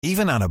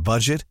Even on a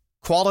budget,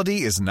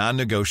 quality is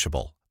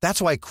non-negotiable.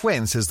 That's why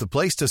Quince is the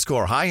place to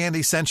score high-end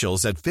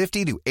essentials at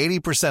 50 to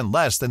 80%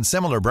 less than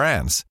similar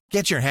brands.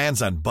 Get your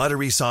hands on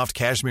buttery soft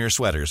cashmere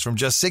sweaters from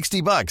just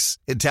 $60,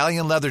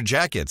 Italian leather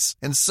jackets,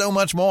 and so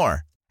much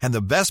more. And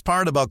the best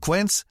part about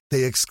Quince,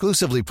 they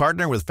exclusively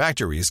partner with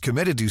factories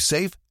committed to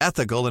safe,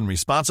 ethical, and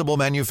responsible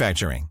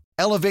manufacturing.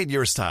 Elevate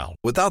your style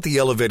without the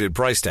elevated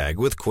price tag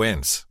with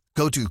Quince.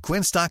 Go to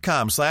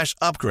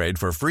quince.com/upgrade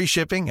for free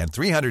shipping and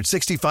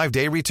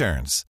 365-day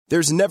returns.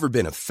 There's never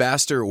been a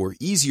faster or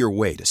easier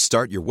way to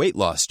start your weight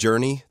loss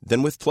journey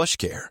than with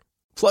PlushCare.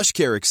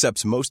 PlushCare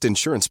accepts most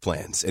insurance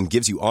plans and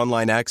gives you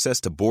online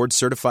access to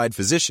board-certified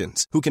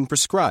physicians who can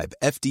prescribe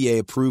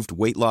FDA-approved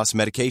weight loss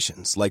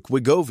medications like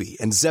Wegovy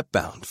and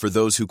Zepbound for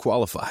those who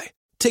qualify.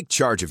 Take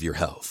charge of your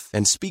health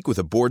and speak with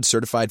a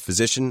board-certified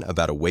physician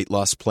about a weight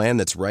loss plan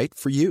that's right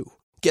for you.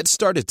 Get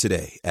started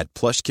today at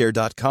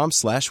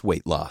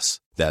plushcare.com/weight loss.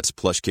 That's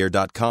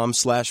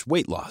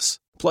plushcare.com/weight loss.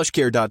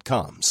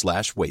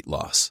 plushcare.com/weight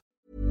loss.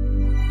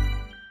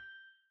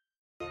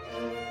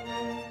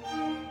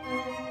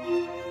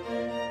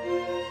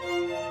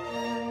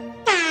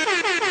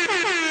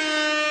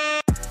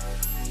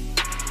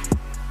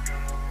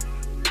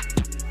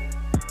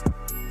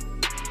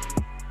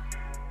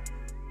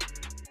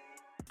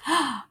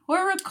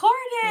 We're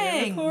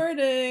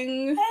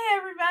recording. Hey,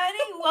 everybody.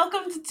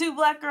 Welcome to Two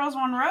Black Girls,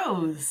 One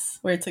Rose.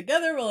 Where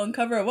together we'll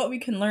uncover what we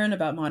can learn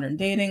about modern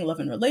dating, love,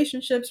 and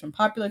relationships from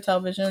popular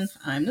television.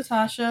 I'm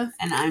Natasha.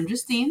 And I'm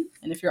Justine.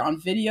 And if you're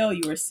on video,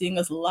 you are seeing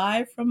us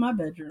live from my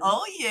bedroom.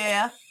 Oh,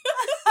 yeah.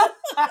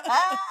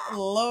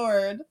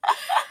 Lord.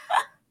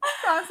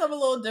 Trying something a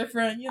little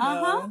different, you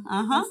know.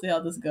 Let's see how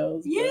this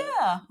goes.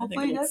 Yeah.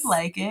 Hopefully you guys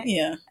like it.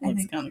 Yeah.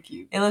 It's kind of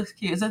cute. It looks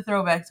cute. It's a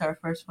throwback to our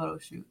first photo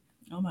shoot.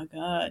 Oh my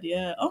God,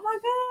 yeah. Oh my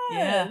God.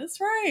 Yeah.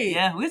 That's right.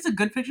 Yeah, we had some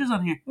good pictures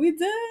on here. We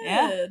did.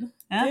 Yeah.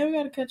 Yeah, we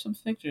gotta catch some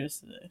pictures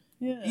today.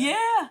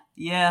 Yeah.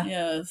 Yeah.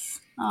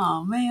 Yes.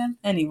 Oh, man.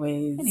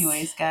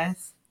 Anyways,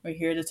 guys. we're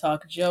here to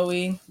talk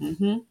Joey.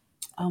 Mm-hmm.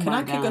 Oh, Can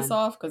I kick us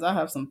off? Because I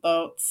have some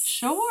thoughts.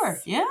 Sure.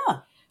 Yeah.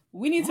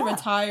 We need to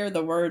retire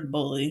the word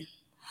bully.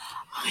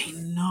 I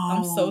know.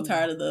 I'm so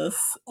tired of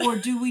this. Or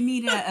do we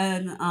need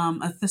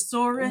a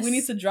thesaurus? We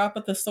need to drop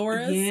a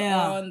thesaurus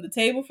on the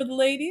table for the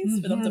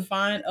ladies for them to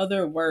find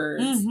other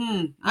words.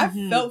 I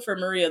felt for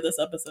Maria this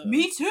episode.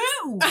 Me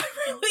too. I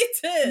really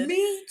did.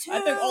 Me too. I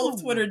think all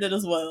of Twitter did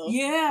as well.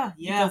 Yeah.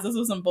 Because this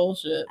was some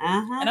bullshit.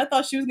 And I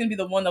thought she was going to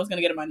be the one that was going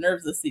to get on my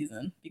nerves this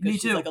season. Because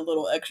she's like a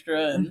little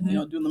extra and,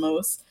 doing the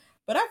most.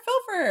 But I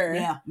felt for her.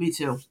 Yeah, me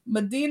too.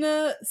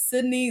 Medina,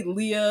 Sydney,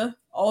 Leah,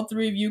 all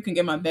three of you can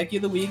get my Becky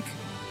of the Week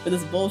for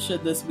this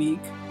bullshit this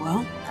week. Well,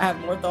 I have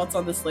more thoughts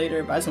on this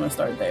later, but I just want to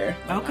start there.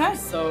 Okay. I'm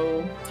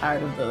so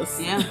tired of this.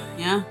 Yeah.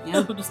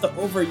 Just the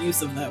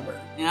overuse of that word.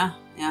 Yeah.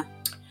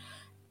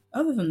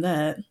 Other than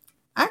that,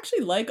 I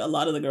actually like a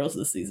lot of the girls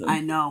this season.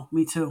 I know.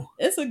 Me too.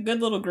 It's a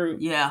good little group.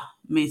 Yeah,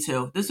 me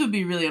too. This would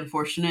be really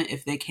unfortunate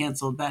if they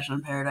canceled Bachelor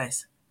in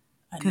Paradise.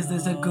 Because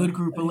there's a good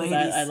group of ladies.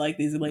 I like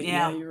these ladies.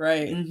 Yeah, you're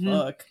right.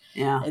 Fuck.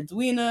 Yeah.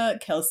 Edwina,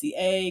 Kelsey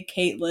A,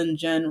 Caitlin,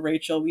 Jen,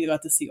 Rachel. We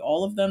got to see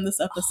all of them this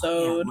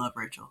episode. Love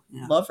Rachel.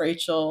 Yeah. Love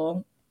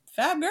Rachel.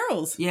 Fab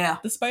girls. Yeah.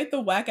 Despite the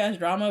whack-ass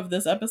drama of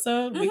this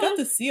episode, we got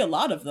to see a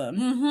lot of them.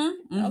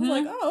 I was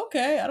like, oh,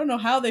 okay. I don't know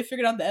how they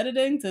figured out the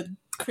editing to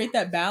create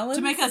that balance.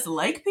 To make us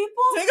like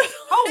people?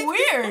 How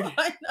weird.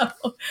 I know.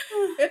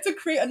 It's to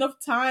create enough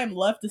time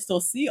left to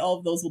still see all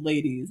of those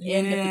ladies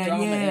and get the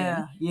drama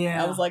in.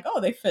 Yeah. I was like, oh,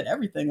 they fit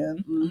everything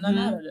in. I'm not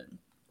mad at it.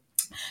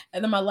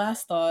 And then my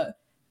last thought,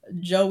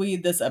 Joey,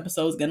 this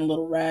episode is getting a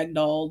little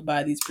ragdolled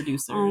by these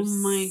producers. Oh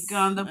my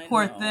God, the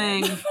poor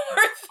thing.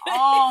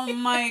 Oh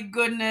my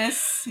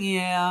goodness.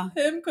 Yeah.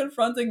 Him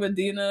confronting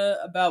Medina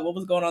about what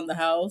was going on in the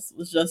house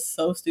was just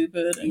so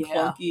stupid and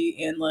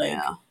clunky and like...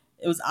 Yeah.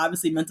 It was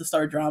obviously meant to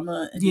start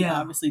drama, and he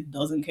obviously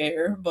doesn't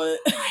care, but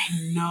I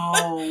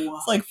know.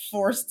 It's like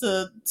forced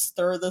to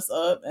stir this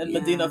up, and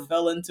Medina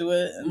fell into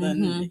it, and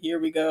then here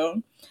we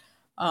go.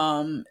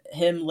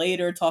 Him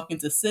later talking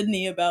to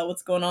Sydney about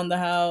what's going on in the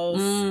house,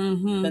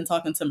 then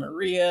talking to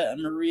Maria,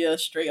 and Maria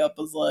straight up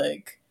was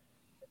like,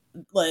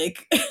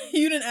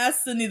 you didn't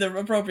ask Sydney the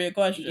appropriate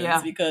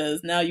questions,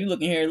 because now you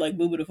looking here like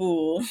Boo Boo the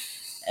Fool.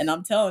 And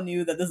I'm telling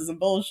you that this is some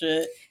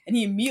bullshit. And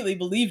he immediately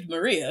believed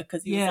Maria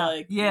because he was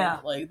like,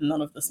 like,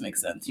 none of this makes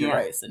sense. You're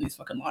right. Sydney's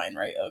fucking lying,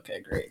 right?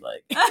 Okay, great.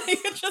 Like, you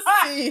could just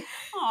see. He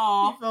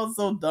felt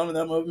so dumb in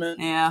that moment.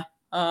 Yeah.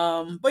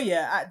 But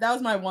yeah, that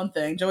was my one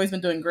thing. Joey's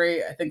been doing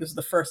great. I think this is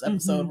the first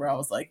episode where I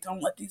was like, don't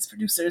let these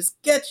producers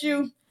get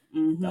you.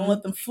 Don't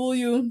let them fool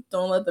you.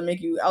 Don't let them make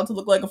you out to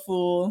look like a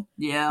fool.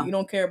 Yeah. You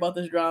don't care about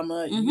this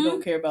drama. You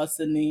don't care about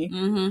Sydney.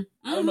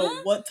 I don't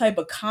know what type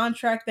of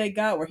contract they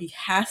got where he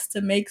has to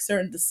make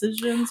certain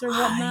decisions or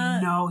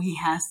whatnot. No, he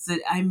has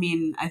to. I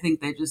mean, I think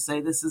they just say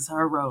this is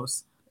her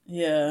rose.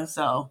 Yeah.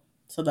 So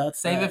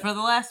that's save it for the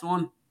last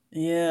one.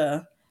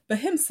 Yeah. But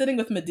him sitting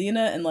with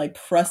Medina and like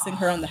pressing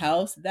her on the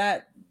house,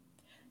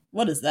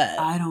 what is that?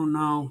 I don't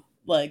know.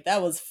 Like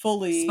that was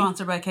fully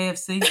sponsored by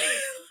KFC.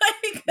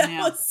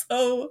 That was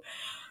so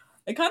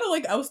It kind of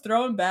like I was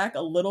thrown back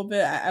a little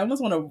bit. I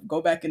almost want to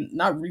go back and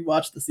not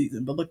rewatch the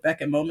season, but look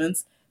back at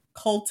moments.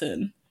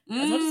 Colton.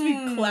 As much as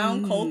we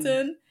clown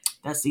Colton,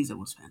 that season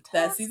was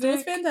fantastic.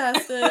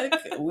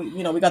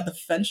 we got the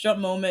fence jump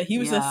moment. He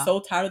was just so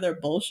tired of their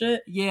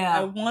bullshit. Yeah.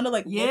 I want to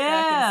look back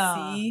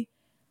and see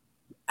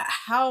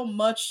how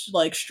much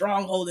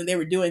strongholding they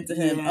were doing to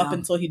him up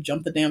until he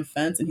jumped the damn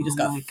fence and he just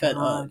got fed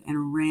up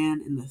and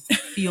ran in the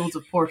fields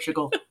of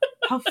Portugal.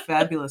 How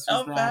fabulous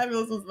was that? How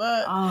fabulous was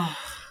that? Oh.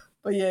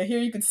 But yeah, here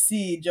you could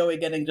see Joey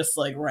getting just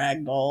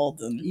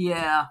ragdolled and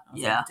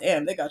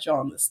damn, they got you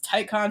on this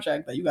tight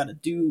contract that you got to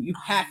do. You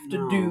have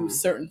to do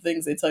certain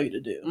things they tell you to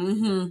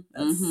do.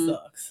 That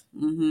sucks.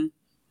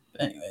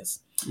 But anyways,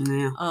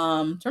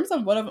 in terms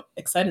of what I'm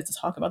excited to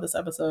talk about this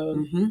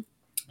episode.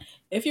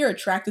 If you're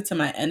attracted to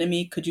my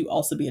enemy, could you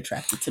also be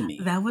attracted to me?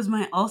 That was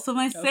my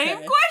same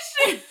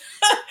question.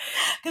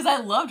 Because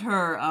I loved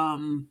her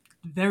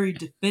very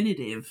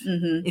definitive.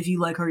 If you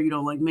like her, you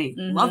don't like me.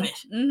 Love it.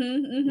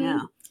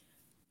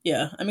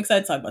 Yeah, I'm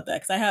excited to talk about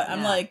that because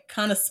I'm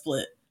kind of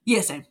split.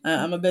 Yeah, same.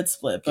 I'm a bit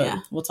split, but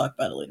we'll talk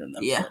about it later in the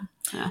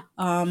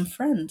episode.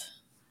 Friend,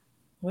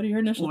 what are your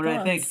initial thoughts? What do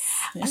I think?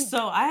 Yeah.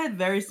 So I had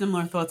very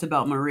similar thoughts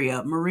about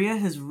Maria. Maria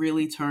has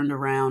really turned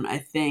around. I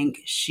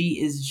think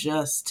she is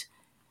just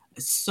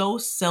so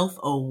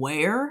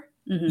self-aware,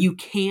 you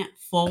can't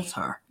fault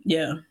her.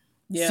 Yeah.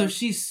 So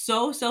she's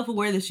so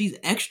self-aware that she's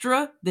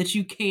extra that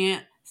you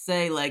can't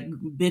say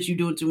bitch, you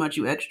doing too much,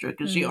 you extra,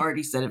 because she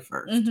already said it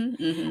first.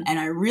 And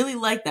I really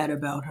like that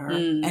about her.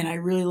 And I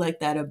really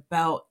like that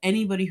about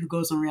anybody who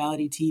goes on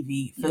reality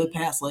TV for the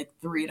past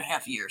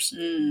 3.5 years.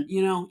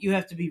 You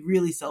have to be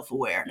really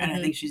self-aware, and I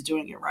think she's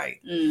doing it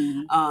right.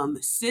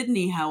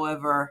 Sydney,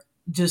 however,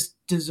 just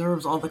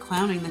deserves all the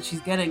clowning that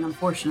she's getting,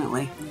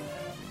 unfortunately.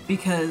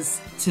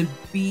 Because to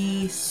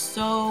be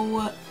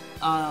so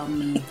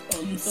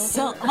unself-aware,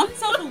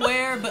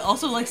 but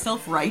also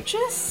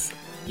self-righteous,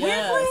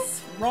 weirdly.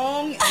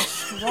 Wrong and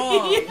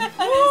strong.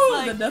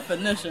 Woo, the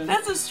definition.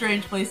 That's a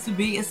strange place to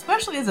be,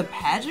 especially as a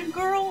pageant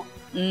girl.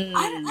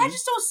 I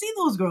just don't see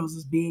those girls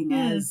as being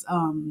as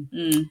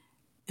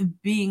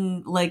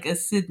being like a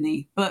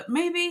Sydney, but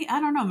maybe,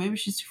 I don't know, maybe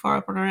she's too far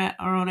up on her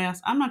own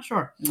ass. I'm not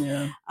sure.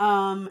 Yeah.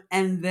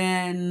 And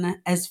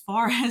then as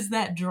far as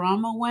that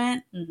drama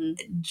went,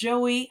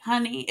 Joey,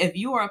 honey, if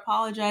you are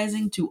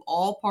apologizing to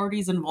all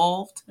parties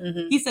involved,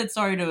 he said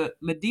sorry to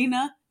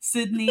Medina,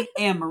 Sydney,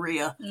 and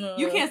Maria.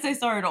 You can't say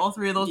sorry to all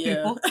three of those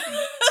people.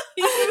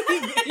 He done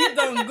goofed. You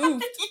done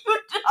goofed.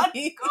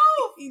 He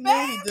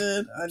knew he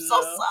did. I'm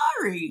so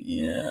sorry.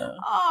 Yeah.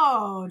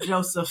 Oh,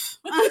 Joseph.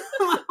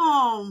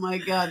 Oh my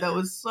God, that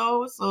was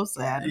so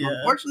sad and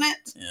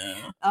unfortunate.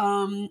 Yeah.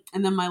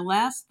 And then my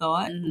last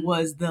thought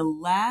was the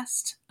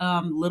last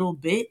little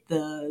bit,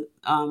 the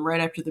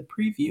right after the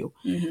preview,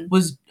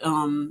 was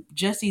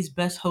Jesse's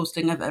best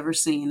hosting I've ever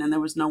seen, and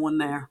there was no one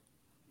there.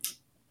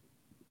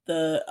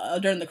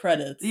 During the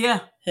credits,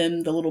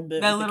 him, the little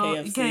bit, that with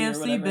little the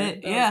KFC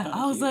bit,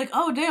 I was like,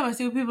 oh damn, I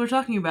see what people are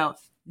talking about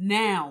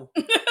now.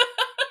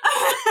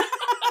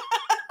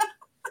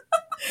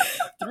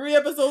 3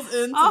 episodes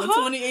into the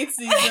 28th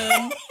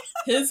season,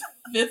 his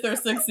 5th or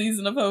 6th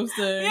season of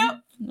hosting.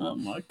 Yep. Oh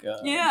my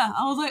God. Yeah,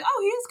 I was like, oh,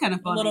 he is kind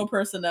of funny. A little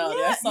personality.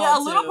 Yeah, I saw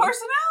a little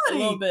personality. A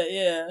little bit,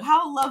 yeah.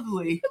 How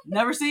lovely.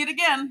 Never see it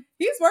again.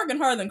 He's working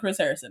harder than Chris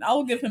Harrison. I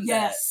will give him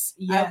that. Yes,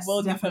 I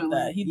will give him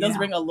that. He does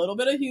bring a little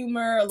bit of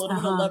humor, a little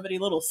bit of levity, a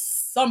little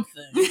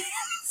something.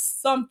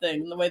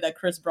 Something. The way that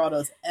Chris brought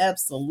us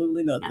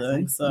absolutely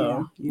nothing.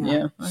 So,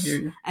 yeah, I hear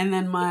you. And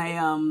then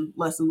my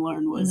lesson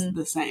learned was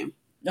the same.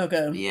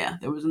 Okay. Yeah,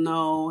 there was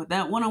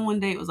that one-on-one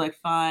date was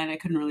fine. I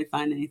couldn't really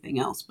find anything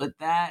else. But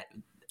that...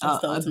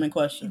 That's the ultimate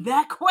question.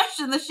 That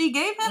question that she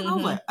gave him, I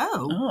was like,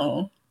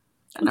 oh.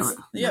 Let's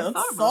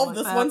solve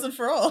this once and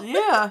for all.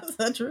 Yeah. Is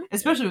that true?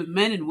 Especially with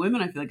men and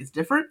women, I feel like it's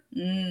different.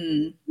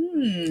 I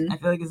feel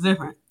like it's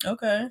different.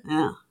 Okay.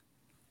 Yeah.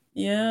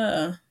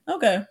 Yeah.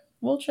 Okay.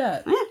 We'll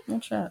chat.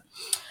 Okay.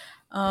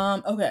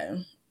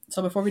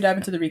 So before we dive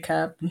into the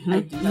recap, I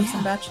do have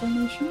some Bachelor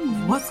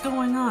Nation. What's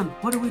going on?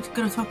 What are we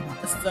going to talk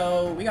about?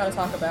 So we got to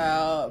talk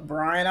about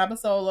Brian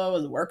Abasolo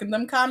is working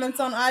them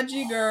comments on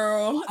IG,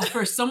 girl.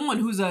 For someone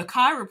who's a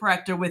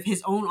chiropractor with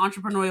his own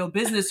entrepreneurial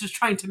business, just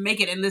trying to make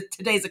it in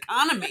today's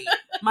economy.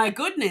 My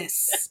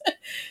goodness.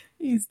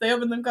 He stay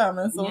up in them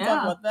comments, so we'll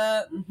talk about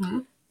that.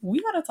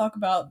 We got to talk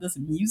about this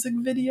music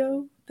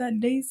video that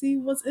Daisy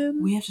was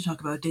in. We have to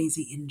talk about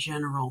Daisy in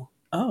general.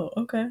 Oh,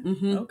 okay.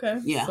 Okay.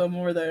 Yeah. So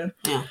more there.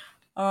 Yeah.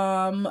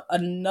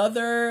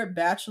 Another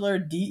Bachelor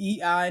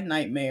DEI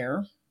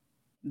nightmare.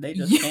 They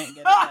just can't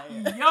get it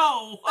right.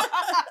 Yo!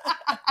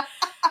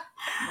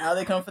 Now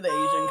they come for the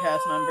Asian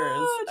cast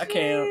members. I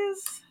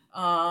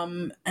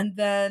can't. And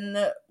then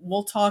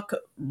we'll talk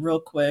real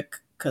quick,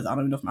 because I don't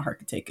even know if my heart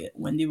could take it.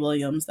 Wendy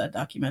Williams, that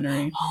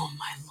documentary. Oh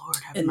my Lord,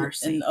 have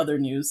mercy. In other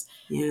news.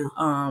 Yeah.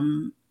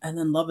 And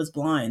then Love is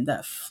Blind,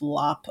 that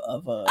flop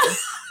of a...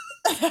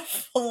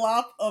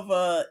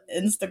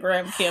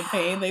 Instagram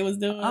campaign they was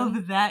doing.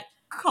 Of that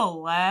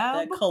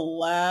collab.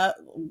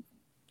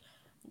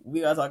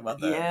 we gotta talk about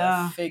that.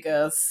 Yeah. That fake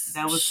ass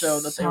show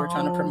that they were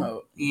trying to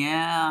promote.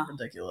 Yeah.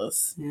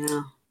 Ridiculous.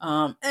 Yeah.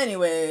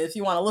 Anyway, if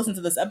you want to listen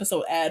to this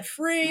episode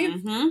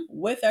ad-free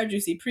with our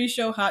juicy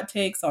pre-show hot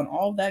takes on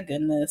all of that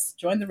goodness,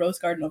 join the Rose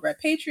Garden over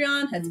at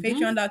Patreon. Head to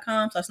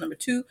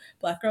patreon.com/2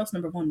 Black Girls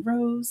 1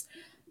 Rose.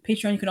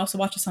 Patreon, you can also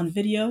watch us on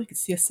video. You can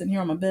see us sitting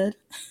here on my bed.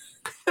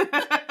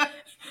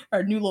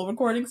 Our new little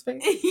recording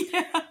space.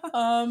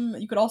 Yeah.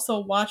 You could also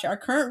watch our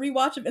current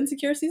rewatch of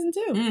Insecure Season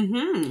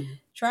 2.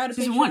 Try out a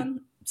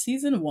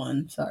Season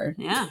 1, sorry.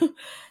 Yeah.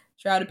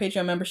 Try out a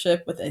Patreon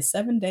membership with a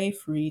 7-day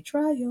free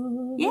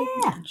trial. Yeah.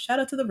 And shout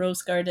out to the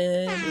Rose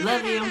Garden.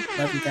 Love you.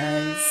 Love you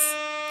guys.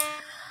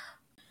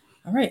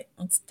 All right,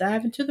 let's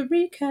dive into the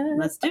recap.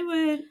 Let's do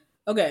it.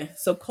 Okay,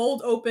 so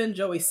cold open,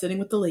 Joey's sitting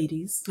with the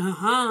ladies.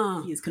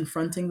 He's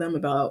confronting them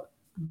about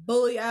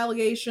bully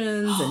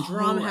allegations and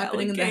drama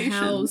happening in the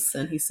house,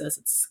 and he says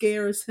it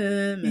scares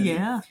him. And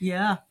yeah.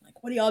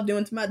 Like, what are y'all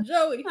doing to my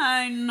Joey?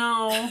 I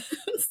know.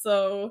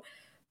 So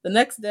the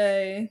next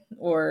day,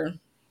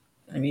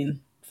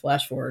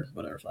 flash forward,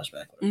 whatever,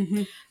 flashback,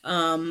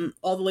 whatever.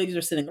 All the ladies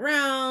are sitting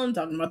around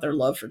talking about their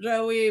love for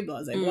Joey,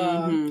 blah, blah,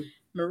 blah.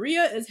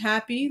 Maria is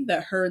happy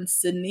that her and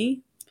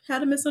Sydney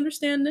had a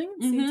misunderstanding,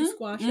 seemed to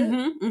squash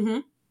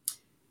it.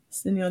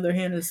 Sydney, on the other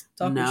hand, is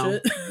talking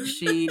shit.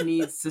 She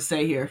needs to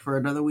stay here for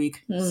another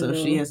week, so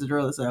she has to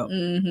draw this out.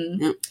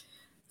 Yep.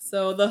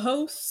 So the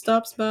host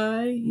stops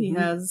by. He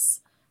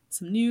has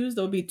some news.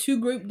 There'll be 2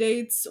 group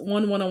dates,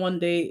 one one-on-one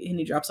date, and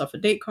he drops off a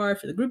date card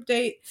for the group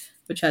date,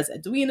 which has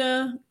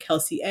Edwina,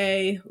 Kelsey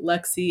A,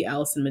 Lexi,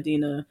 Allison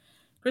Medina,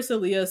 Chris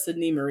Aaliyah,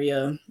 Sydney,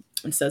 Maria,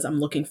 and says, I'm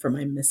looking for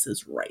my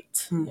Mrs.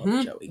 Right.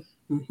 Love Joey.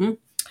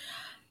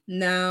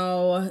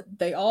 Now,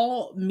 they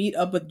all meet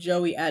up with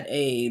Joey at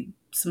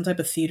some type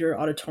of theater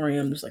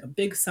auditorium. There's like a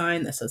big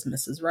sign that says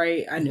Mrs.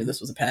 Right. I knew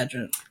this was a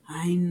pageant.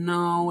 I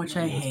know, which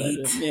I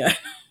hate. Yeah.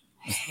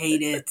 I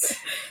hate it.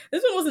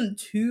 This one wasn't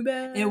too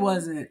bad. It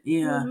wasn't,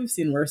 yeah. Well, we've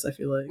seen worse, I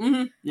feel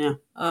like. Yeah.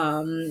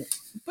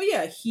 But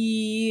yeah,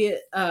 he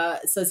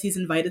says he's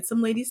invited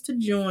some ladies to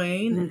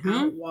join and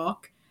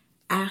outwalk.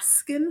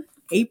 Askin,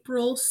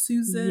 April,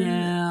 Susan,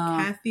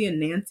 Kathy, and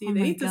Nancy. Oh, they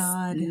my need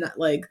God. to not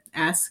like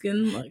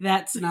Askin. Like,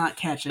 that's not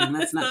catching.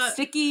 That's not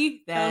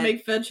sticky. That'll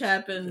make fetch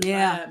happen.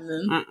 Yeah.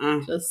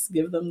 Just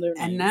give them their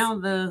names. And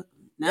now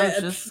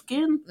it's just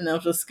skin. Now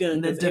it's just skin.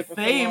 The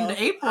defamed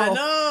April. I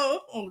know.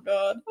 Oh,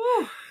 God.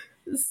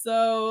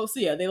 So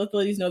yeah, they let the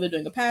ladies know they're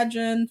doing a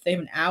pageant. They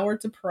have an hour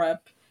to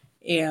prep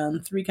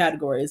and 3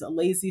 categories: a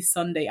lazy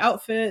Sunday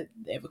outfit,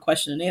 they have a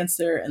question and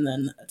answer, and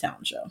then a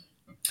talent show.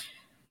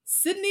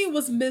 Sydney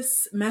was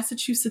Miss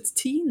Massachusetts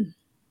Teen.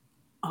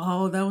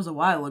 Oh, that was a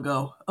while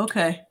ago.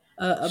 Okay.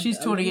 She's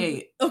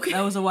 28. Okay.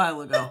 That was a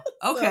while ago.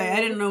 Okay, I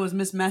didn't know it was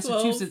Miss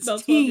Massachusetts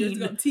 12 Teen. years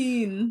ago.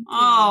 Teen.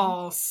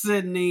 Oh,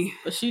 Sydney.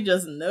 But she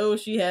just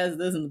knows she has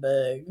this in the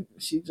bag.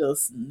 She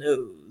just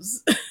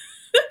knows.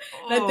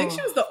 And I think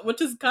she was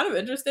which is kind of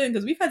interesting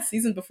because we've had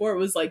seasons before it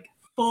was like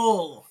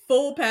full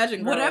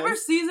pageant girls. Whatever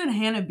season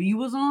Hannah B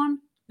was on.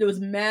 There was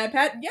mad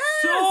yes,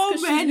 so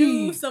many. She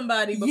knew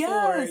somebody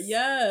before.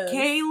 Yes.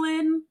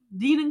 Kaylin,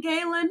 Dean and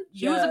Kaylin.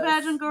 She was a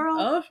pageant girl.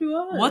 Oh, she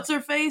was. What's her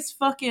face?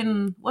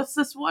 Fucking, what's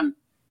this one?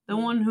 The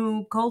one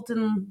who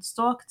Colton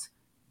stalked?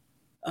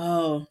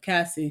 Oh,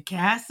 Cassie.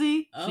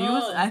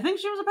 Oh. I think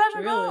she was a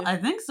pageant girl. I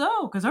think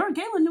so, because her and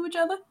Kaylin knew each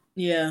other.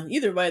 Yeah.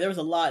 Either way, there was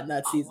a lot in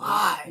that season.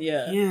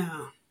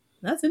 Yeah.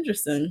 That's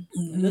interesting.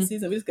 This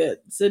season, we just got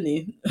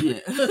Sydney. Yeah.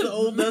 The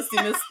old dusty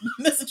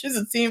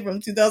Massachusetts team from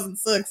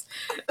 2006.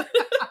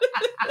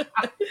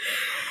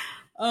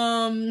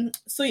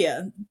 So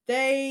yeah,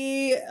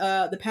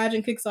 the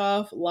pageant kicks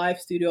off, live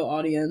studio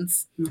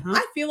audience.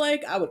 I feel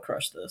like I would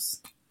crush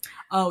this.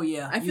 Oh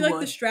yeah. I feel like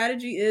the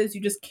strategy is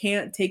you just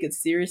can't take it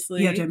seriously.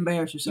 You have to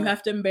embarrass yourself. You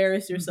have to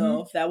embarrass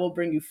yourself. That will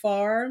bring you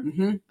far.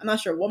 I'm not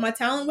sure what my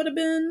talent would have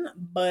been,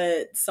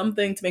 but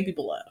something to make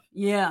people laugh.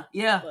 Yeah.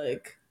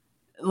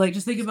 Like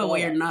just think about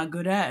what you're not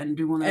good at and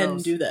do one of those.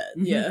 And do that.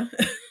 Yeah.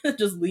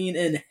 Just lean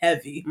in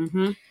heavy.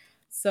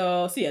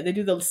 So yeah, they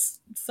do the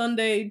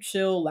Sunday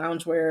chill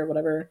loungewear,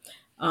 whatever.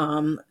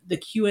 The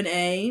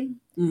Q&A.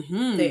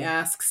 They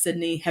ask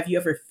Sydney, "Have you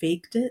ever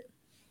faked it?"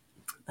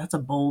 That's a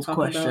bold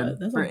question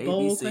for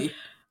ABC.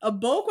 A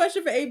bold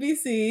question for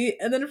ABC,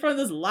 and then in front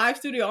of this live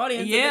studio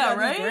audience,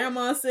 right?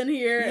 Grandma sitting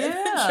here, and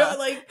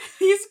like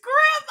he's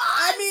grandma.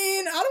 I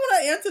mean, I don't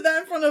want to answer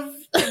that in front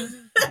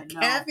of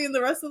Kathy and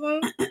the rest of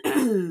them.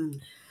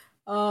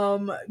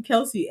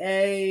 Kelsey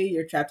A,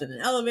 you're trapped in an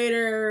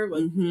elevator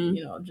with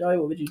Joey.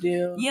 What would you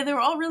do? Yeah, they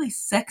were all really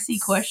sexy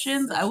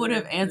questions. I would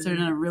have answered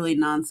in a really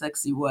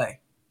non-sexy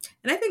way.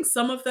 And I think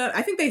some of them,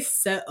 they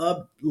set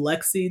up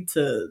Lexi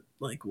to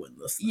like win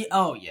this thing.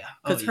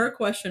 Because her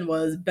question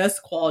was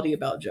best quality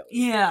about Joey.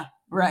 Yeah,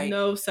 right.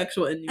 No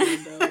sexual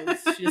innuendos.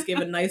 She just gave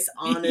a nice,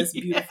 honest,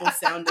 beautiful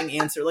sounding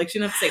answer. Like she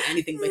didn't have to say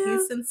anything, but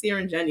he's sincere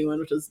and genuine,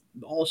 which is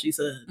all she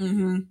said.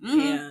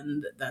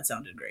 And that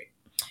sounded great.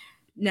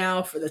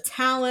 Now for the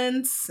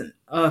talents,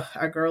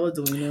 our girl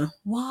Edwina.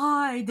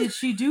 Why did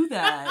she do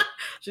that?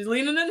 She's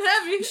leaning in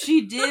heavy.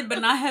 She did, but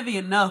not heavy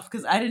enough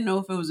because I didn't know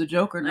if it was a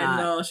joke or not.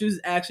 I know. She was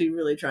actually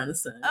really trying to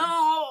sing.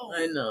 Oh.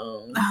 I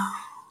know.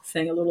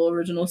 Sang a little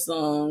original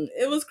song.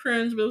 It was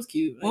cringe, but it was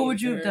cute. What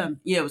would you have done?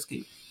 Yeah, it was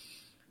cute.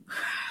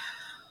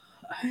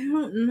 I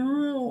don't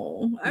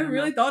know. I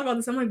really thought about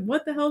this. I'm like,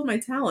 what the hell is my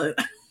talent?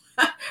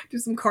 Do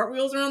some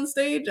cartwheels around the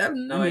stage? I have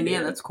no idea.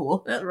 Yeah, that's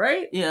cool. That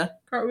right? Yeah.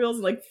 Cartwheels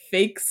like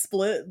fake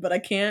split, but I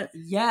can't.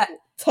 Yeah.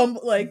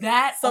 Tumble like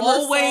that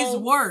always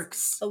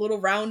works. A little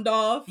round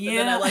off. Yeah. And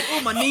then I like,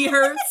 oh, my knee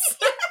hurts.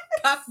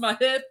 Pop my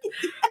hip.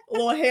 A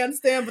little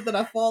handstand, but then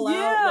I fall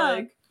out.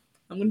 Like,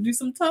 I'm gonna do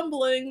some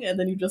tumbling, and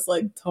then you just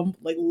like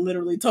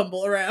literally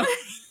tumble around.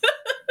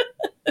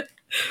 What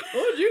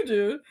would you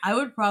do? I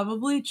would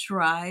probably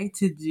try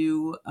to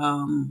do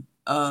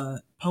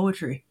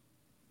poetry.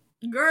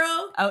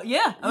 Girl. Oh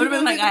yeah. I would have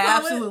been like, I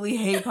absolutely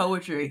hate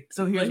poetry.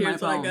 So here's my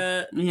poem. What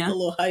I got. Yeah. A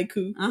little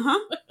haiku.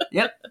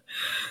 Yep.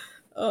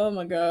 Oh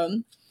my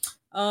god.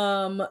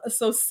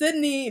 So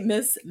Sydney,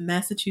 Miss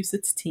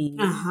Massachusetts teen.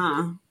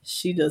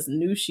 She does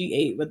knew she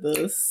ate with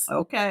us.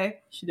 Okay.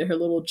 She did her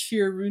little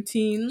cheer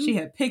routine. She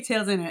had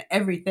pigtails in her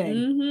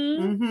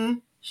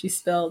everything. She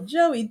spelled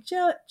Joey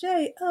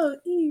Joey.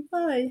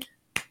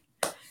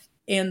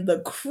 And the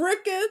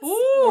crickets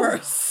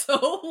were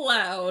so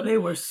loud. They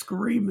were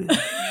screaming.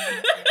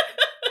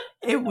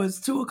 It was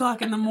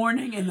 2:00 in the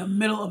morning in the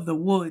middle of the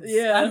woods.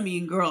 Yeah. I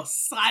mean, girl,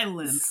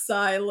 silence.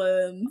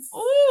 Ooh.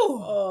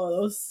 Oh,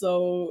 that was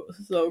so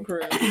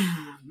cringe.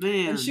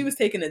 Man. And she was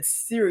taking it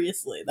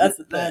seriously. That's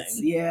the thing.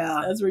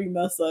 Yeah. That's where you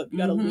mess up. You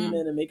gotta lean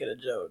in and make it a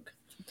joke.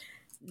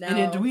 Now, and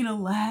Edwina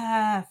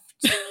laughed.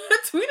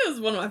 Edwina is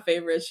one of my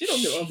favorites. She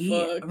don't give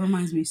a fuck.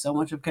 Reminds me so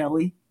much of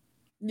Kelly.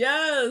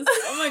 Yes.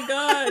 Oh my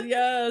god.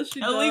 Yes.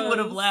 Kelly would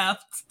have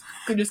laughed.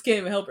 She just can't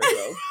even help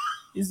herself.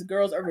 These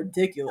girls are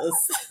ridiculous.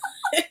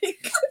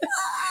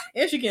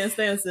 And she can't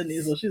stand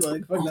Sydney, so she's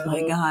like, fuck that. Oh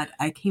my god.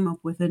 I came up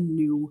with a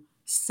new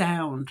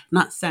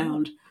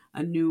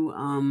a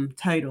new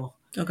title.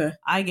 Okay.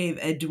 I gave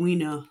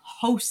Edwina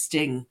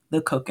hosting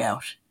the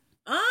cookout.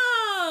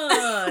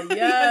 Ah, yes.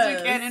 Because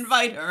you can't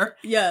invite her.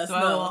 Yes, so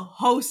I will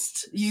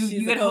host you.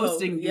 You get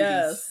hosting duties.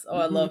 Yes. Oh,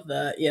 I love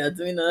that. Yeah,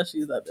 Edwina,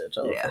 she's that bitch.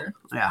 I love her.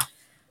 Yeah.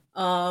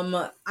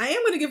 I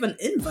am going to give an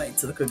invite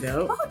to the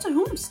cookout. Oh, to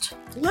whomst?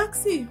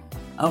 Lexi.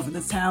 Oh, for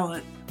the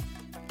talent.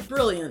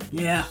 Brilliant.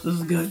 Yeah, this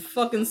is good.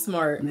 Fucking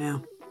smart. Yeah.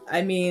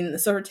 I mean,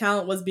 so her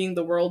talent was being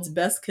the world's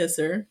best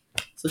kisser.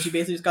 So she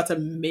basically just got to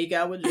make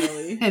out with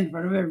Joey. In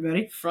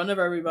front of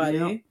everybody.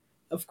 Yep.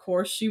 Of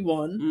course she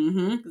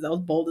won. Because that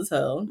was bold as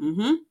hell.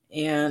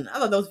 And I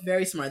thought that was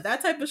very smart.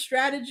 That type of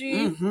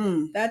strategy,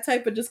 that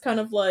type of just kind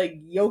of like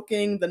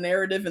yoking the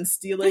narrative and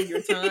stealing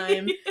your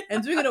time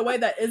and doing it in a way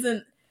that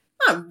isn't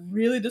not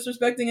really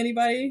disrespecting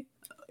anybody.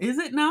 Is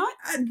it not?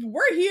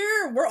 We're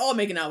here. We're all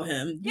making out with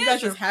him. You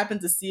guys just happen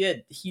to see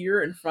it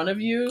here in front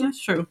of you.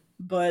 That's true.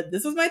 But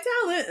this was my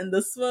talent, and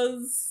this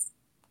was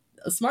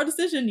a smart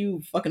decision.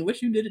 You fucking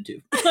wish you did it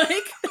too.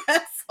 Like,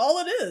 that's all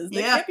it is.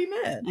 They can't be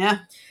mad. Yeah.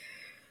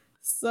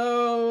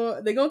 So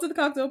they go into the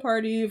cocktail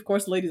party. Of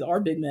course, the ladies are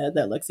big mad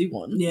that Lexi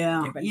won. Yeah.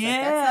 Everybody's like,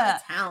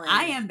 that's not a talent.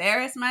 I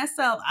embarrassed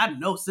myself. I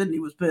know Sydney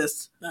was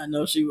pissed. I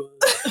know she was.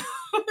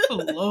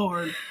 Oh,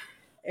 Lord.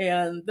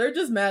 And they're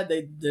just mad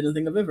they didn't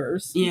think of a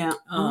verse. Yeah.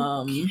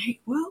 Okay.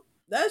 Well,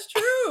 that's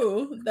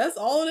true. That's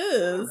all it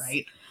is.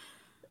 Right.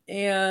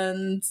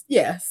 And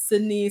yeah,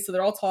 Sydney, so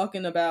they're all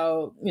talking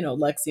about,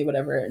 Lexi,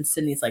 whatever. And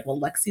Sydney's like,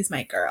 well, Lexi's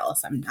my girl,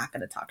 so I'm not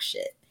going to talk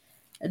shit.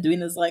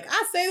 Edwina's like,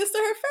 I say this to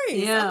her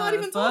face. Yeah, I'm not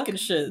even talking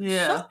shit.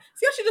 Yeah.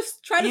 See how she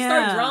just tried to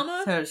start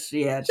drama?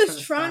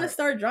 Just trying to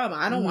start drama.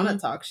 I don't want to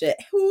talk shit.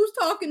 Who's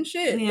talking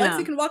shit? Yeah.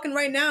 Lexi can walk in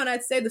right now and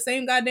I'd say the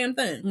same goddamn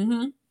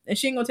thing. And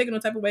she ain't gonna take it no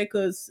type of way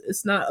because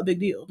it's not a big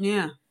deal.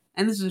 Yeah.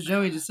 And this is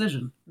Joey's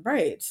decision.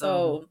 Right.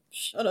 So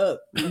shut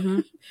up.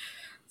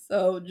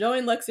 So Joey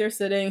and Lexi are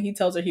sitting. He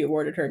tells her he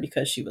awarded her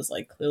because she was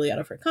like clearly out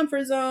of her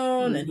comfort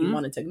zone and he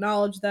wanted to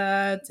acknowledge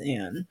that.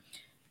 And,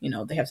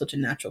 they have such a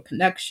natural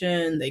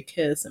connection. They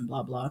kiss and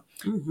blah, blah.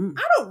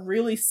 I don't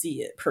really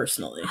see it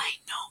personally. I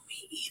know,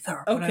 me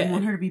either. Okay. But I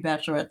want her to be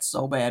Bachelorette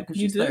so bad because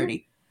she's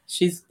 30.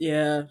 She's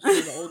the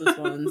oldest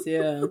ones.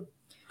 Yeah.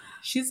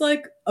 She's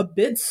like a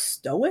bit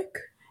stoic.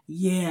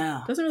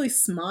 Yeah. Doesn't really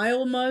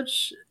smile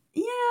much.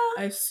 Yeah.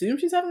 I assume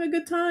she's having a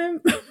good time.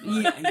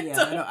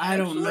 Yeah. I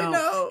don't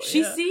know.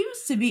 She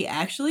seems to be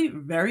actually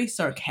very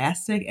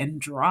sarcastic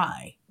and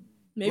dry.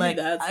 Maybe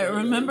that's I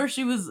remember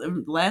she was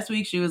last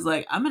week. She was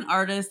like, "I'm an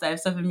artist. I have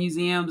stuff in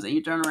museums." And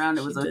you turn around,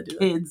 it was a kid's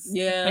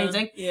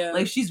painting. Yeah,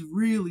 like she's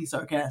really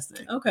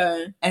sarcastic.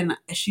 Okay, and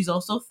she's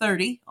also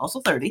 30.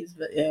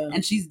 Yeah,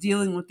 and she's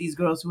dealing with these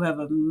girls who have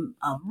a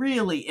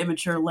really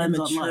immature lens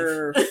on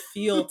life.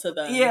 Feel to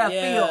them.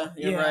 Feel.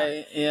 You're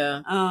right.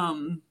 Yeah.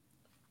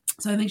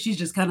 So I think she's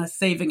just kind of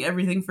saving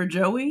everything for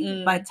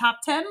Joey. By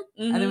top 10,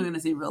 I think we're gonna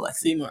see real Lexi.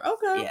 See more.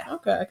 Okay. Yeah.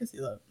 Okay, I can see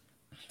that.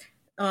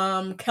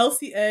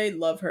 Kelsey A,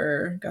 love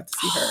her. Got to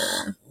see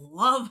her.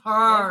 Love her.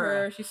 Love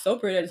her. She's so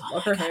pretty. I just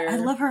love her hair. I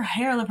love her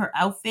hair. I love her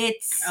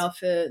outfits.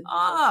 Outfit.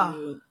 Ah. So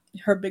cute.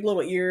 Her big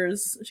little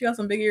ears. She got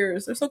some big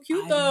ears. They're so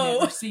cute though.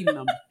 I've never seen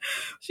them.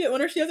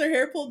 Whenever she has her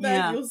hair pulled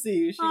back, you'll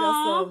see. She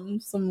got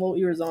some little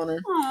ears on her.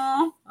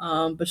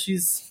 Aww. But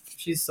she's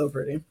so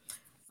pretty.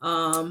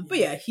 But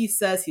yeah, he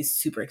says he's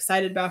super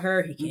excited about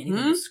her. He can't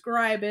even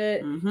describe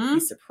it.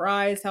 He's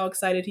surprised how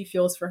excited he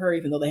feels for her,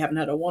 even though they haven't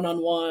had a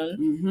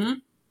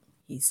one-on-one.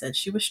 He said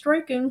she was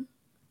striking.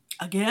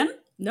 Again?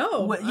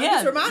 No. I'm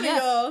just reminding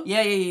y'all.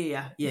 Yeah.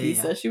 He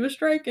said she was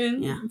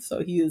striking. Yeah.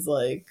 So he is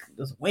like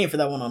just waiting for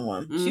that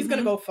one-on-one. She's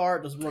gonna go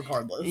far just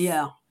regardless.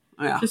 Yeah.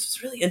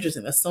 It's really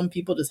interesting that some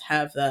people just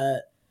have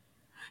that.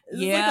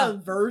 Is it like a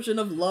version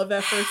of love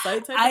at first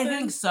sight type of thing? I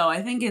think so.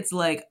 I think it's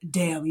like,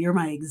 damn, you're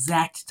my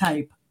exact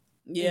type.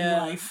 In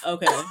life.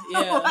 Okay.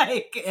 Yeah.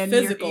 And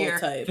physical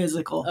type.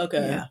 Physical.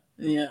 Okay.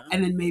 Yeah.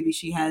 And then maybe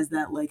she has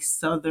that like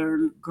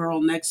southern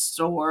girl next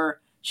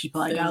door. She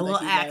probably got a little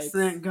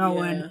accent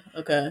going. Yeah.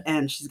 Okay.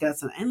 And she's got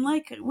some, and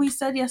like we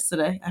said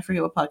yesterday, I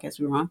forget what podcast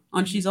we were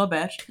on She's All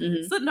Bad.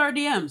 Slid into our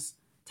DMs.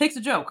 Takes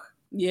a joke.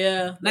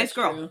 Yeah. Nice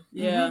girl. True.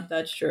 Yeah,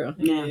 that's true.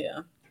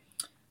 Yeah.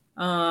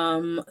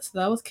 So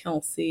that was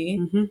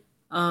Kelsey.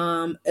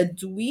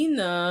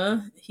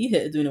 Edwina, he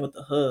hit Edwina with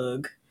the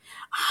hug.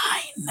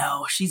 I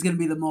know. She's going to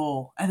be the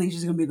mole. I think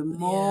she's going to be the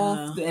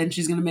mole. Yeah. And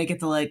she's going to make it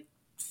to like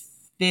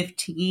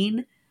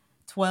 15,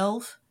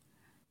 12.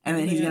 And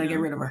then he's going to get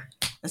rid of her.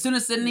 As soon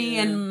as Sydney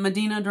and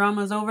Medina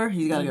drama is over,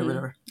 he's got to get rid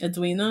of her.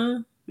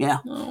 Edwina? Yeah.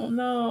 Oh,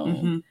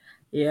 no.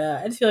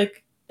 Yeah. I just feel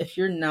like if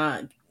you're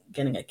not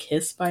getting a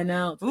kiss by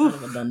now, it's kind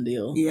of a done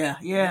deal. Yeah.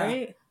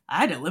 Right?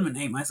 I'd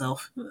eliminate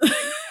myself.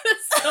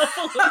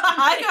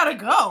 I got to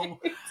go.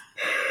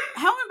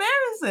 How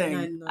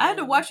embarrassing. I had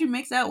to watch you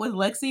mix out with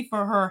Lexi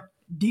for her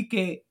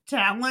DK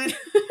talent.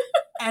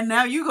 And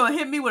now you gonna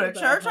hit me with a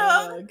church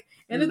hug?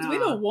 And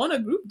Edwina won a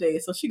group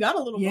date, so she got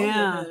a little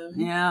bone with him.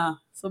 Yeah.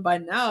 So by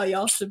now,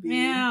 y'all should be...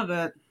 Yeah,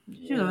 but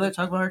she was really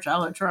talking about her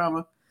childhood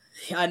trauma.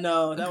 Yeah, I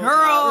know. That was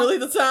not really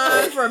the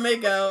time for a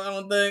makeout, I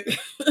don't think.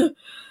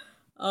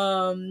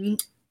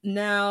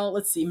 Now,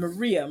 let's see.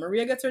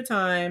 Maria gets her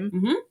time.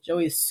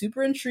 Joey is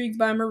super intrigued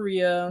by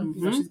Maria.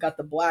 You know, she's got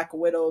the Black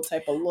Widow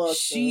type of look.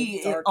 She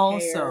dark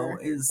also hair,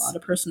 is a lot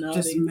of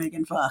personality. Just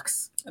Megan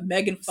Fox. A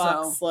Megan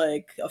Fox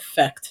like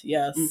effect,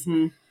 yes.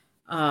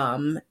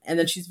 And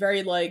then she's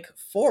very like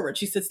forward.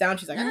 She sits down.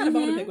 She's like, I got a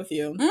bone to pick with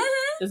you.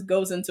 Just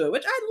goes into it,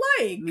 which I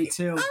like. Me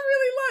too. I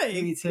really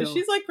like. Me too.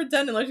 She's like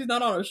pretending like she's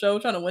not on her show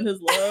trying to win his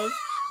love.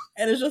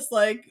 And it's just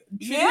like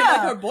treating him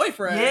like her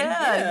boyfriend.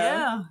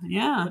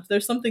 Yeah. Which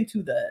there's something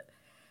to that.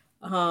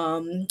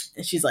 And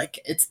she's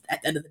like, it's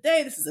at the end of the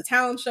day, this is a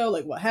talent show,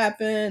 like what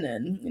happened?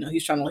 And you know,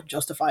 he's trying to like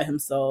justify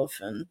himself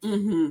and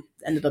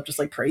ended up just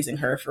like praising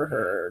her for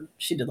her,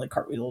 she did like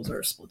cartwheels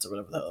or splits or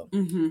whatever the hell.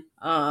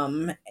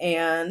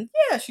 And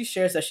yeah, she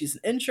shares that she's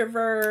an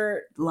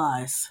introvert.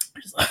 Lies.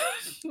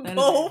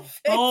 Bold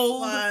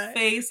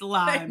face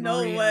lie. Ain't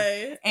no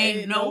way.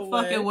 Ain't no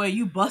fucking way.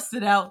 You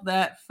busted out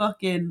that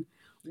fucking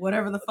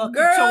whatever the fuck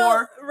girl,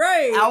 couture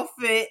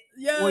outfit.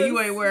 Yes. Well, you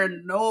ain't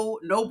wearing no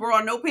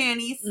bra, no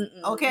panties.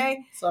 Okay?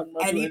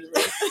 And you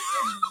introvert.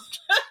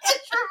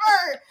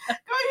 Girl,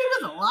 you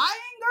just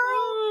lying,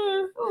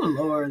 girl. Oh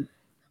Lord.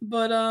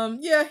 But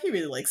yeah, he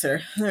really likes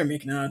her. They're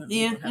making out.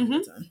 Yeah.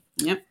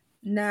 Yep.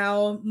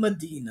 Now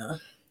Medina,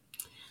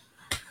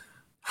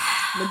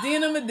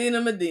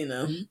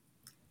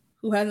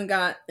 who hasn't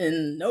got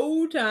in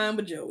no time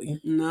with Joey.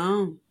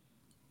 No.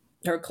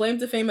 Her claim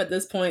to fame at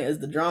this point is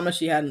the drama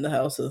she had in the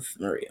house with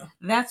Maria.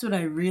 That's what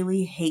I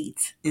really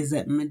hate, is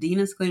that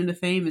Medina's claim to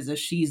fame is that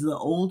she's the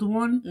old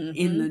one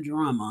in the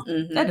drama.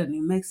 That doesn't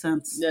even make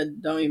sense.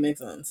 That don't even make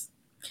sense.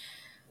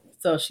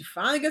 So she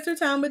finally gets her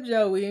time with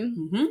Joey.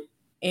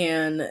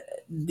 And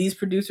these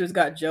producers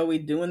got Joey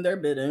doing their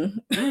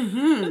bidding.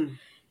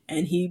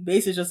 And he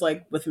basically just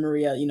like with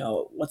Maria, you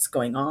know, what's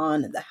going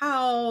on in the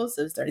house?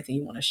 Is there anything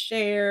you want to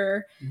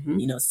share?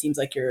 You know, it seems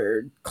like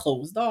you're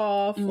closed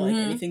off. Like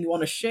anything you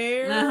want to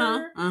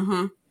share?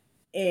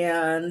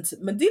 And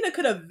Medina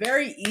could have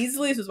very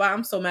easily, this is why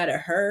I'm so mad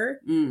at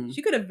her.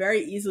 She could have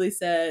very easily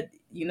said,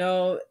 you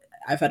know,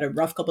 I've had a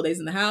rough couple days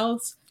in the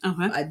house.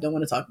 I don't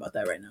want to talk about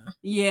that right now.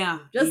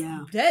 Just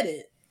dead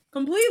it.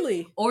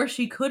 Completely. Or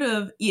she could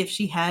have, if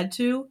she had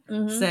to,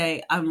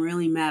 say, I'm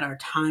really mad our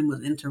time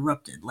was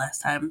interrupted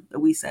last time that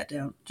we sat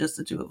down, just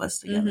the two of us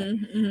together.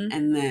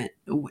 And that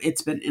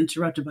it's been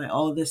interrupted by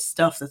all this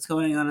stuff that's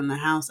going on in the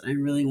house. And I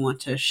really want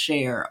to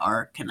share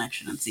our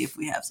connection and see if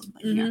we have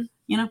something here.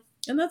 You know?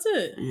 And that's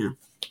it. Yeah.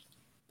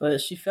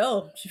 But she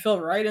fell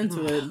right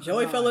into it.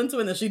 Joey fell into it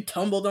and then she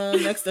tumbled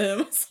on next to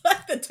him. It's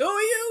like the two of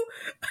you?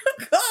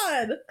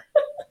 God.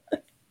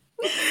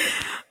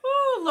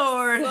 Oh,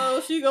 Lord.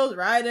 So she goes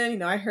right in. You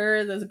know, I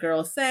heard this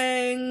girl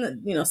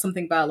saying, you know,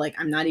 something about like,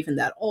 I'm not even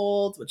that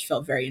old, which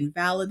felt very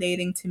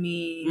invalidating to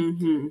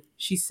me.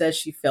 She says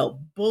she felt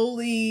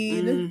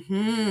bullied.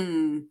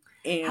 And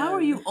how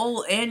are you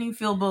old and you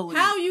feel bullied?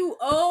 How you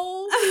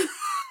old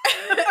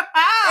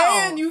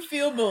How? And you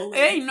feel bullied.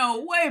 Ain't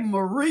no way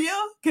Maria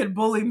can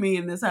bully me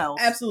in this house.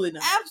 Absolutely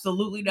not.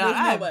 Absolutely not. There's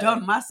no I've way.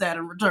 done my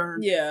Saturn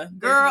return. Yeah.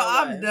 Girl, no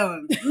I'm way.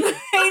 done.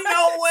 Ain't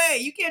no way.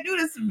 You can't do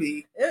this to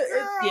me.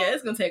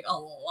 It's going to take a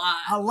lot.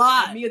 A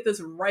lot. And me at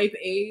this ripe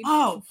age.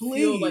 Oh, to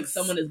feel please. like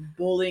someone is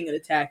bullying and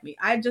attack me.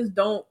 I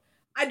don't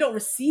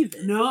receive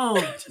it. No.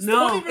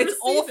 don't even It's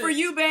all receive for it.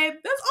 you, babe.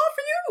 That's all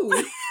for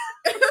you.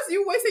 That's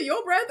you wasting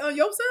your breath on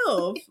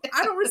yourself.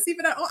 I don't receive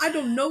it at all. I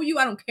don't know you.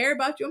 I don't care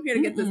about you. I'm here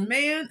to get this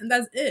man, and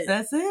that's it.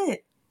 That's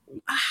it.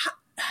 I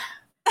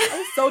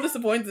was so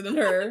disappointed in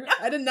her.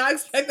 I did not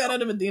expect that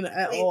out of Medina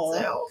at all.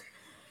 Too.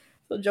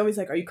 So Joey's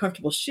like, "Are you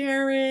comfortable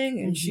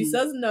sharing?" And she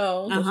says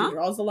no. So she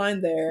draws the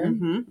line there.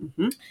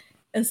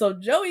 And so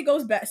Joey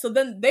goes back. So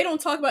then they don't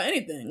talk about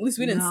anything. At least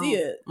we didn't see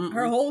it.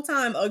 Her whole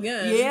time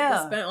again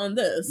was spent on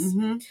this.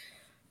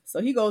 So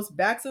he goes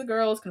back to the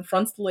girls,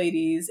 confronts the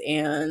ladies,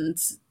 and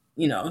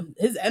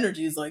his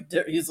energy is like,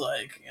 he's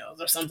like,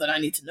 there's something I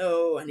need to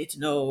know. I need to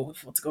know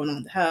what's going on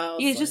in the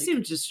house. He just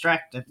seems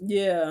distracted.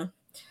 Yeah.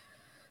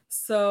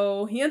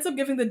 So he ends up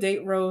giving the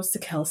date rose to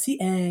Kelsey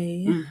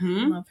A.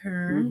 Love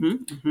her.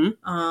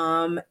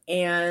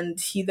 And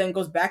he then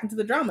goes back into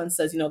the drama and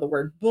says, the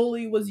word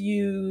bully was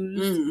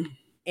used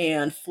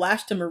and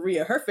flashed to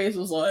Maria. Her face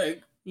was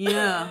like,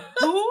 yeah.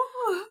 Who?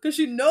 Because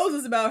she knows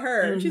it's about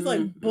her. She's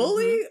like,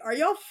 bully? Are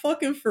y'all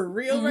fucking for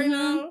real right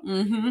now?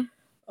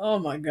 Oh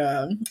my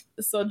God.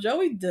 So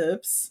Joey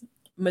dips.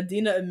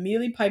 Medina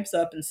immediately pipes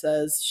up and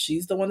says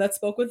she's the one that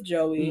spoke with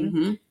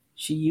Joey.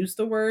 She used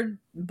the word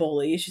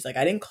bully. She's like,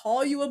 I didn't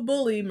call you a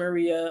bully,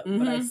 Maria,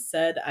 but I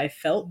said I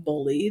felt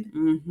bullied.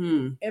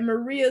 And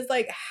Maria's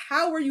like,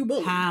 how were you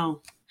bullied?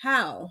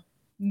 How?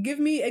 Give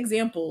me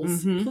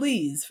examples,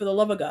 please, for the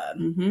love of God.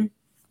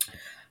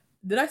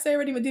 Did I say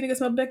already Medina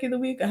gets my Becky of the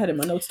week? I had it in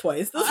my notes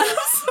twice. I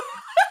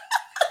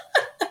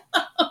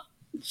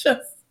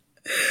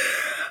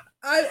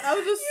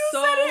was just you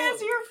said it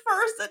as your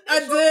first initial. I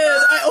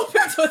did. I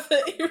opened with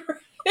it.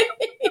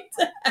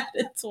 I had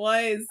it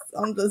twice.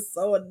 I'm just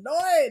so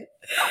annoyed.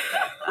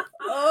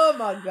 Oh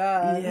my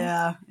God.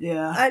 Yeah.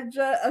 I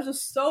was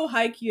just so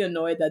high-key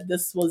annoyed that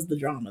this was the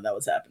drama that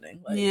was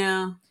happening.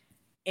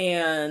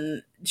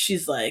 And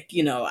she's like,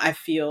 I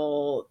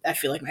feel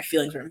like my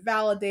feelings were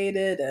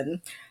invalidated,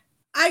 and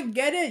I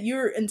get it.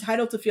 You're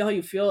entitled to feel how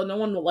you feel. No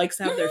one likes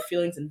to have their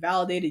feelings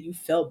invalidated. You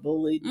felt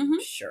bullied.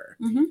 Sure.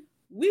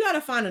 We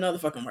gotta find another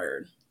fucking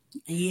word.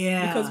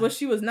 Yeah. Because what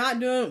she was not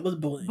doing was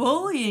bullying.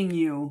 Bullying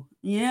you.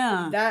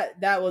 Yeah.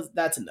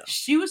 That's enough.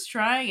 She was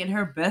trying in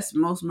her best,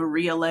 most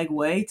Maria-like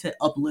way to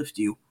uplift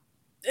you.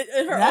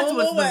 In her That's own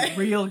what's way. the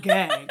real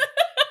gag.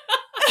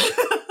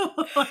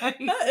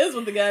 That is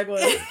what the gag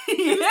was.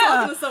 She was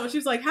talking to someone. She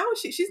was like, how is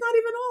she? She's not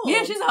even old.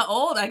 Yeah, she's not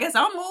old. I guess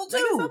I'm old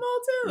too.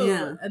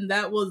 Yeah. And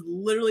that was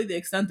literally the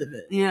extent of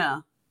it.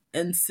 Yeah.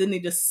 And Sydney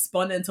just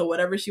spun into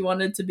whatever she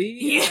wanted to be.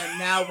 Yeah. And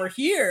now we're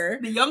here.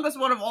 The youngest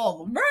one of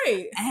all of them.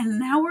 Right. And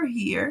now we're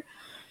here.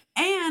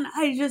 And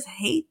I just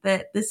hate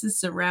that this is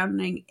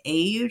surrounding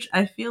age.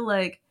 I feel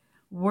like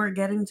we're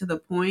getting to the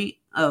point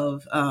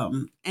of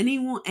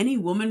any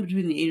woman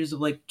between the ages of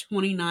like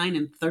 29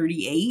 and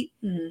 38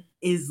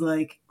 is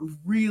like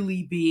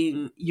really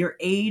being, your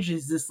age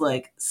is this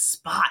like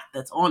spot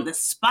that's on the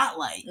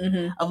spotlight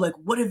of like,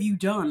 what have you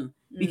done?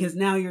 Because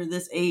now you're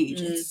this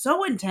age. It's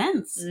so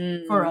intense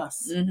for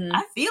us.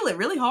 I feel it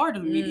really hard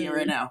in the media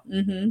right now.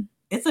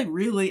 It's like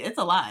really, it's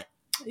a lot.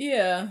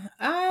 Yeah.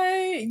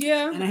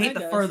 And I hate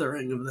the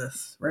furthering of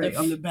this, right?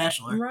 On The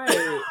Bachelor.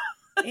 Right.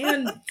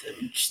 And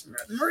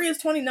Maria's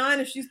 29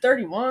 and she's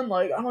 31.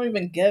 Like, I don't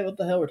even get what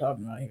the hell we're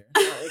talking about here.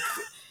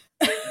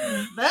 Like,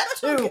 that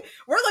too.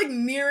 We're like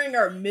nearing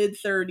our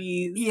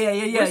mid-30s. Yeah.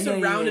 We're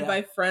surrounded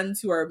by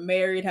friends who are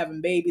married,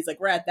 having babies. Like,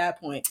 we're at that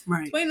point.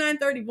 Right. 29,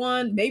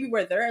 31, maybe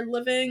where they're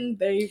living,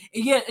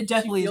 it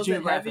definitely is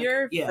geographic.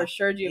 Heavier, for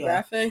sure,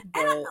 geographic.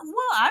 Yeah. But...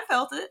 I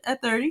felt it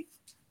at 30.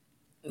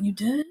 You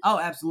did? Oh,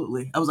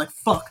 absolutely. I was like,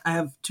 fuck, I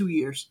have 2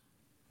 years.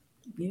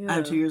 Yeah. I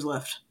have 2 years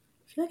left.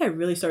 I feel like I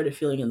really started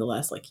feeling in the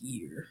last like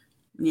year.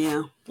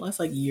 Yeah. The last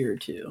like year or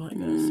two, I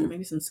guess. Or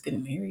maybe since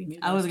getting married.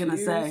 Maybe I was going to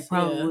say,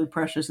 probably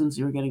pressure since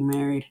you were getting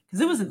married. Because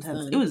it was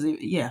intense. It was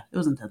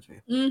intense for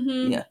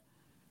you. Yeah.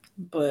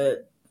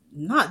 But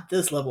not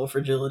this level of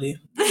fragility.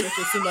 It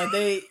just seemed like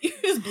they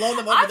just blow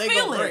them up and they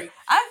go break.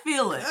 I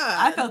feel it. God.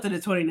 I felt it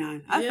at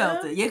 29. I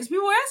felt it. Yeah, because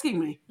people were asking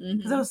me.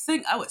 Because I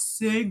was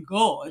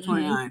single at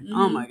 29.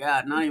 Oh my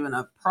God. Not even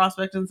a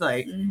prospect in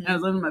sight. I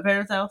was living in my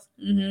parents' house.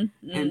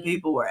 And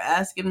people were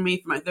asking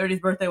me for my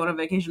 30th birthday, went on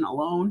vacation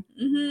alone.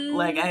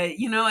 Like, I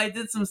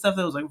did some stuff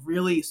that was like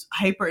really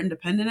hyper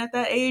independent at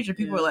that age. And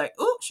people were like,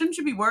 oh, shouldn't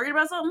you be worried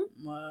about something?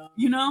 Wow.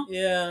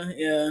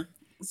 Yeah.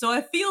 So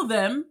I feel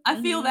them.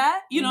 I feel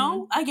that,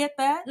 I get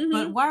that.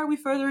 But why are we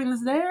furthering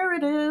this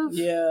narrative?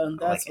 Yeah,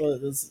 that's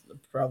what is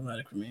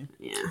problematic for me.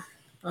 Yeah.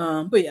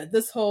 But yeah,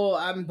 this whole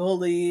I'm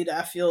bullied,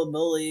 I feel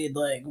bullied,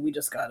 like we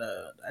just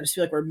gotta, I just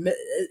feel like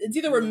it's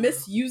either we're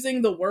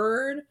misusing the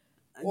word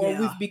or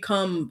we've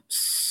become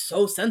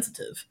so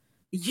sensitive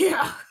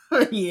Yeah.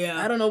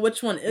 Yeah. I don't know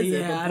which one is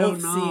it, but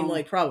both seem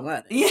like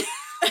problematic. Yeah.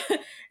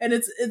 And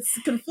it's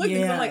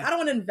conflicting. Yeah. I'm like, I don't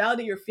want to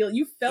invalidate your feeling.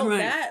 You felt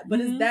that, but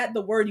is that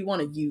the word you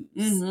want to use?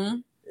 Mm-hmm.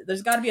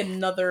 There's got to be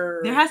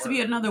another. There has to be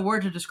another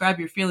word to describe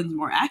your feelings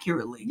more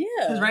accurately. Yeah.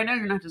 Because right now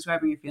you're not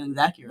describing your feelings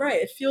accurately.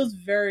 Right. It feels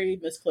very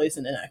misplaced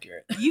and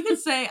inaccurate. You can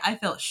say, I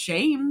felt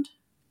shamed.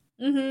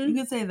 Mm-hmm. You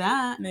can say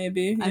that.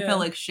 Maybe. Yeah. I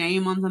felt like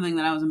shame on something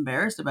that I was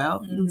embarrassed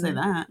about. You can say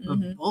that.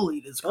 But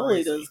bullied is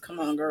crazy. Bullied is, come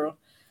on, girl.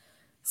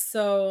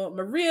 So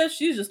Maria,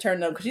 she's just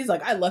turned up because she's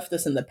like, I left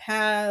this in the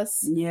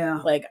past.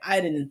 Yeah. Like,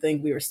 I didn't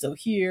think we were still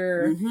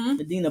here. Mm-hmm.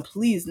 Medina,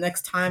 please,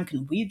 next time,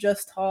 can we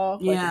just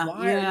talk? Like,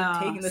 why are you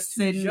taking this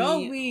to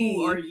Joey?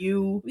 Who are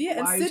you?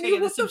 Yeah, why and Sydney,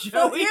 what the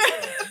fuck? Yeah.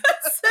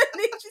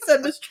 Sydney, she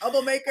said, Miss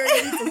Troublemaker,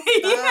 you need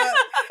to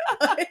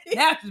stop. Like,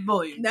 now she's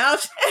bullying. Now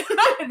she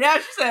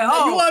said,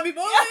 oh. You want to be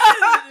bullied?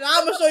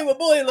 I'm going to show you what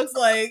bullying looks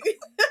like.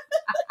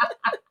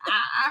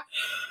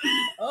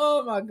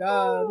 Oh, my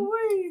God.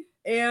 Oh,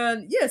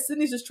 and yeah,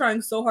 Sydney's just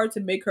trying so hard to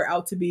make her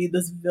out to be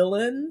this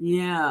villain.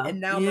 Yeah. And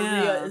now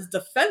Maria is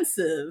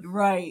defensive.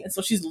 Right. And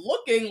so she's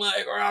looking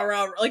like, rah,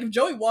 rah, rah. Like if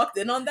Joey walked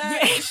in on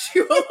that, she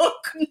would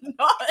look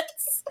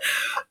nuts.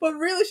 But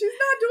really, she's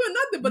not doing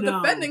nothing but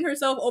defending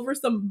herself over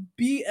some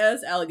BS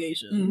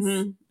allegations.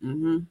 Mm-hmm.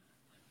 Mm-hmm.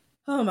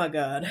 Oh my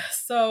God.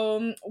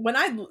 So when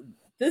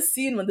this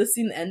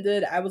scene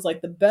ended, I was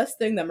like, the best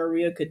thing that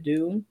Maria could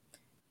do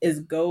is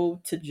go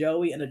to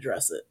Joey and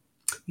address it.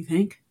 You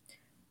think?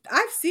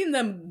 I've seen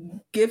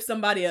them give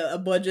somebody a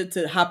budget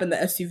to hop in the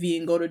SUV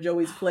and go to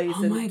Joey's place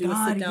and do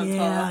a sit-down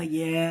talk.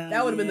 Yeah,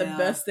 that would have been the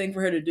best thing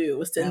for her to do,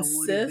 was to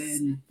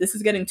insist, this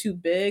is getting too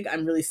big.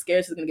 I'm really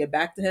scared she's going to get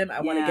back to him.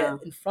 I want to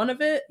get in front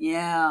of it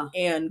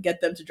and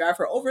get them to drive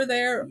her over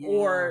there.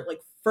 Or,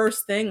 like,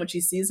 first thing when she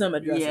sees him,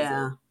 addresses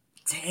it.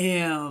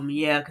 Damn,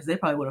 because they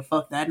probably would have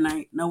fucked that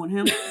night, knowing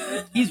him.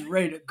 He's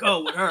ready to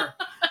go with her.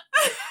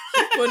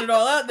 Putting it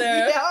all out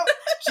there. Yeah.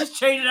 She's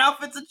changing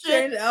outfits and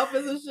shit.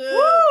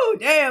 Woo!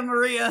 Damn,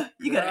 Maria.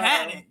 You could have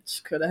had it.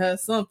 She could have had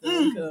something.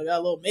 Could have got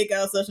a little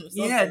makeout session or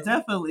something. Yeah,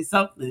 definitely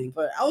something.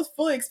 But I was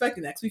fully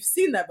expecting that because we've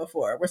seen that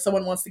before where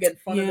someone wants to get in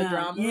front of the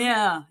drama.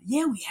 Yeah.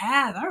 Yeah, we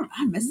have.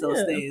 I miss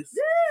those days.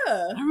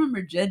 Yeah. I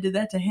remember Jed did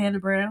that to Hannah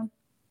Brown.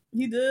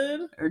 He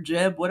did? Or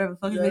Jeb, whatever the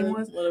fuck his name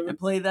was. Whatever. And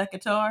played that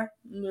guitar.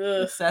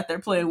 Sat there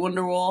playing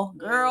Wonderwall.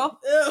 Girl.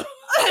 Ew.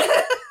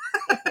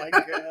 Oh my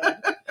God.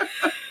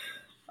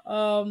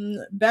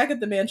 Back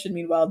at the mansion,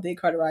 meanwhile,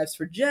 Descartes arrives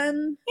for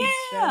Jen. Yeah.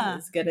 Jen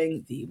is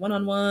getting the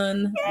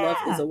one-on-one. Yeah. Love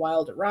is a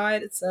wild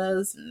ride, it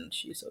says. And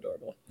she's so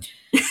adorable.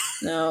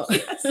 No,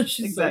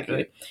 she's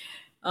exactly.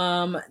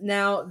 So cute.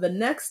 Now, the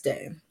next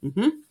day,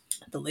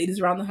 the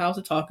ladies around the house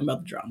are talking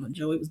about the drama.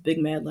 Joey was big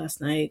mad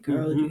last night.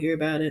 Girl, did you hear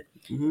about it?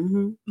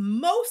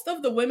 Most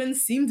of the women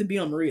seem to be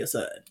on Maria's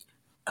side.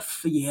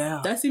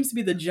 Yeah. That seems to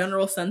be the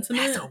general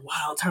sentiment. That's a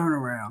wild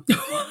turnaround.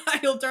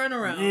 Wild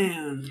turnaround.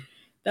 Man.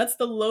 That's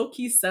the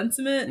low-key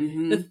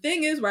sentiment. The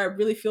thing is, where I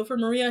really feel for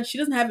Maria, she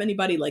doesn't have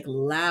anybody, like,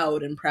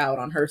 loud and proud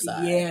on her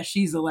side. Yeah,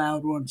 she's the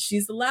loud one.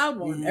 She's the loud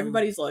one. Yeah.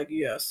 Everybody's like,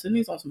 yeah,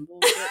 Sydney's on some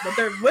bullshit. But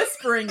they're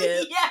whispering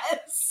it.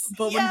 Yes!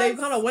 But when they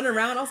kind of went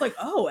around, I was like,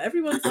 oh,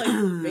 everyone's,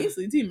 like,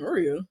 basically Team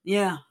Maria.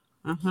 Yeah.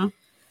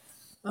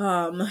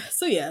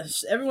 So, yeah,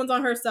 everyone's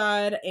on her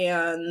side.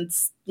 And,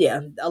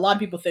 yeah, a lot of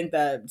people think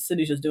that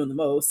Sydney's just doing the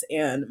most.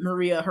 And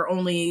Maria, her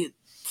only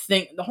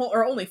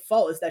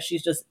fault is that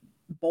she's just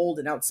bold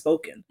and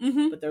outspoken,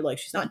 but they're like,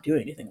 she's not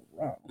doing anything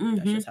wrong.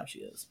 That's just how she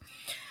is.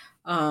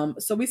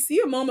 So we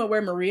see a moment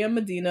where Maria and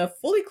Medina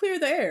fully clear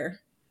the air.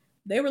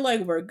 They were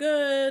like, we're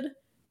good.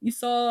 You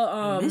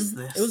saw I missed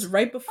this. It was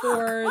right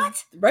before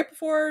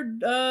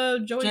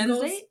Joey Jen's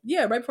goes date?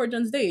 Yeah, right before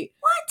Jen's date.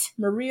 What?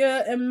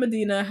 Maria and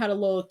Medina had a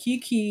little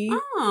kiki.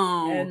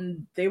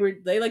 And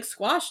they like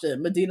squashed it.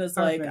 Medina's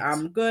Perfect. Like,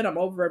 I'm good, I'm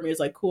over it. Maria's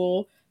like,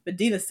 cool.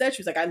 Medina said,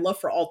 she was like, I'd love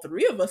for all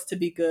three of us to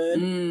be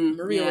good.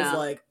 Maria was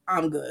like,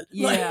 I'm good.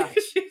 Yeah. Like,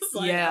 she was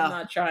like, I'm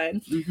not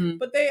trying.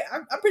 But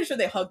I'm pretty sure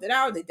they hugged it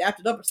out. They dapped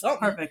it up or something.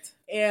 Perfect.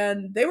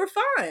 And they were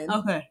fine.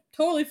 Okay.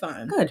 Totally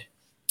fine. Good.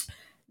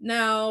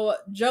 Now,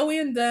 Joey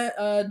and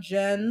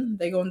Jen,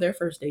 they go on their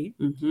first date.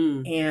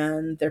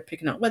 And they're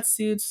picking out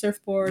wetsuits,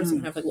 surfboards,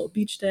 and have like a little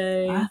beach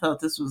day. I thought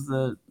this was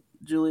the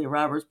Julia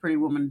Roberts Pretty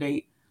Woman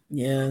date.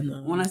 Yeah,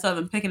 no. When I saw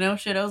them picking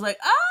out shit, I was like,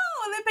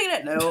 oh, they picking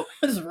it. No.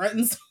 Just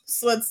renting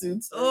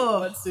sweatsuits.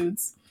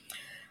 Wetsuits.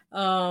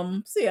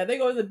 So yeah, they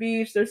go to the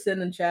beach, they're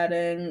sitting and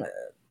chatting.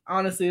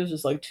 Honestly, it was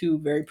just like two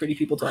very pretty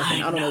people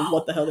talking. I don't know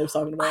what the hell they're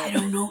talking about. I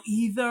don't know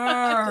either.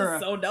 I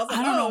don't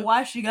know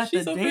why she got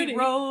the so date pretty.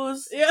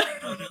 Rose. Yeah.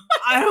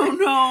 I don't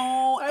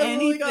know I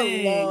anything.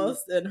 really got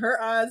lost in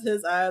her eyes,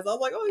 his eyes. I was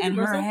like, oh, and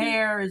her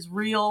hair is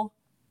real.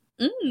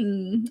 Okay.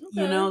 You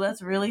know,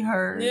 that's really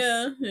hers.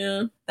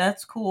 Yeah.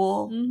 That's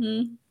cool.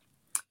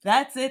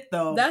 That's it,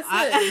 though. That's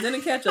it.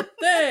 Didn't catch a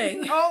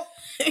thing.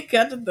 Didn't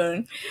catch a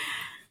thing.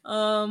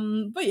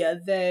 But yeah,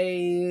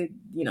 they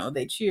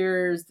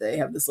cheers. They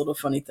have this little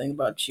funny thing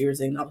about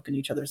cheersing, not looking in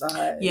each other's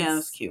eyes. Yeah,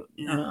 it's cute.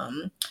 Yeah.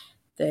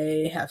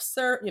 They have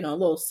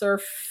little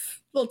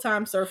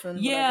time surfing.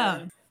 Yeah.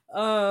 Whatever.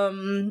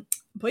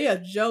 But yeah,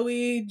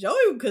 Joey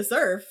could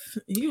surf.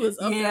 He was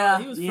up there.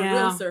 He was for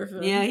real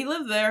surfing. Yeah, he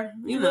lived there.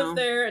 He lived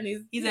there, and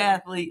he's an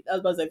athlete. I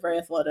was about to say very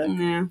athletic.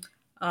 Yeah.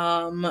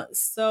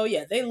 So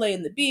yeah, they lay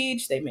in the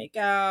beach. They make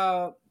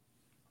out.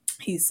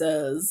 He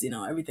says,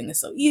 everything is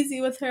so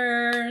easy with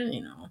her.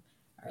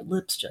 Our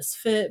lips just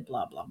fit.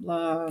 Blah blah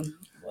blah.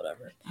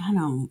 Whatever. I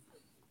don't.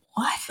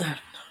 What? I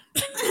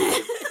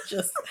don't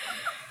know.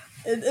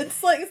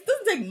 It's like, it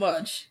doesn't take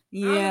much.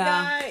 Yeah. I'm a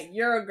guy,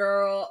 you're a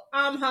girl.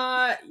 I'm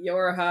hot,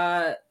 you're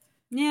hot.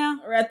 Yeah.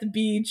 We're at the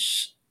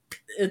beach.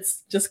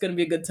 It's just gonna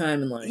be a good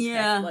time, and nothing's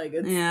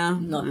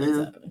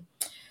happening.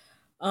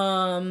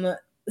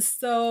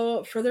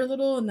 So for their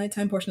little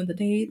nighttime portion of the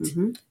date,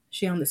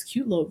 she on this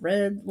cute little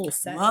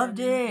satin. Loved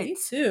it. Me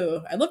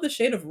too. I love the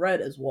shade of red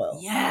as well.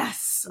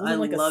 Yes, I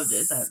loved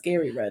it.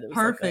 Scary red. It was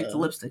perfect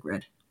lipstick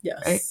red.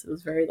 Yes, right? It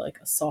was very like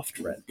a soft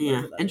red.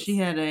 Yeah, and she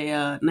had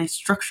a nice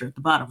structure at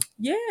the bottom.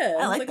 Yeah, it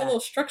was like a little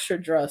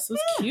structured dress. It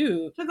was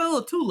cute. It's like a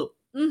little tulip.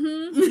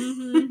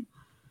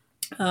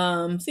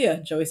 So yeah,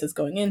 Joey says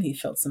going in, he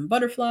felt some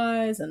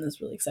butterflies and is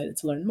really excited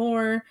to learn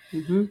more.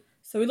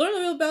 So we learned a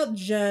little about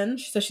Jen.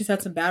 She says she's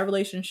had some bad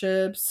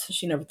relationships.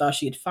 She never thought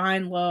she'd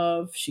find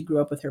love. She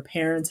grew up with her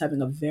parents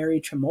having a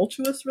very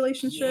tumultuous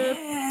relationship.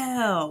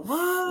 Yeah,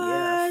 what?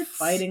 Yeah,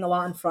 fighting a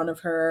lot in front of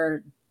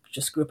her.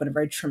 Just grew up in a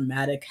very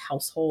traumatic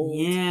household.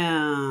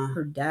 Yeah.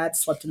 Her dad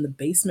slept in the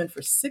basement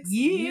for 6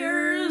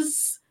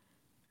 years.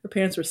 Her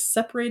parents were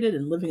separated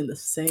and living in the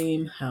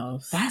same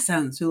house. That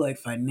sounds too like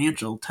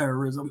financial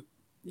terrorism.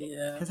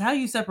 Yeah. Because how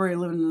you separate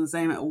living in the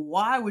same...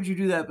 Why would you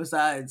do that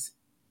besides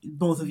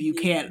both of you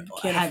can't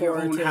have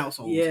your own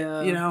household?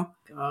 Yeah.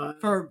 God.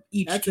 For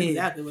each That's kid.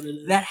 Exactly what it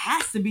is. That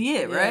has to be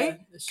it, right?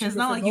 Because it's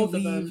not like you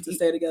leave to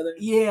stay together.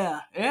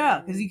 Yeah.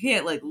 Because you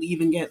can't leave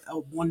and get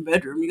a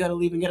 1-bedroom. You got to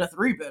leave and get a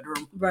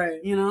 3-bedroom. Right.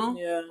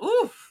 Yeah.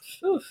 Oof.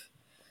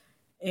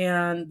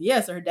 And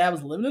so her dad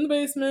was living in the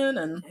basement,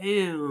 and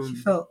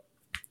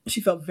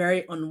she felt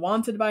very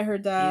unwanted by her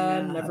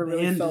dad. Never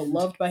really felt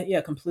loved by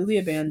completely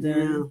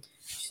abandoned.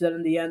 She said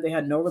in the end they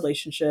had no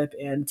relationship,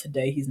 and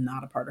today he's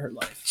not a part of her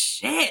life.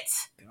 Shit.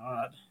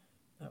 God.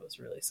 That was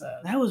really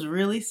sad. That was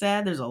really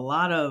sad. There's a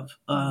lot of,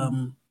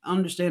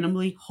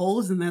 understandably,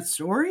 holes in that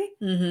story.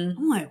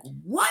 I'm like,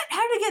 what?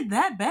 How did it get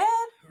that bad?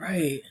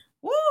 Right.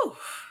 Woo.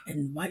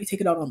 And why you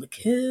take it out on the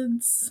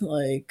kids?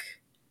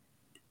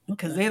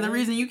 Because they're the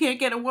reason you can't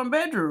get a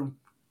 1-bedroom.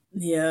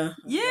 Yeah.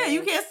 Yeah,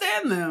 you can't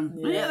stand them.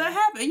 Yeah, that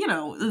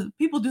happens.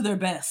 People do their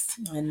best.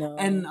 I know.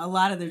 And a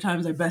lot of their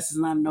times their best is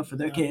not enough for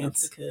their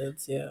kids.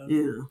 Yeah.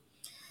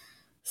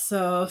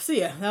 So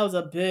that was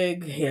a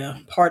big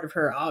part of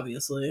her,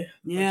 obviously.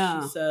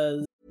 Yeah. She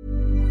says,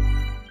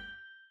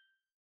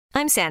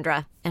 I'm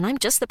Sandra, and I'm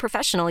just the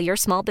professional your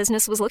small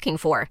business was looking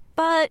for.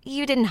 But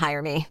you didn't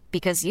hire me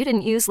because you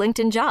didn't use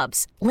LinkedIn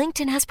Jobs.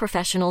 LinkedIn has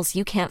professionals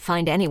you can't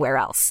find anywhere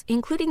else,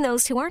 including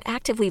those who aren't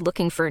actively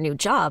looking for a new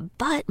job,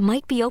 but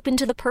might be open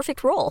to the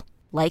perfect role,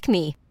 like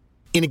me.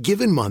 In a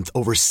given month,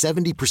 over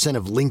 70%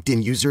 of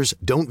LinkedIn users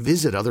don't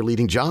visit other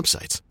leading job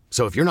sites.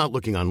 So if you're not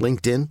looking on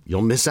LinkedIn,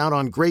 you'll miss out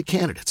on great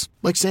candidates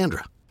like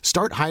Sandra.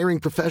 Start hiring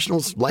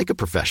professionals like a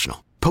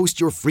professional. Post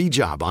your free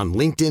job on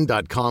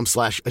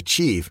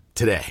linkedin.com/achieve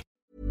today.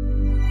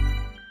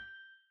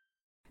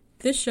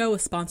 This show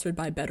is sponsored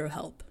by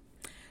BetterHelp.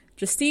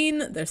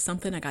 Justine, there's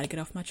something I gotta get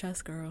off my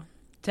chest, girl.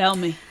 Tell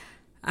me.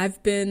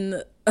 I've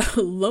been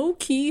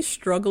low-key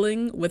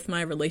struggling with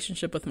my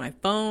relationship with my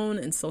phone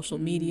and social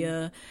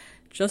media.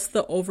 Just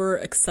the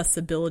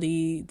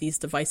over-accessibility these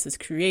devices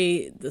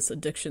create, this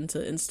addiction to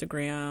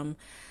Instagram,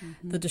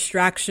 the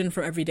distraction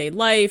from everyday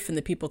life and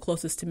the people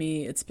closest to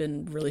me, it's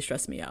been really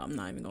stressing me out. I'm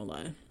not even gonna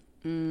lie.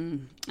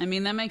 I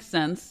mean, that makes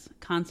sense.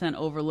 Content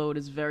overload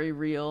is very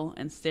real,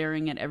 and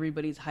staring at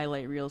everybody's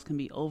highlight reels can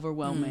be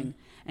overwhelming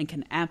and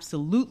can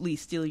absolutely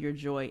steal your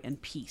joy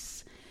and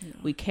peace. Yeah.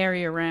 We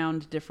carry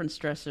around different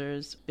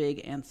stressors,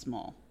 big and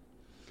small.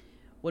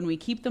 When we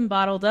keep them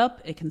bottled up,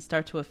 it can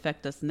start to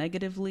affect us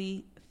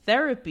negatively.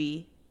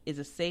 Therapy is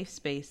a safe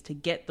space to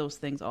get those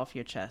things off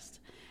your chest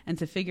and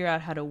to figure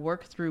out how to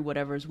work through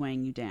whatever's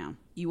weighing you down.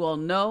 You all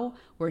know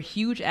we're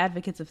huge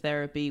advocates of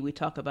therapy. We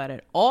talk about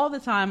it all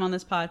the time on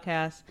this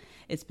podcast.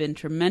 It's been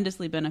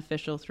tremendously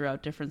beneficial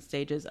throughout different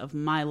stages of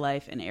my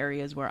life in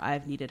areas where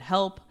I've needed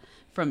help,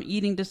 from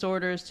eating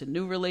disorders to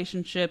new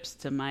relationships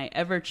to my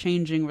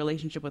ever-changing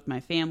relationship with my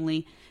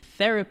family.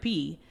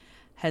 Therapy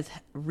has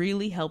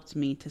really helped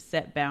me to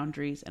set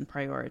boundaries and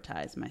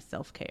prioritize my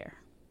self-care.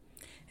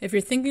 If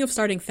you're thinking of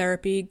starting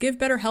therapy, give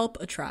BetterHelp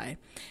a try.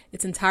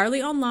 It's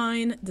entirely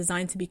online,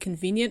 designed to be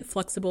convenient,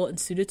 flexible, and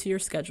suited to your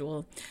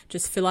schedule.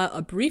 Just fill out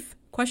a brief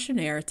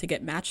questionnaire to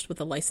get matched with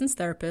a licensed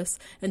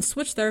therapist and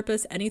switch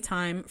therapists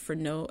anytime for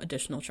no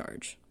additional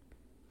charge.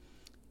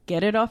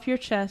 Get it off your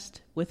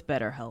chest with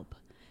BetterHelp.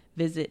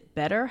 Visit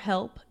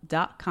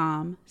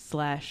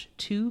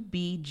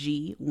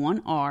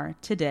betterhelp.com/2BG1R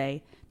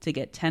today to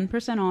get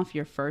 10% off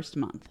your first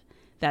month.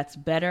 That's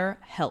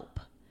BetterHelp.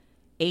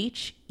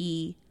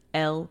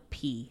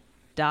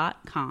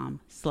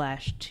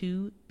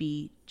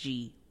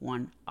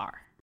 HELP.com/2BG1R.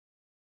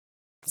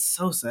 It's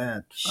so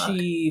sad.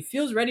 She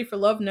feels ready for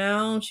love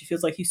now. She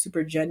feels like he's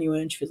super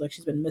genuine. She feels like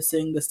she's been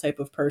missing this type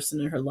of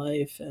person in her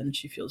life, and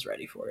she feels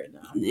ready for it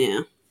now.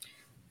 Yeah.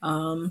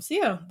 So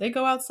yeah, they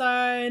go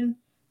outside.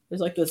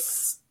 There's like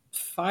this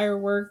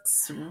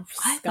fireworks.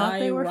 I thought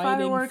they were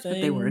fireworks, but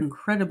they were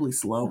incredibly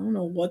slow. I don't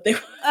know what they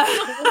were.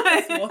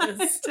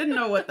 I didn't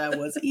know what that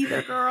was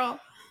either, girl.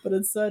 But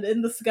it said,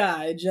 "In the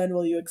sky, Jen,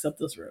 will you accept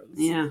this rose?"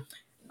 Yeah.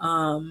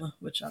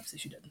 Which obviously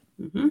she did.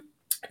 Mm-hmm.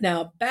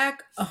 Now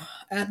back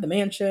at the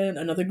mansion,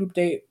 another group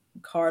date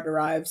card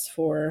arrives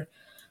for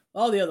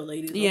all the other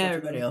ladies. Yeah,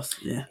 everybody else.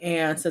 Yeah.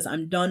 And it says,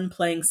 "I'm done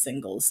playing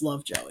singles.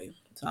 Love, Joey."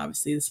 So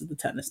obviously this is the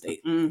tennis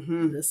date.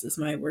 Mm-hmm. This is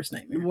my worst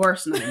nightmare.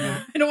 Worst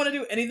nightmare. I don't want to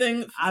do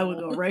anything. I would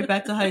go right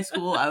back to high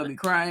school. I would be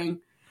crying.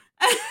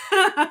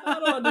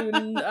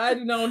 I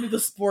do not want to do the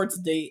sports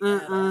date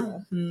at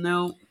all.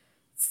 No.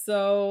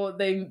 So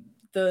the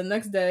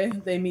next day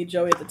they meet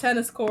Joey at the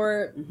tennis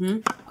court.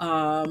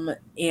 Mm-hmm.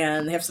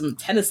 And they have some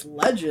tennis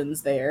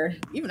legends there.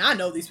 Even I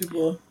know these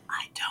people.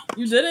 I don't.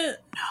 You didn't?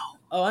 No.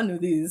 Oh, I knew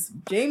these.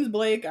 James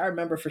Blake, I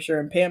remember for sure,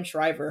 and Pam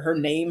Shriver, her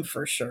name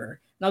for sure.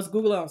 And I was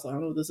Googling, I was like, I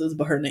don't know what this is,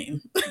 but her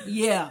name.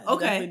 Yeah,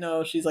 okay. I definitely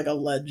know she's like a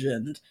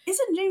legend.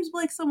 Isn't James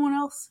Blake someone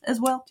else as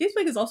well? James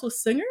Blake is also a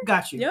singer.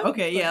 Got you. Yep.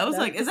 Okay, yeah. I was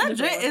like, is that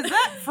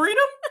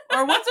Freedom?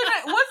 Or what's the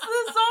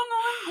song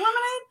on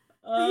Lemonade?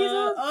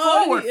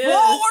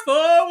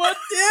 Forward.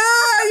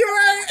 Yeah, you're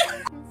right.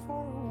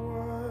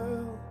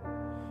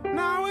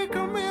 Now we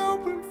can be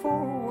open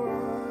forward.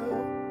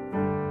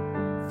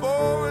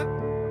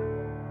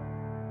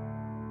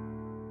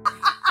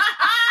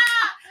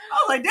 I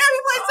was like, damn, he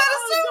plays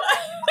tennis too?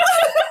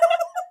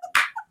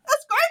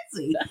 That's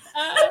crazy.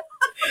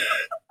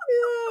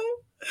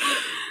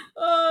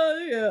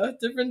 Yeah,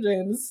 different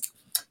James.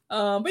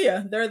 But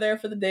yeah, they're there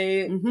for the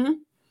date. Mm-hmm.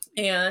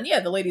 And yeah,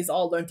 the ladies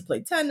all learn to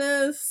play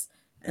tennis.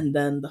 And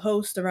then the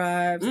host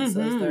arrives and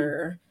says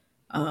there's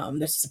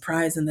a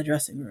surprise in the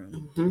dressing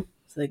room. Mm-hmm.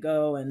 So they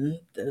go and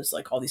there's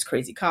like all these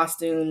crazy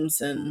costumes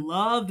and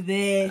love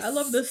this. I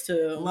love this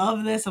too.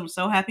 Love this. I'm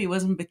so happy it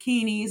wasn't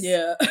bikinis.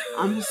 Yeah.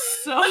 I'm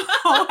so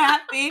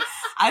happy.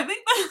 I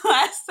think the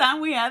last time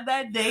we had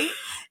that date,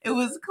 it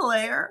was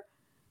Claire.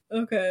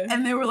 Okay.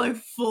 And they were like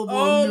full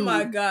blown nude.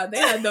 My God. They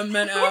had the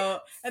men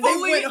out. And they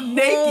went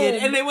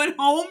naked. And they went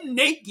home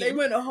naked. They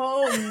went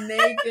home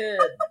naked.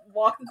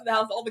 Walked into the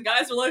house. All the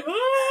guys were like,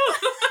 oh,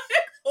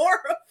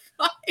 horrified.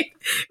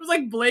 It was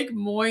like Blake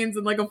Moynes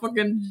and like a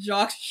fucking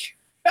jock strap.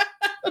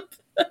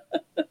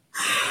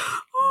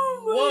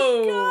 Oh my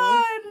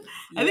God.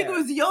 Yeah. I think it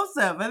was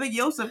Yosef. I think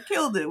Yosef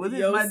killed it with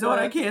his My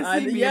Daughter Can't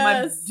See Me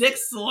and my dick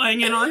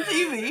slanging on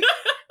TV.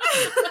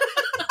 That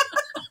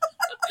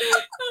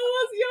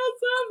was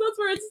Yosef. That's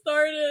where it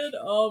started.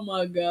 Oh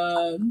my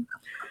God.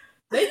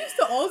 They used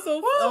to also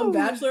on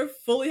Bachelor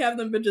fully have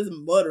them bitches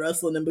mud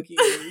wrestling in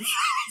bikinis.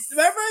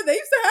 Remember? They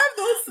used to have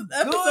those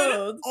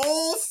episodes. Good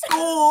old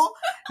school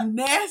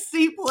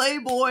nasty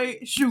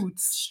Playboy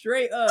shoots.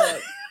 Straight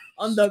up.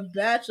 On The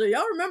Bachelor.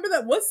 Y'all remember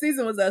that? What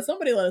season was that?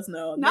 Somebody let us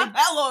know. Not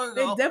that long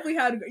ago. They definitely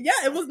had...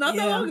 Yeah, it was not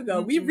that long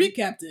ago. We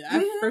recapped it.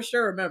 I for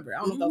sure remember. I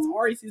don't know if that was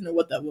Ari's season or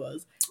what that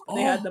was.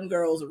 They had them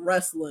girls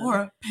wrestling.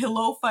 Or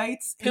pillow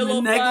fights in the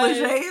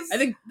negligees. I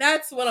think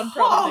that's what I'm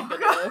probably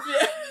thinking of.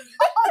 Yeah.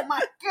 Oh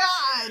my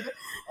God.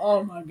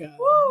 Oh my God.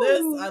 Woo.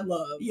 This I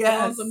love.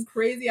 Yes. Some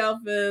crazy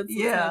outfits.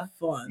 Yeah. It's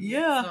fun.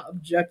 Yeah. Let's not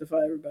objectify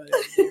everybody at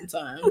the same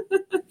time.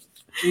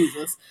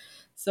 Jesus.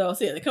 So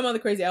yeah, they come out of the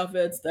crazy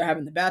outfits. They're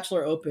having the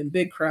Bachelor open,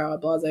 big crowd,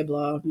 blah, blah,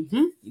 blah.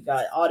 Mm-hmm. You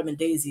got Autumn and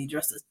Daisy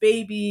dressed as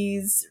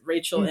babies,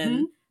 Rachel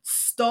and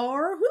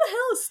Star. Who the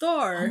hell is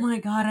Star? Oh my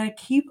God, I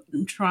keep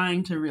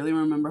trying to really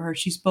remember her.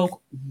 She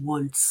spoke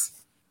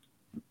once.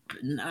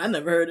 I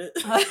never heard it.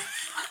 I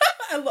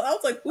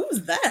was like,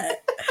 who's that?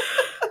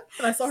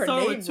 And I saw her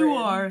Star name with two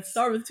R's.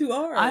 Star with two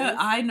R's.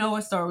 I know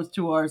a Star with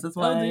two R's. That's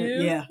why.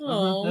 Yeah,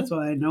 that's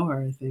why I know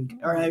her. I think,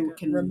 or I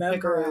can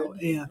remember her out.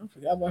 Yeah, I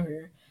forgot about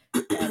her.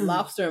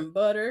 Lobster and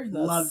butter.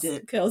 Loved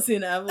it. Kelsey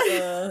and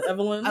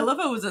Evelyn. I love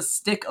how it was a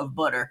stick of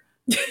butter.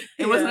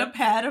 It wasn't a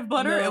pad of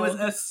butter. No, it was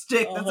a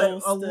stick.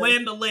 That's a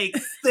Land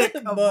O'Lakes stick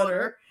of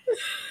butter.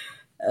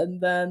 And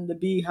then the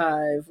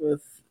Beehive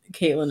with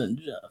Caitlin and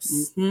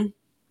Jess.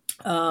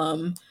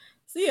 Mm-hmm.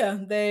 So yeah,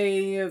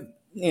 they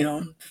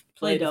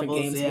play different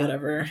doubles, games,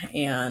 whatever,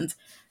 and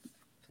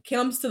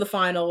comes to the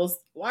finals.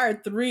 Why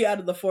are 3 out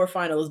of the 4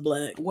 finals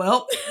black?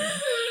 Well.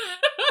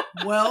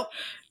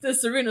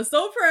 Serena's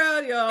so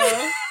proud, y'all.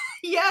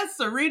 Yes,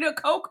 Serena,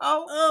 Coco.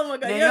 Oh my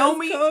God,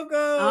 Naomi, yes, Coco.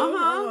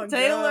 Oh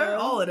Taylor,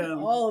 God. All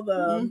of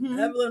them. Mm-hmm.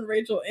 Evelyn,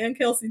 Rachel, and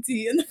Kelsey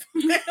T in the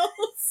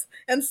finals,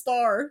 and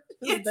Star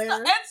is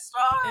there.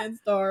 And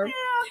Star. Yeah.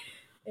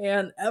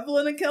 And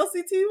Evelyn and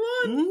Kelsey T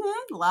won.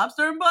 Mm-hmm.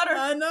 Lobster and butter.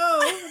 I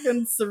know.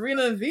 And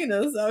Serena and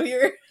Venus out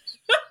here.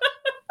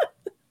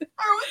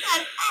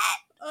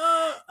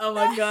 Oh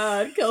my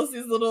God,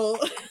 Kelsey's little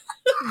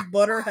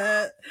butter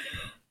hat.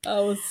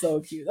 That was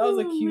so cute. That was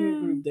a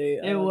cute group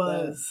date. It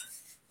was.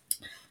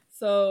 That.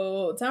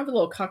 So, time for a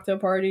little cocktail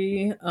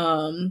party.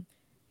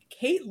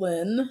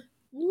 Caitlin.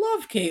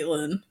 Love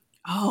Caitlin.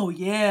 Oh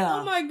yeah.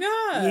 Oh my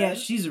god. Yeah,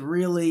 she's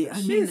really. I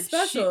mean,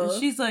 special.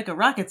 She's like a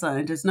rocket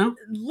scientist, no?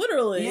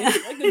 Literally, Yeah.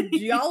 like a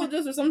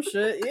geologist or some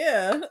shit.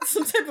 Yeah,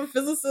 some type of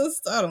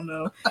physicist. I don't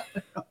know.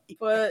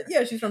 But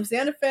yeah, she's from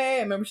Santa Fe.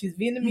 I remember she's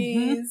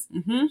Vietnamese.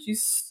 Mm-hmm.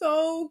 She's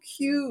so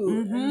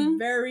cute and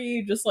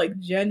very just like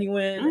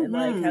genuine and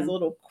like has a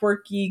little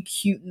quirky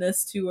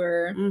cuteness to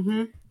her.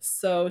 Mm-hmm.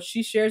 So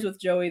she shares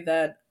with Joey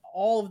that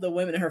all of the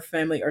women in her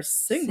family are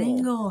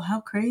single. How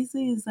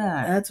crazy is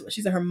that? That's what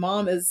she said. Her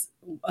mom has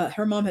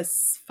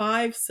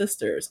 5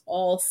 sisters.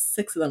 All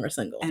 6 of them are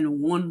single,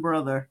 And one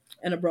brother.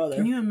 and a brother.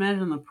 Can you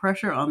imagine the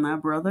pressure on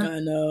that brother? I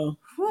know.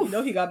 Whew. You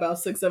know he got about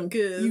 6, 7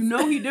 kids. You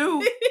know he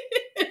do.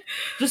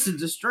 Just to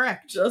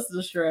distract. Just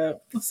the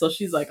strap. So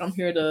she's like, I'm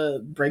here to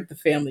break the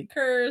family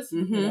curse.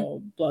 Mm-hmm. You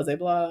know, blah blah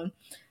blah.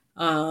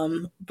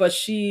 But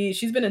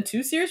she's been in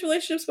 2 serious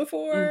relationships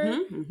before.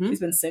 Mm-hmm. She's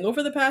been single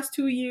for the past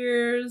 2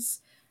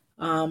 years.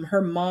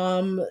 Her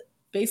mom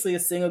basically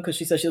is single because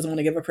she says she doesn't want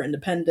to give up her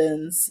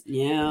independence.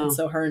 Yeah. And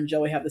so her and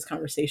Joey have this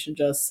conversation.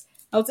 Just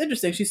it's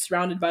interesting. She's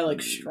surrounded by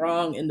like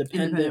strong,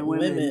 independent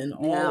women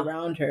all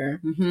around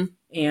her,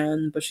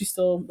 but she's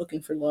still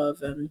looking for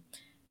love. And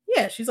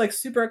yeah, she's like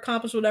super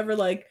accomplished, whatever.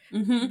 Like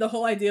the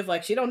whole idea of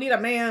like she don't need a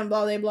man,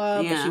 blah blah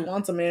blah, but she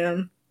wants a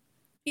man.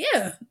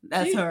 Yeah,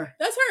 that's her.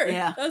 That's her.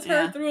 Yeah, that's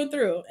her through and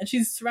through. And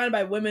she's surrounded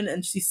by women,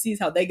 and she sees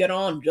how they get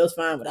on just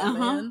fine without a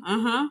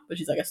man. But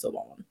she's like, I still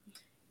want one.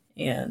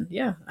 And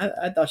yeah,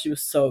 I thought she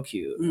was so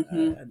cute.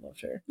 I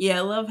loved her. Yeah,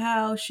 I love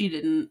how she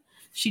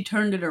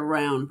turned it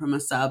around from a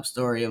sob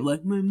story of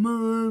like, my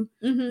mom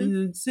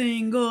is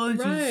single, and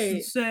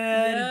she's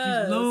sad,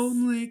 and she's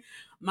lonely.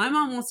 My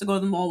mom wants to go to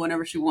the mall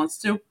whenever she wants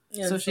to,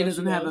 so she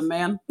doesn't have a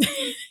man.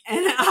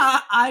 And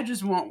I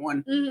just want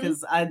one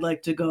because I'd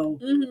like to go,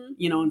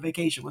 on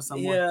vacation with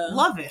someone. Yeah.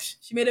 Love it.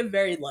 She made it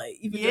very light.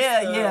 Even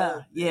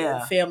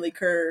family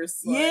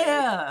curse.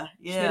 Like,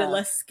 she made it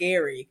less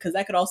scary because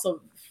that could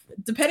also,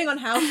 depending on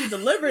how she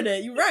delivered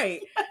it, you're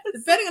right. Yes.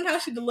 Depending on how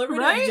she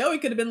delivered it, Joey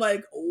could have been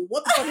like,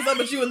 what the fuck is up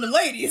with you and the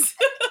ladies?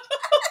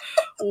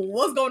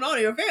 What's going on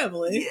in your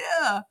family?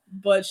 Yeah.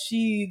 But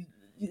she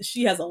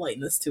has a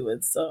lightness to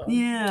it, so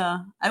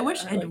I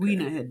wish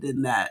Edwina had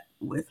done that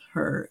with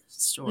her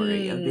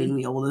story of being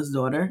the oldest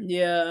daughter.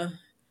 Yeah,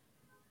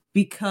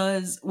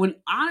 because when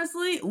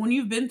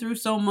you've been through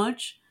so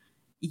much,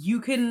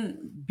 you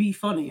can be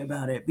funny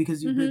about it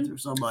because you've been through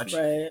so much,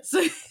 right?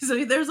 So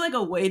there's like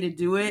a way to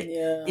do it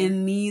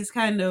in these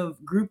kind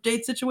of group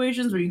date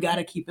situations where you got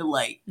to keep it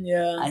light.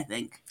 Yeah, I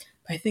think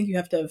you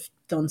have to have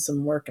done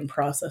some work and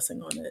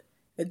processing on it.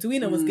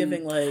 Edwina was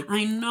giving like,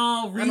 I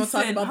know, I don't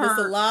talk about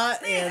this a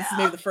lot, and it's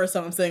maybe the first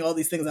time I'm saying all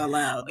these things out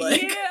loud.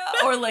 Like,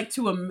 or like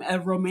to a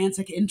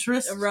romantic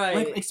interest, right?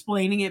 Like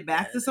explaining it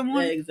back to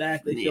someone.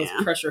 Exactly, feels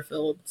pressure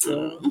filled.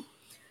 So,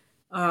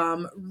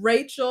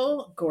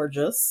 Rachel,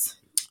 gorgeous.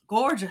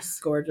 Love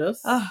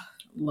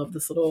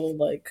this little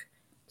like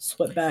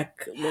swept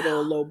back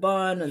little low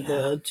bun and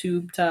the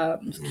tube top.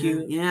 It's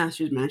cute. Yeah,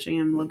 she was matching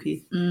him low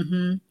key.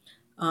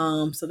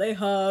 So they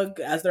hug.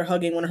 As they're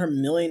hugging, one of her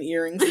million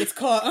earrings gets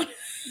caught on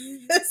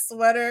his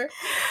sweater.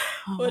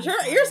 Which her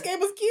earscape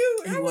was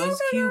cute. It was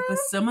cute, but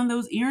some of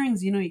those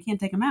earrings, you can't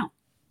take them out.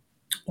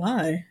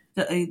 Why?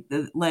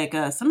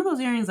 Some of those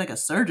earrings, like a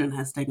surgeon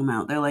has to take them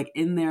out. They're like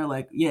in there,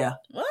 like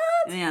what?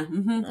 Yeah,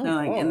 they're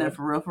like in there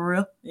for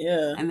real.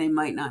 Yeah, and they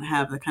might not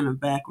have the kind of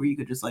back where you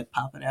could just like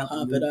pop it out,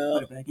 put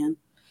it back in.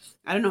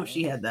 I don't know if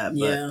she had that. But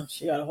yeah,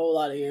 she got a whole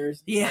lot of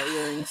earrings. Yeah.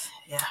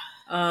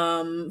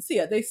 So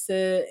yeah, they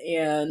sit,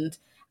 and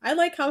I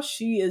like how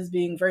she is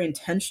being very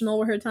intentional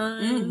with her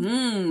time.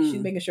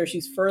 She's making sure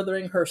she's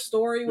furthering her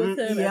story with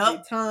him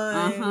every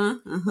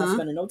time. Not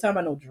spending no time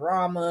on no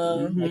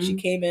drama. Like she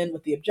came in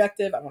with the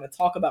objective, I want to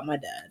talk about my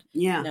dad.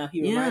 Yeah. Now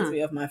he reminds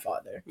me of my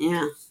father.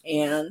 Yeah.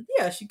 And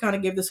she kind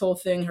of gave this whole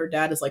thing. Her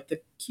dad is like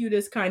the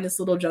cutest, kindest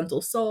little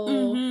gentle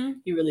soul.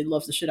 He really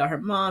loves the shit out of her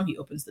mom. He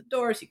opens the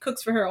doors, he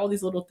cooks for her, all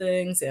these little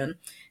things, and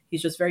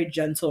he's just very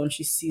gentle, and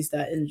she sees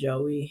that in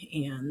Joey.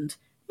 And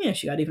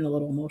she got even a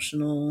little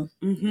emotional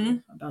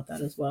about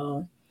that as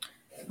well.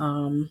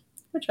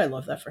 Which I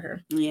love that for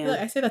her. Yeah.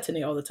 I say that to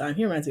Nate all the time.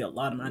 He reminds me a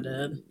lot of my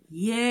dad.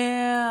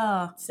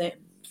 Yeah.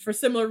 For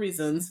similar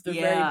reasons. They're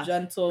very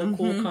gentle,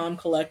 cool, calm,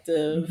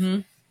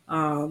 collective.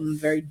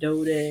 Very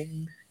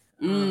doting.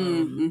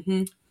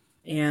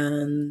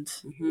 And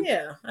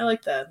I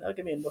like that. That'll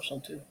get me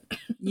emotional too.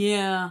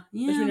 Yeah.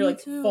 Especially when you're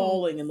like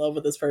falling in love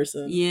with this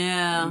person.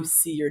 Yeah. You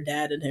see your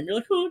dad in him. You're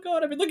like, oh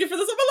God, I've been looking for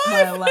this all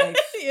my life.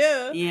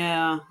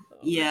 Yeah.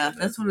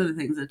 That's one of the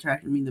things that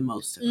attracted me the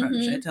most to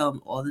Crunch. I tell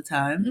him all the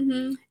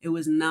time. It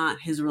was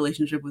not his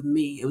relationship with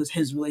me. It was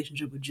his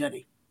relationship with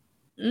Jenny.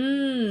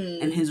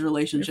 And his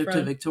relationship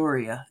to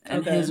Victoria.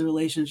 And his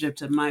relationship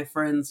to my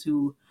friends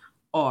who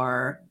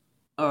are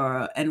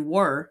and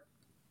were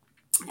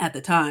at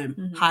the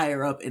time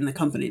higher up in the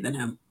company than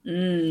him.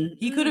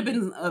 He could have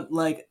been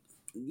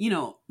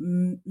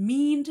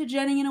mean to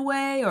Jenny in a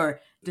way, or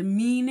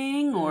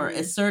demeaning, or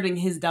asserting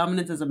his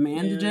dominance as a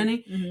man to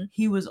Jenny.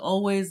 He was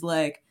always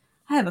like,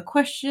 I have a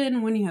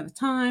question when you have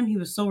time. He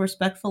was so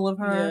respectful of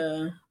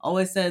her. Yeah.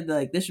 Always said,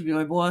 like, this should be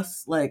my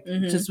boss. Like,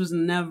 just was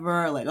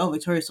never like, oh,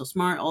 Victoria's so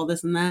smart, all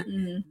this and that.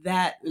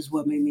 That is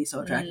what made me so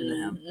attracted to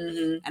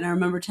him. And I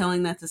remember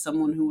telling that to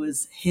someone who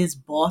was his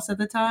boss at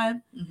the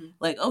time.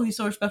 Like, oh, he's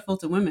so respectful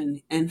to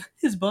women. And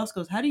his boss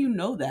goes, how do you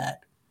know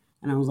that?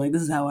 And I was like,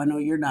 this is how I know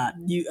you're not.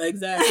 You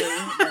exactly.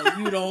 Like,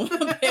 you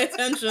don't pay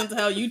attention to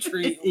how you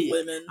treat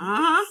women,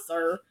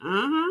 sir.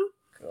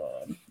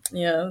 God.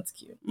 Yeah, that's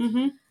cute.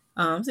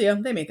 So yeah,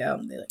 they make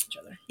out. They like each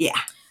other. Yeah.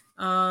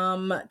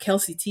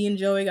 Kelsey T and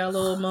Joey got a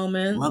little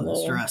moment. Love the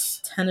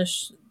stress.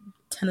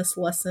 Tennis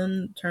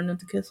lesson turned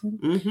into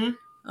kissing.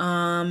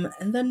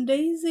 And then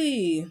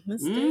Daisy,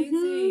 Miss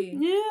Daisy.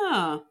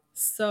 Yeah.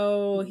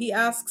 So he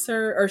asks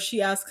her, or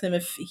she asks him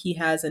if he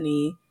has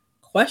any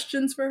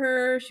questions for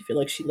her. She feel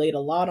like she laid a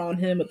lot on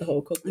him with the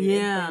whole cookie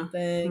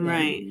thing.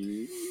 Right.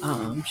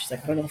 And, she's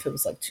like, I don't know if it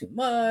was like too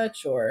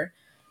much, or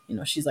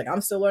she's like,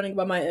 I'm still learning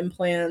about my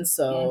implants,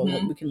 so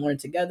like, we can learn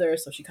together.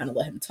 So she kind of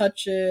let him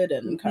touch it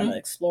and kind of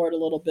explore it a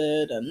little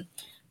bit, and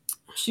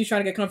she's trying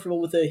to get comfortable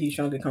with it. He's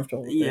trying to get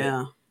comfortable with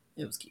it.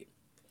 It was cute.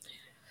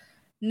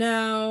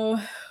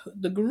 Now,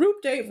 the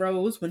group date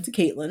rose went to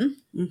Caitlyn.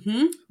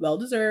 Well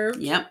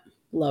deserved. Yep.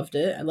 Loved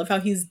it. I love how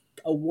he's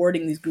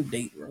awarding these group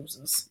date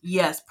roses.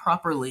 Yes,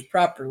 properly.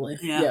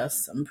 Yeah.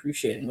 Yes, I'm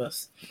appreciating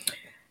this.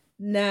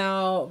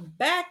 Now,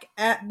 back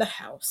at the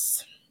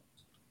house,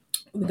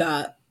 we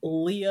got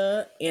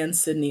Leah and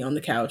Sydney on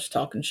the couch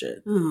talking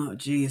shit. Oh,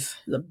 jeez.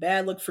 It's a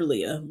bad look for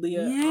Leah.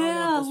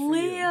 Yeah,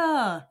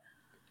 Leah.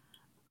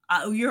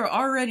 You're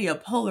already a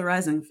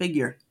polarizing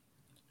figure.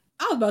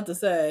 I was about to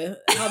say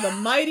how the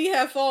mighty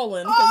have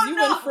fallen, because you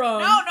went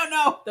from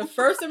the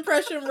first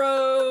impression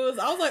Rose.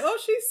 I was like, oh,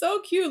 she's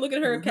so cute. Look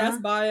at her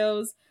cast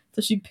bios.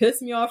 So she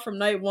pissed me off from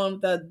night one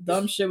with that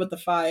dumb shit with the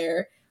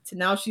fire. To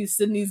now she's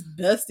Sydney's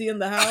bestie in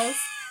the house.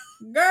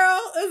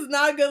 Girl, it's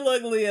not a good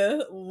look,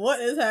 Leah.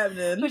 What is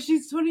happening? But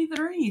she's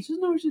 23. She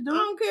doesn't know what she's doing. I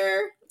don't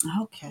care.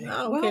 Okay.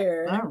 I don't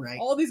care. All right.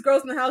 All these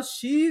girls in the house,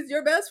 she's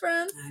your best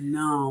friend? I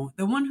know.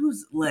 The one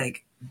who's,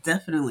 like,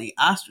 definitely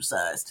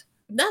ostracized.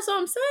 That's what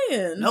I'm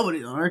saying.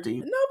 Nobody's on her team.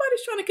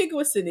 Nobody's trying to kick it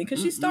with Sydney because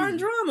she's starring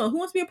drama. Who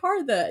wants to be a part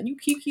of that? And you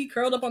keep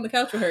curled up on the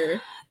couch with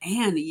her.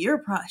 And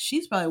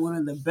she's probably one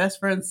of the best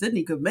friends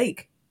Sydney could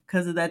make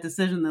because of that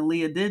decision that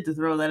Leah did to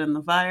throw that in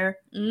the fire.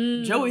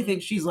 Joey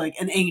thinks she's like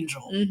an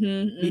angel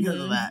because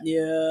of that.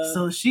 Yeah.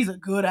 So she's a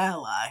good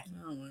ally.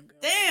 Oh my God.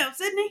 Damn,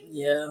 Sydney.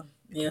 Yeah.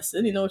 Yeah,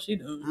 Sydney knows what she's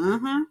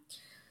doing.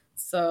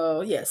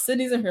 So, yeah,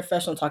 Sydney's in her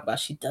professional talk about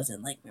she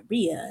doesn't like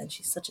Maria and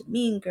she's such a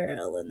mean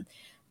girl. And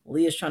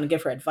Leah's trying to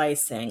give her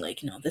advice saying, like,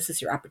 this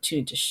is your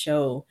opportunity to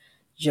show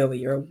Joey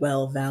you're a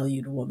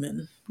well-valued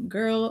woman.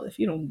 Girl, if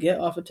you don't get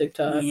off of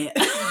TikTok. Yeah.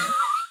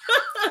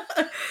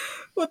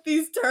 With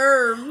these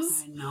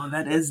terms. I know,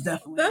 that is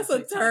definitely that's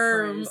a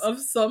term phrase. Of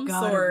some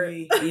sort.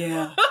 Be.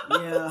 Yeah.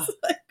 It's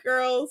like,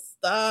 girl,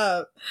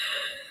 stop.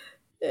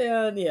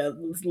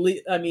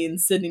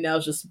 And Sydney now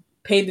is just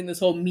painting this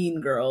whole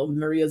mean girl.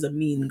 Maria's a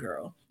mean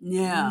girl.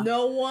 Yeah.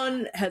 No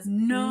one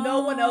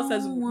else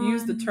has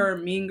used the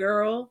term mean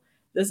girl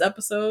this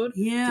episode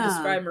to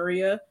describe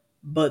Maria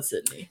but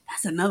Sydney.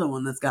 That's another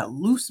one that's got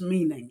loose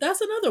meaning.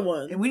 That's another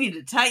one. And we need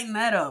to tighten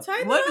that up.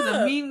 What does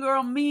a mean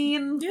girl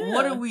mean? Yeah.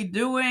 What are we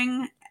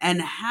doing?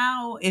 And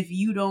how, if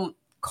you don't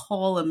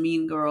call a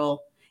mean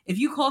girl, if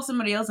you call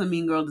somebody else a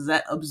mean girl, does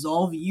that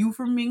absolve you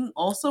from being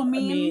also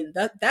mean? I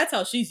mean, that's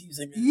how she's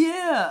using it.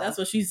 Yeah. That's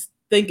what she's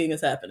thinking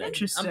is happening.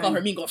 Interesting. I'm calling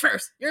her mean girl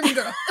first. You're a mean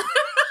girl.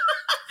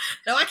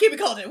 No, I keep it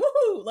calling it.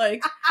 Woohoo!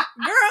 Like,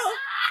 girl.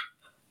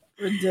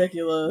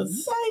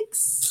 Ridiculous.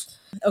 Yikes.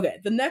 Okay,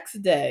 the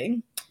next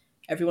day,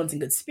 everyone's in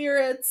good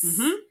spirits.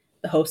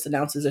 The host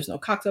announces there's no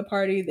cocktail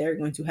party. They're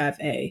going to have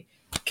a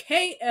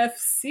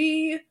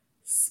KFC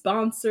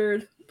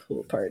sponsored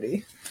pool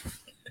party.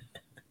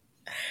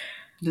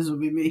 This will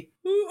be me.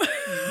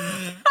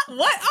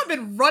 What? I've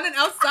been running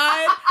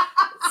outside,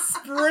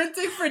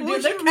 sprinting for dinner.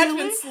 They catch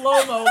me in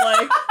slow-mo,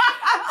 like.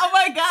 Oh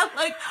my God,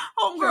 like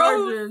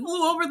homegirl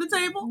flew over the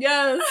table.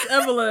 Yes,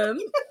 Evelyn.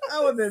 I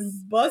would have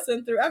been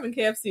busting through. I've been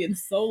KFC in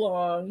so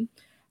long.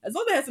 As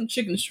long as they had some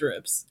chicken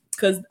strips.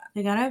 Because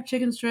they gotta have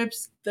chicken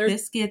strips,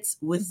 biscuits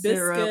with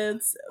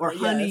syrup or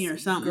honey or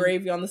something.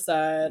 Gravy on the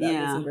side.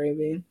 Yeah. Some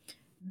gravy.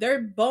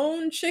 Their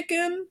bone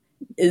chicken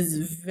is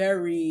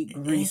very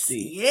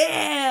greasy.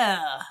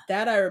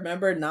 That I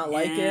remember not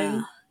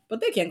liking. But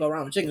they can't go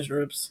wrong with chicken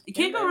strips. You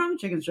can't go wrong with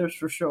chicken strips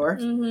for sure.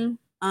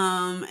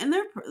 And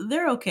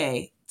they're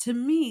okay. To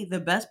me,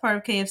 the best part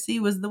of KFC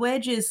was the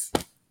wedges.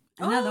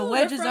 And now the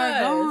wedges are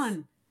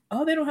gone.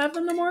 Oh, they don't have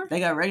them no more? They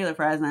got regular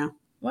fries now.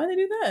 Why do they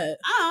do that?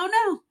 I don't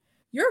know.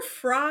 Your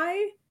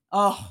fry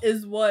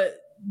is what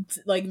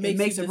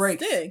makes you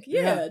distinct.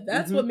 Yeah,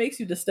 that's what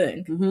makes you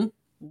distinct.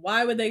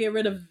 Why would they get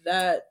rid of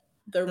that?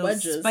 Their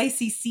wedges.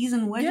 Spicy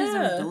seasoned wedges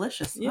are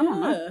delicious. I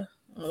don't know.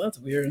 Oh, that's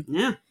weird.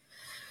 Yeah.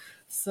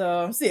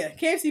 So yeah,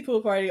 KFC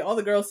pool party. All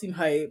the girls seem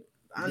hype.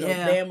 I know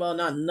damn well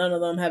none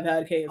of them have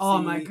had KFC.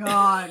 Oh my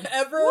God.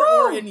 Ever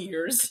Woo! or in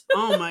years.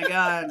 Oh my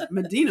God.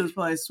 Medina's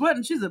probably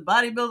sweating. She's a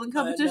bodybuilding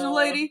competition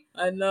lady.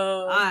 I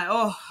know.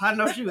 I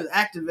know she was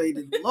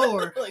activated.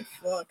 Lord. Like,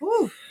 fuck.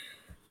 Woo.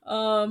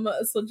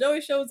 So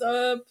Joey shows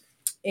up,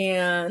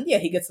 and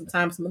he gets some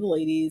time with some of the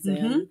ladies,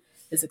 and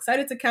is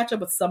excited to catch up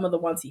with some of the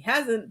ones he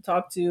hasn't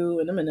talked to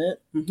in a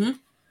minute.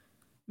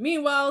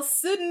 Meanwhile,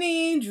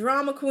 Sydney,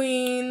 drama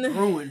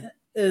queen,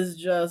 is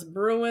just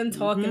brewing,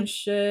 talking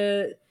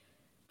shit,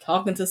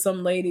 talking to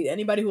some lady.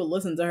 Anybody who will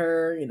listen to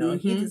her,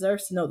 he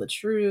deserves to know the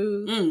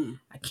truth.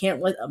 I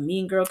can't let a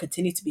mean girl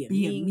continue to be a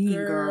mean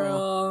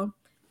girl.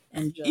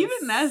 And just...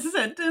 even that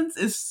sentence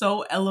is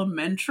so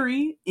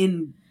elementary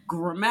in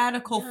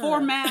grammatical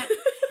format,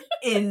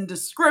 in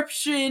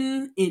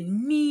description,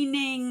 in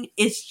meaning.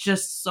 It's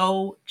just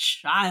so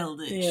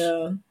childish.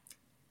 Yeah.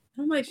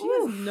 I'm like, she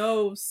has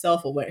no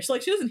self-awareness.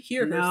 She doesn't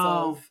hear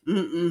herself.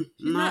 She's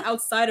not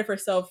outside of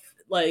herself.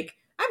 Like,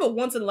 I have a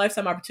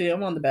once-in-a-lifetime opportunity.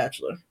 I'm on The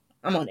Bachelor.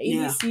 I'm on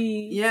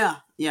ABC. Yeah.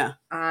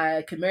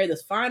 I could marry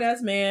this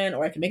fine-ass man,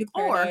 or I could make it to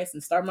Paradise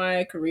and start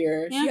my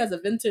career. She has a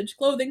vintage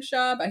clothing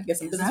shop. I can get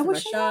some business for my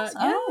shop.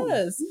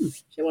 Yes.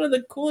 She had one of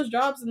the coolest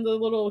jobs in the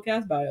little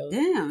cast bio.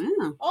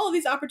 Yeah. All of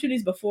these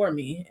opportunities before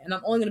me, and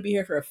I'm only going to be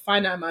here for a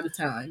finite amount of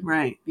time.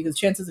 Right. Because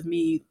chances of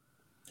me...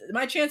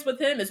 my chance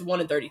with him is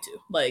 1 in 32.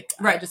 Like,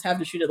 I just have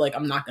to shoot it like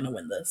I'm not going to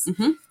win this.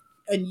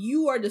 And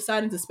you are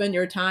deciding to spend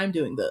your time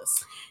doing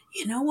this.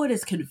 You know what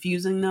is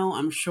confusing, though,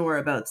 I'm sure,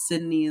 about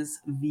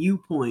Sydney's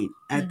viewpoint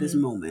at this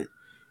moment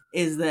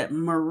is that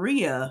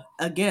Maria,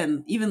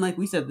 again, even like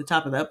we said at the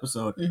top of the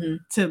episode,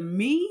 to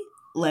me,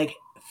 like,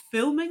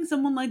 filming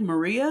someone like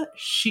Maria,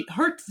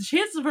 her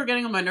chances of her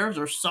getting on my nerves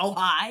are so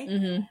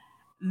high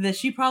that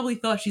she probably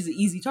thought she's an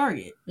easy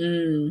target.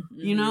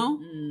 You know?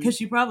 Because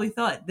she probably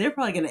thought they're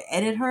probably going to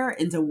edit her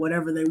into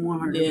whatever they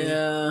want her to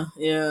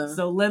be. Yeah.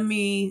 So let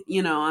me,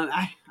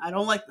 I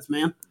don't like this,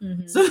 man.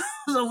 So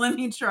let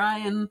me try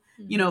and,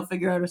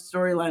 figure out a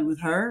storyline with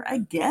her, I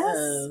guess.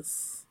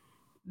 Yes.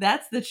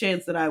 That's the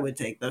chance that I would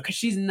take, though, because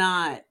she's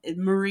not...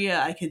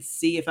 Maria, I could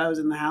see if I was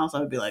in the house, I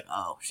would be like,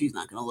 oh, she's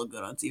not going to look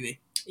good on TV.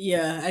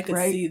 Yeah, I could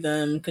see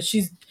them, because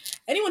she's...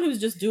 anyone who's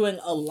just doing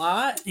a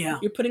lot,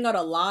 you're putting out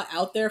a lot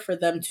out there for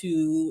them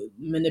to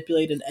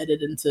manipulate and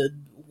edit into...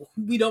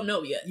 we don't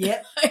know yet.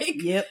 Yep.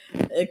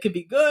 It could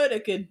be good,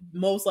 it could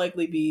most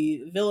likely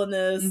be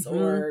villainous,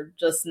 or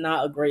just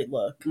not a great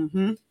look.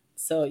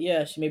 So,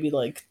 yeah, she maybe,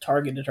 like,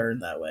 targeted her in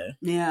that way.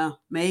 Yeah,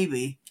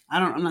 maybe.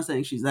 I'm not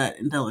saying she's that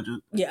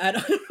intelligent. Yeah, I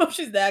don't know if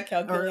she's that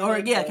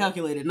calculated.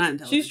 Calculated, not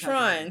intelligent. She's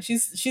trying.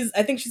 She's.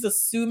 I think she's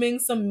assuming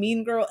some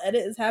mean girl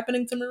edit is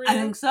happening to Maria. I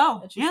think so.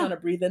 And she's trying to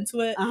breathe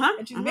into it.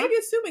 And she's maybe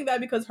assuming that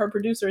because her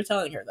producer is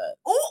telling her that.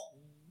 Oh!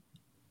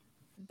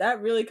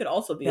 That really could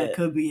also be it. That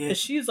could be it. Because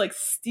she's like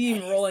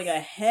steamrolling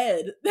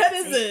ahead. That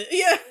is it.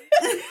 Yeah.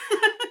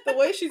 The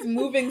way she's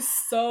moving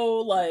so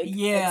like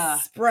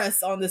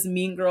express on this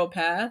mean girl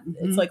path.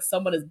 It's like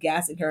someone is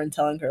gassing her and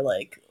telling her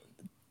like,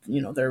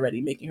 they're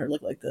already making her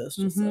look like this.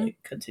 Just like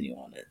continue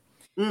on it.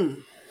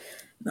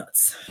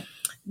 Nuts.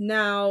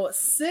 Now,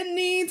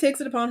 Sydney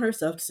takes it upon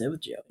herself to sit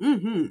with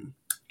Joey.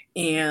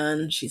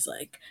 And she's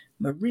like,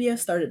 Maria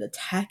started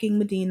attacking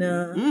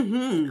Medina.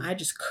 And I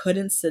just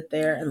couldn't sit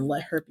there and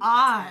let her be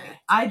attacked.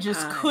 I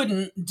just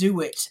couldn't do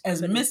it.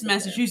 As Miss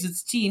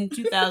Massachusetts teen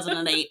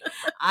 2008,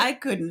 I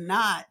could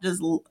not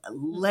just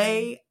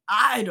lay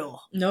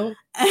idle. Nope.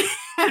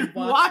 And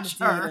watch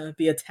Medina her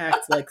be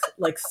attacked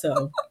like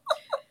so.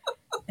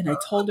 And I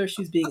told her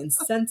she was being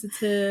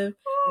insensitive.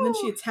 And then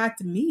she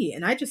attacked me.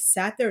 And I just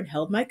sat there and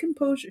held my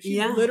composure.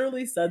 She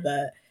literally said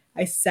that.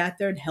 I sat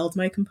there and held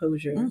my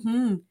composure.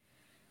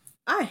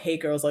 I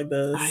hate girls like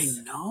this. I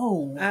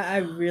know. I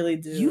really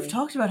do. You've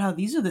talked about how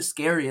these are the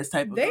scariest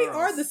type of girls. They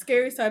are the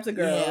scariest types of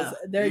girls. Yeah.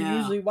 They're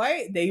usually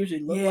white. They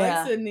usually look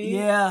like Sydney.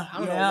 Yeah. I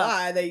don't know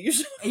why they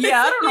usually...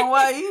 I don't know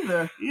why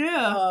either.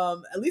 Yeah.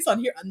 At least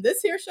on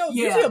this here show, it's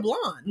usually a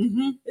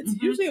blonde.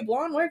 It's usually a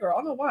blonde white girl.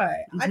 I don't know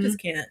why. I just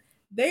can't.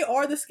 They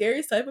are the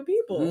scariest type of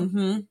people.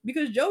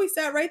 Because Joey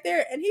sat right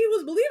there and he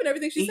was believing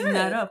everything she said. Eating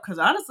that up. Because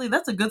honestly,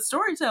 that's a good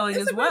storytelling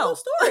as well.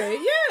 It's a good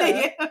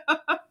story.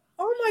 Yeah.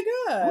 Oh my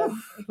God.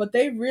 Oof. But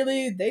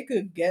they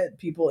could get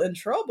people in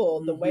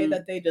trouble. The way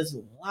that they just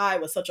lie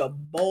with such a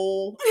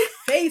bold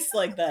face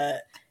like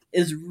that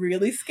is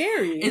really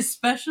scary.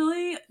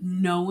 Especially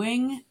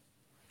knowing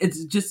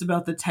it's just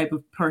about the type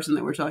of person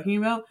that we're talking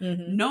about.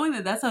 Knowing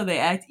that that's how they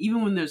act,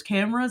 even when there's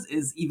cameras,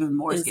 is even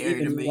more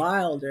scary to me.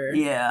 Wilder.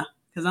 Yeah.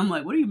 Because I'm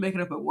like, what are you making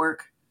up at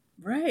work?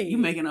 Right. You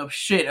making up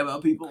shit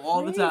about people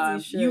all the time.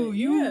 Shit.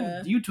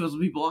 You twist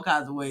people all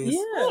kinds of ways. Yeah.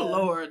 Oh,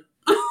 Lord.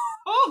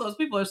 Oh, those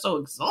people are so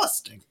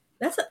exhausting.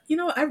 That's a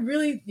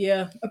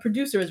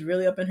producer is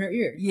really up in her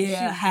ear.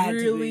 Yeah,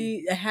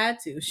 She had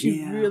to.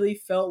 She really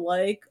felt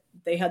like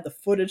they had the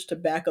footage to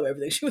back up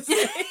everything she was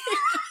saying.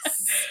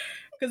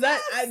 Because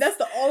that's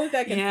the only thing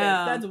that can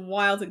fit. That's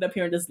wild to get up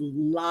here and just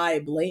lie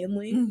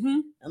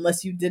blatantly.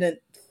 Unless you didn't,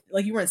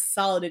 like you weren't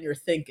solid in your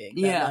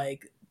thinking. That,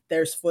 like,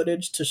 there's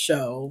footage to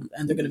show,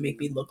 and they're gonna make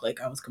me look like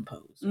I was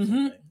composed or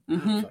something. I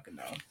don't fucking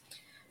know.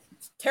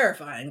 It's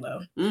terrifying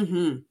though.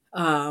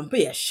 But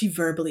yeah, she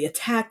verbally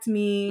attacked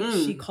me.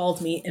 She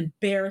called me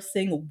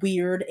embarrassing,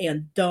 weird,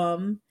 and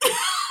dumb.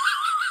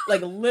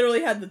 Like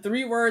literally had the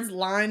 3 words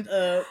lined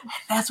up.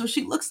 That's what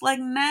she looks like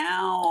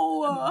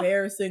now.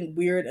 Embarrassing,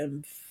 weird,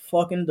 and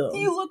fucking dumb.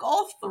 You look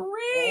all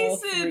three,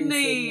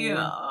 Sydney.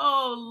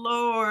 Oh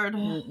Lord.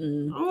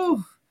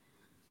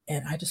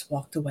 And I just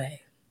walked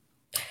away.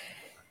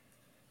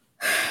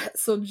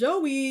 So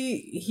Joey,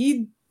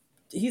 he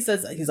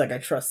says, he's like, I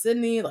trust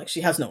Sydney. Like,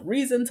 she has no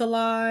reason to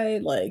lie.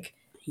 Like,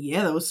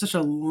 yeah, that was such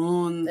a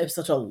long. It was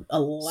such a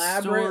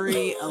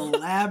elaborate,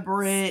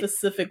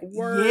 specific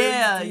words,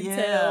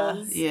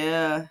 details.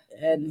 Yeah.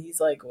 And he's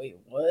like, wait,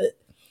 what?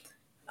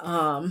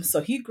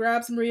 So he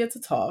grabs Maria to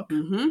talk,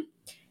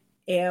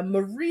 and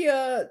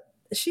Maria,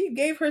 she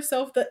gave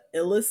herself the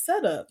illest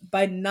setup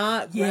by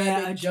not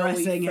grabbing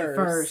Joey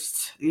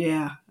first.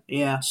 Yeah.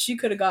 She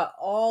could have got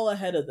all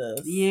ahead of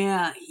this.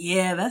 Yeah.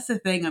 That's the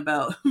thing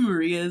about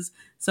Maria's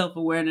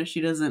self-awareness.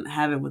 She doesn't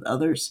have it with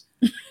others.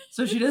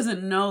 So she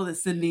doesn't know that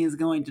Sydney is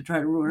going to try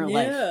to ruin her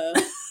life.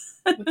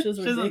 Which is ridiculous.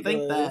 She doesn't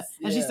think that.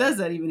 And she says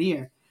that even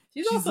here.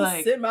 She's also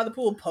like, sitting by the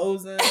pool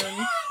posing,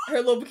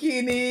 her little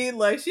bikini.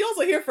 Like, she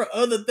also here for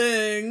other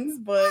things,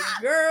 but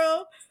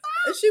girl,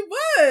 she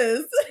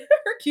was.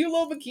 Her cute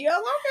little bikini. I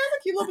love her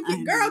cute little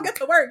bikini. Girl, get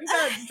to work. You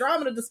got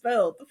drama to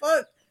dispel. The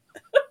fuck?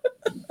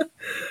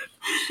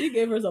 She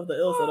gave herself the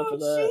ill setup for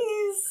that.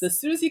 So as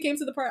soon as he came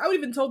to the party, I would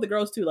even told the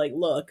girls too, like,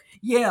 look,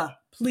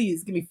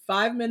 please give me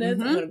 5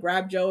 minutes. I'm gonna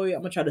grab Joey.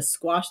 I'm gonna try to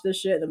squash this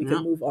shit, and then we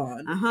can move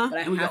on. But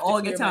I have to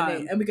all get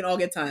time, and we can all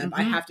get time.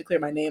 I have to clear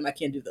my name. I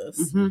can't do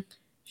this.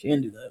 She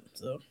didn't do that.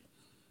 So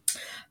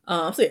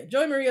yeah,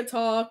 Joey and Maria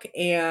talk,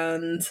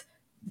 and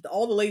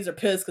all the ladies are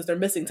pissed because they're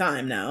missing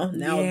time now.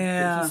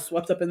 He's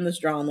swept up in this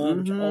drama,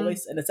 which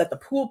always, and it's at the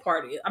pool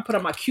party. I put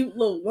on my cute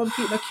little one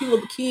piece, my cute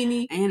little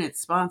bikini, and it's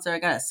sponsored. I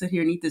gotta sit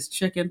here and eat this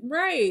chicken.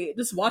 Right,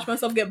 just watch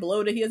myself get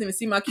bloated. He hasn't even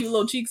seen my cute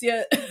little cheeks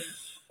yet.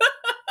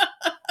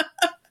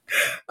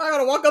 I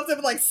gotta walk up to him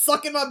and like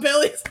sucking my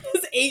belly.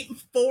 His 8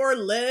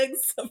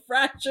 legs of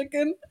fried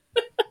chicken.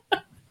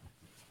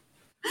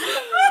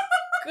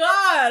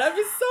 God, I'd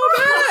be so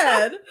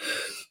mad.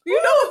 You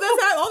know,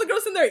 that's how all the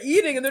girls in there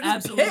eating, and they're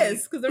just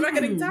pissed because they're not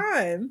getting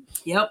time.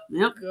 Yep.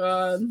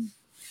 God.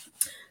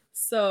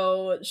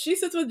 So she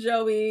sits with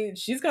Joey.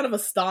 She's kind of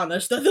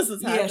astonished that this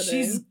is happening. Yeah,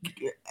 she's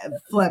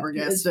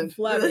flabbergasted.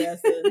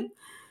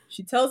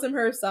 She tells him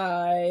her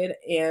side,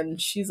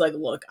 and she's like,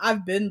 "Look,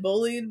 I've been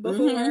bullied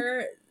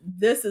before.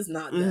 This is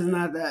not that. This is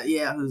not that.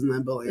 Yeah, this is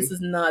not bullying. This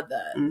is not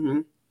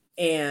that."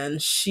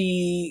 And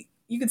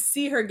you could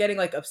see her getting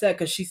like upset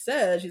because she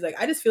says, she's like,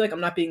 I just feel like I'm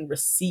not being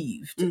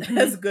received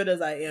as good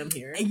as I am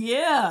here.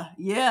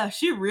 Yeah.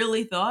 She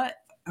really thought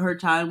her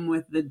time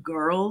with the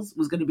girls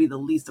was going to be the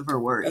least of her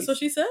worries. That's what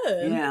she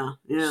said. Yeah.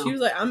 She was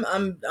like,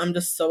 I'm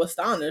just so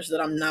astonished that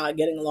I'm not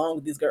getting along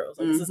with these girls.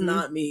 Like, this is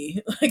not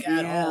me, like,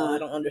 at all. I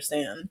don't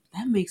understand.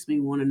 That makes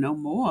me want to know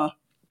more.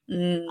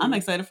 I'm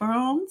excited for her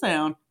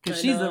hometown because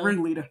she's the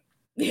ringleader.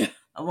 Yeah.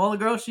 Of all the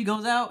girls, she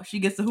goes out, she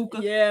gets the hookah.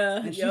 Yeah.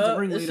 And she's the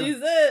ringleader. She's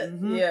it.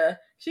 Yeah.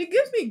 She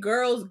gives me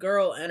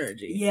girl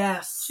energy.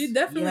 Yes. She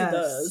definitely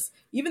does.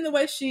 Even the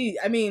way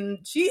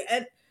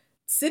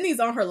Sydney's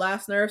on her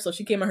last nerve, so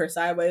she came at her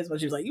sideways when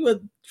she was like, you a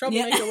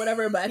troublemaker or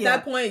whatever. But at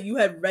that point, you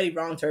had already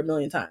wronged her a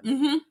million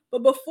times.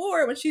 But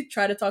before, when she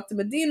tried to talk to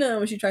Medina,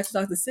 when she tries to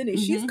talk to Sydney,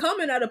 she's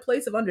coming at a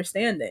place of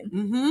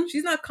understanding.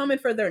 She's not coming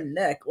for their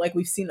neck like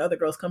we've seen other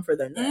girls come for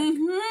their neck.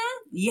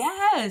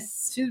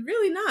 Yes. She's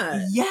really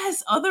not.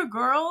 Yes. Other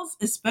girls,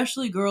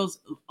 especially girls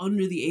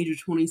under the age of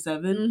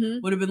 27,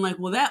 would have been like,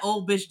 well, that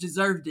old bitch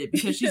deserved it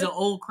because she's an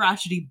old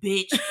crotchety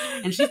bitch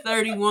and she's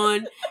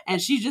 31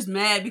 and she's just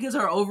mad because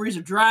her ovaries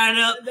are drying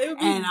up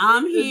and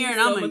I'm here and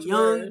I'm a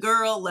young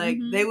girl. Like,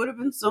 they would have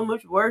been so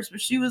much worse,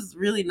 but she was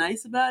really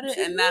nice about it,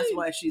 and that's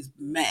why she's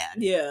mad.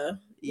 Yeah.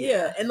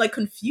 And like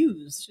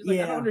confused. She's like,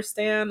 I don't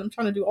understand. I'm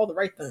trying to do all the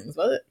right things,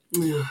 but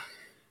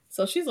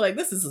so she's like,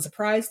 this is a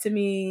surprise to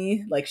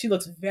me. Like, she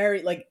looks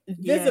very like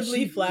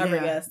visibly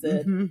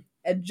flabbergasted,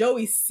 and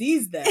Joey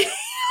sees that.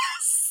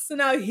 So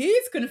now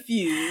he's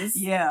confused.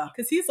 Yeah.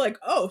 Because he's like,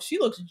 oh, she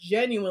looks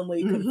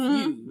genuinely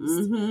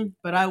confused.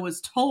 But I was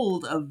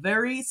told a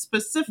very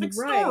specific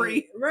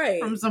story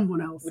from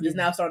someone else. Which is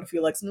now starting to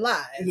feel like some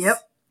lies. Yep.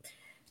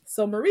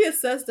 So Maria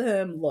says to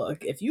him,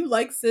 look, if you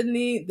like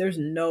Sydney, there's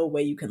no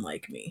way you can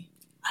like me.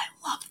 I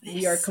love this.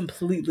 We are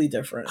completely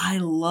different. I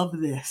love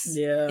this.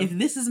 Yeah. If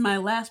this is my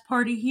last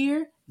party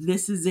here,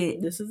 this is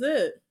it. This is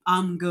it.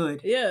 I'm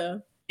good. Yeah.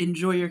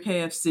 Enjoy your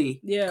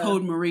KFC. Yeah.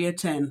 Code Maria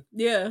 10.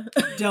 Yeah.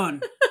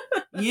 Done.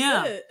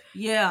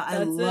 Yeah.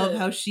 I love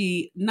how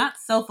she not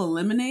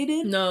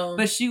self-eliminated. No.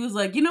 But she was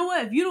like, you know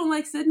what? If you don't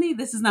like Sydney,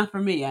 this is not for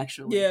me,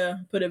 actually. Yeah.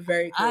 Put it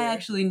very clear. I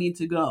actually need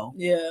to go.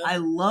 Yeah. I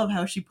love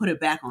how she put it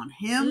back on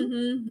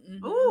him.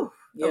 Ooh.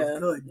 That was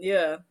good.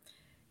 Yeah.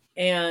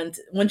 And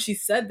when she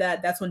said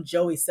that, that's when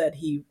Joey said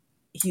he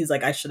he's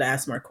like, I should have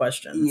asked more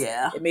questions.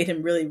 Yeah. It made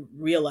him really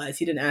realize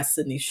he didn't ask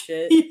Sydney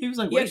shit. He was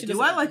like, He wait, actually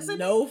do I like Sydney?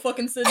 No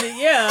fucking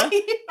Sydney. Yeah. I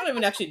don't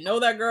even actually know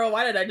that girl.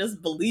 Why did I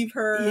just believe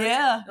her?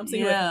 Yeah. I'm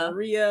seeing like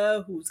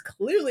Maria, who's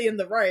clearly in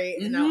the right,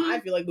 and now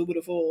I feel like Boo Boo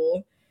the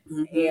Fool.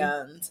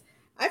 And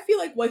I feel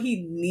like what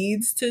he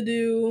needs to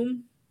do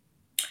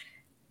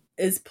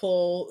is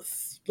pull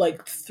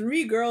like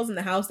 3 girls in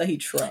the house that he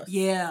trusts.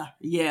 Yeah.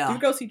 3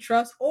 girls he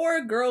trusts,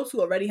 or girls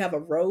who already have a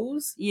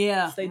rose.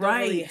 Yeah. So they don't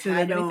really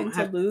have anything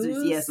to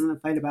lose. Yeah, something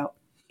to fight about.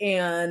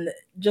 And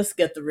just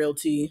get the real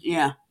tea.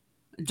 Yeah.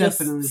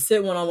 Definitely. Just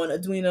sit one-on-one.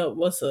 Edwina,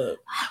 what's up?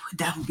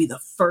 That would be the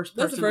first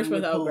person. That's the first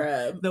one I'll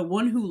grab. The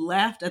one who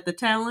laughed at the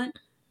talent,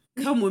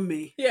 come with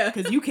me. Yeah.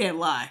 Because you can't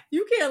lie.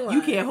 You can't lie.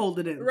 You can't hold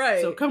it in. Right.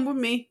 So come with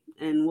me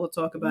and we'll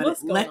talk about it.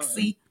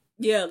 Lexi. On?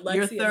 Yeah, Lexi.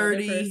 You're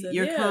 30.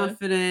 You're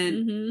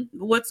confident.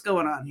 What's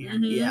going on here?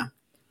 Yeah.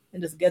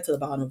 And just get to the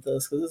bottom of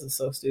this because this is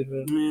so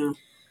stupid. Yeah.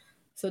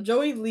 So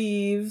Joey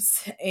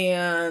leaves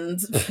and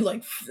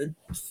like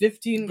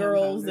 15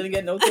 girls didn't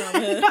get no time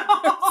in.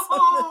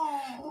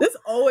 This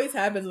always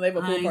happens when they have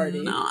a pool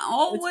party.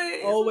 Always.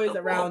 It's always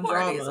around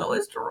drama. It's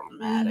always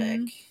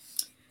dramatic.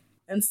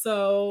 And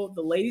so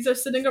the ladies are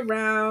sitting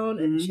around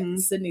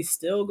and Sydney's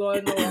still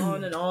going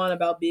on and on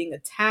about being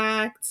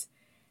attacked.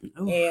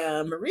 Oof.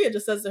 And Maria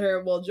just says to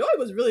her, well, Joey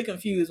was really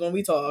confused when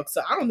we talked,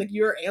 so I don't think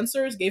your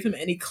answers gave him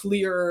any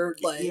clear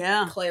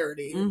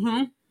clarity.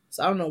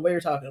 So I don't know what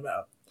you're talking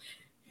about.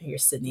 And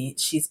here's Sydney.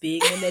 She's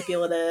being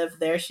manipulative.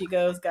 There she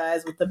goes,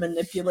 guys, with the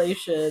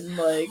manipulation.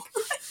 Like,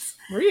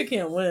 Maria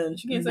can't win.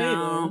 She can't say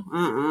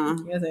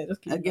anything.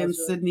 Just keep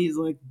against Sydney's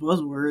like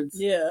buzzwords.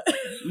 Yeah.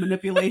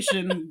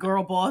 Manipulation,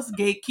 girl boss,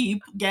 gatekeep,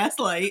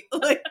 gaslight.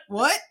 Like,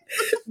 what?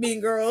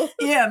 Mean girl.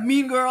 Yeah,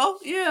 mean girl.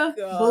 Yeah.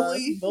 God,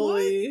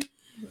 bully.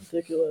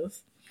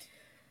 Ridiculous.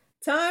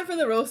 Time for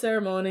the rose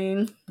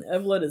ceremony.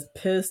 Evelyn is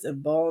pissed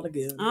and bawling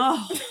again.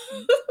 Oh.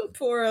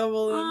 Poor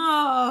Evelyn.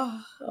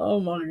 Oh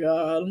my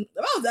God. If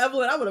I was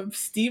Evelyn, I would have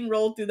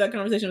steamrolled through that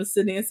conversation with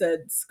Sydney and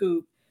said,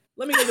 Scoop,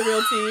 let me get the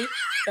real tea.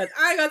 Because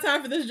I ain't got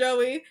time for this,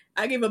 Joey.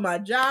 I gave him my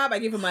job. I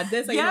gave him my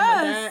this. I gave him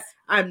my that.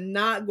 I'm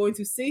not going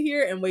to sit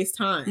here and waste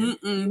time.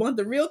 You want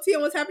the real tea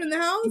on what's happening in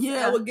the house?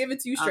 Yeah. I will give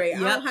it to you straight. I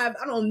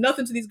don't know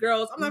nothing to these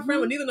girls. I'm not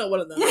friends with neither one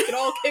of them. They can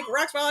all kick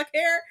rocks for all I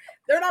care.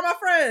 They're not my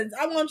friends.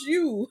 I want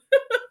you.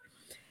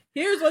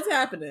 Here's what's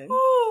happening.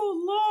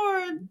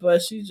 Oh, Lord.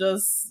 But she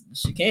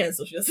can't.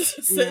 So she has to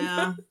sit in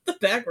the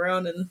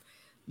background and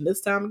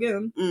this time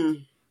again.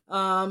 So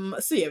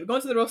yeah, we're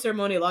going to the rose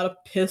ceremony. A lot of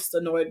pissed,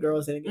 annoyed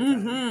girls didn't get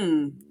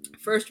time.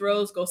 First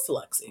rose goes to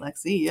Lexi.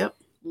 Lexi, yep.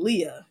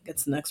 Leah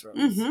gets the next rose.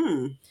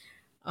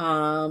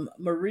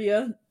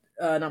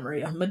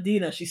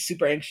 Medina, she's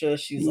super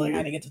anxious. She's like, I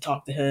didn't get to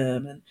talk to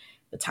him, and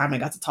the time I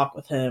got to talk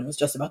with him was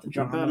just about the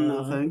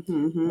drama,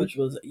 which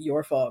was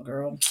your fault,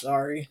 girl.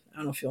 Sorry,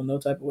 I don't feel no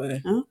type of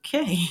way.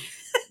 Okay.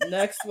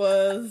 Next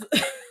was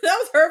that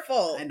was her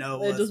fault. I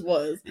know it just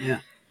was.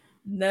 Yeah.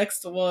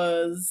 Next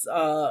was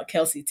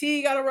Kelsey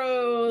T got a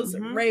rose.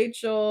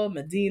 Rachel,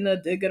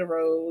 Medina did get a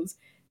rose.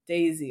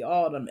 Daisy,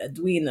 Autumn,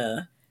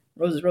 Edwina,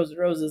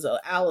 roses.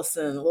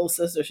 Allison, little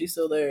sister, she's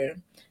still there.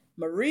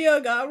 Maria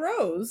got a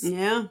rose.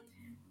 Yeah.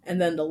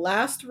 And then the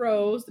last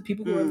rose, the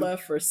people who were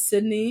left were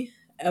Sydney,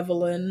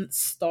 Evelyn,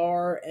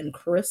 Star, and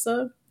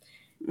Carissa.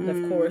 And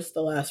of course,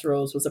 the last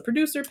rose was a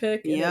producer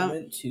pick, and it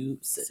went to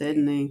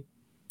Sydney.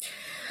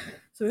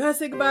 So we gotta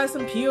say goodbye to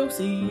some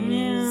POCs.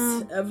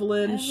 Yeah.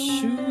 Evelyn,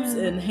 shoes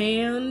in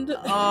hand.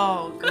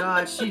 Oh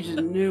God, she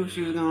just knew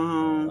she was going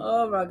home.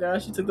 Oh my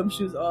gosh, she took them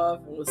shoes off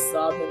and was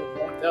sobbing and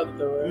walked out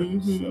the door.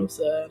 So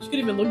sad. She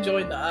couldn't even look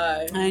Joy in the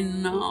eye. I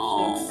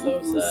know. She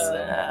looked so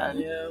sad.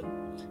 Yeah,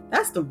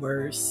 that's the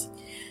worst.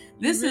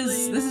 This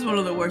is one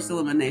of the worst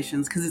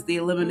eliminations because it's the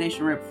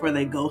elimination right before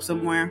they go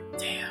somewhere.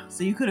 Damn.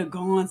 So you could have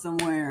gone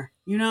somewhere,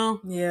 you know?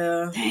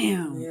 Yeah.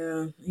 Damn.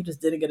 Yeah. You just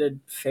didn't get a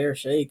fair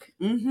shake.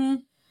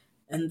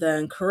 And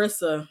then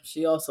Carissa,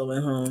 she also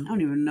went home. I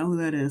don't even know who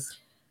that is.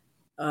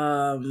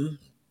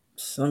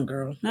 Some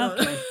girl.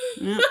 Okay.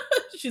 Yeah.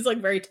 She's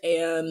like very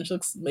tan. She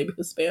looks maybe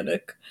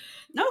Hispanic.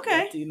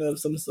 Okay. Latino of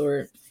some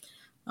sort.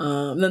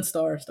 And then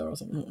Star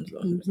also went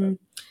home.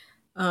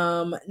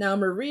 Now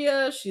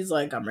Maria, she's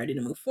like, I'm ready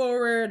to move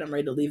forward. I'm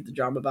ready to leave the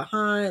drama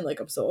behind. Like,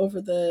 I'm so over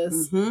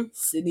this.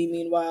 Sydney,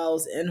 meanwhile,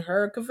 is in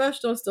her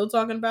confessional, still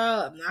talking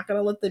about, I'm not going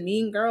to let the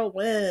mean girl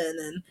win.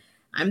 And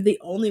I'm the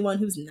only one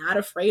who's not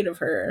afraid of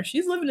her.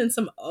 She's living in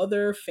some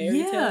other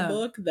fairy tale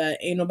book that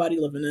ain't nobody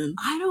living in.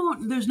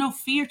 There's no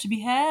fear to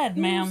be had,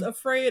 ma'am. Who's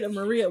afraid of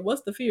Maria?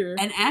 What's the fear?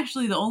 And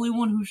actually, the only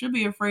one who should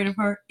be afraid of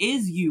her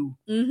is you.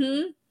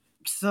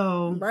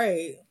 So.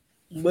 Right.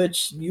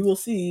 Which you will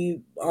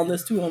see on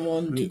this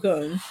 2-on-1 to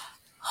come.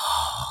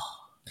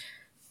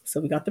 So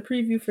we got the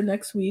preview for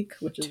next week,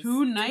 which is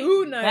two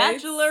nights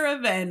Bachelor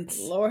event.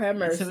 Lord have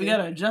mercy. So we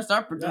gotta adjust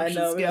our production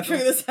schedule. We gotta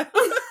figure this out.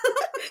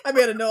 I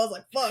gotta know. I was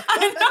like, fuck.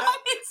 I'm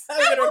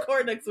gonna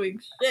record next week.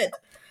 Shit.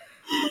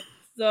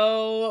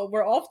 So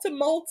we're off to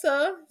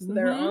Malta. So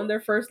they're on their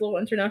first little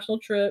international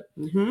trip.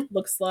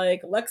 Looks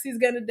like Lexi's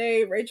getting a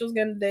date. Rachel's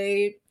getting a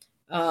date.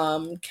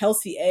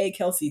 Kelsey A,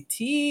 Kelsey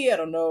T. I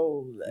don't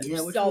know.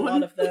 Yeah, We saw a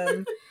lot of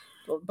them.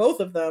 Both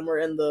of them were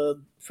in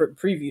the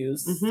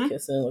previews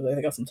kissing. Look like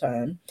they got some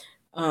time.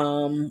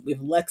 We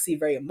have Lexi,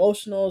 very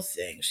emotional,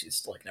 saying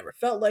she's like never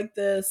felt like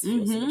this.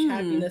 Feels so much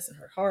happiness in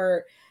her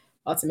heart.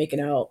 Lots of making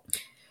out.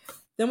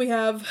 Then we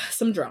have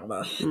some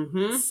drama.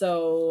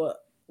 So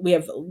we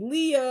have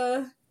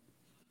Leah.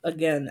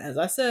 Again, as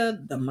I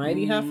said, the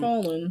mighty have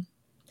fallen.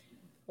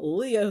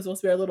 Leah, who's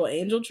supposed to be our little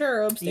angel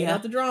cherub, staying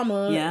out the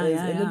drama,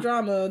 is in the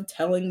drama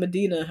telling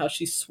Medina how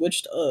she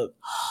switched up.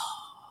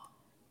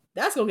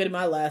 That's gonna get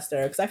my last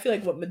star, because I feel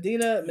like what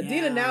Medina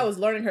now is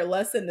learning her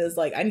lesson is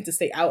like, I need to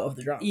stay out of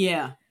the drama.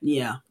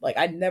 Yeah. Like,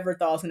 I never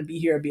thought I was gonna be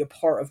here and be a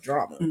part of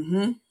drama.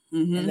 And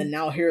then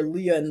now here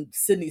Leah and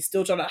Sydney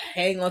still trying to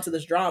hang on to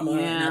this drama.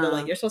 And now they're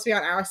like, you're supposed to be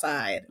on our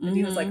side.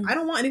 Medina's like, I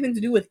don't want anything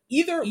to do with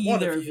either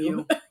one of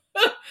you.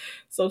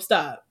 So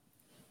stop.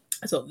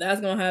 So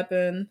that's gonna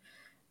happen.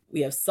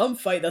 We have some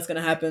fight that's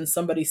gonna happen.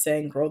 Somebody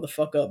saying, grow the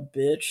fuck up,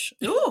 bitch.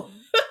 Ooh.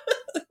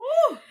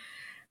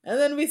 And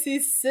then we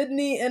see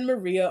Sydney and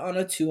Maria on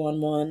a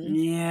 2-on-1.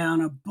 Yeah, on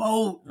a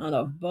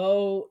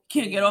boat.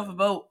 Can't get off a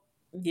boat.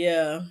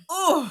 Yeah.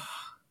 Oh.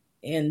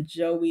 And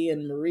Joey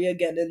and Maria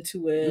getting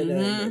into it, and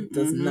it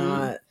does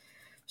not.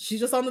 She's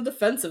just on the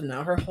defensive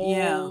now. Her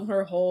whole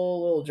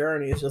little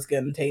journey is just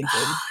getting tainted.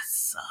 It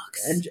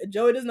sucks. And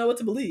Joey doesn't know what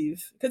to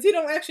believe, because he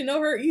don't actually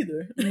know her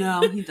either.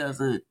 No, he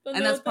doesn't.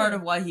 And that's part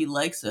of why he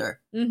likes her.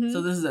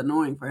 So this is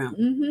annoying for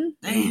him.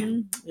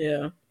 Damn.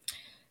 Yeah.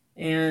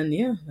 And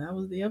yeah, that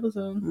was the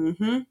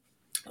episode.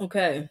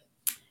 Okay.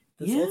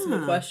 This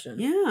ultimate question.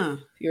 Yeah.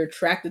 If you're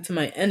attracted to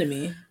my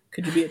enemy,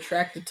 could you be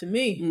attracted to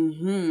me?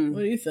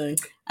 What do you think?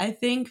 I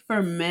think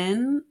for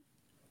men,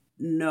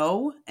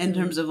 no, in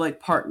terms of like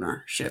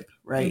partnership,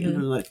 right? In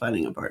terms of like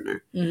finding a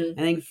partner. I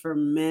think for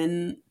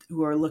men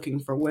who are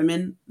looking for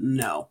women,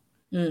 no.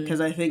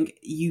 Because I think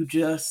you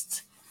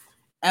just,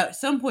 at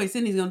some point,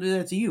 Sydney's going to do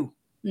that to you.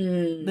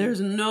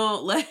 There's no,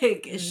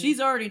 like,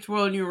 she's already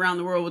twirling you around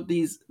the world with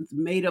these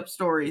made up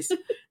stories.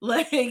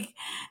 Like,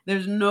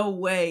 there's no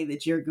way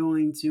that you're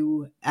going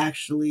to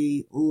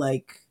actually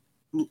like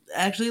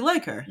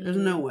her. There's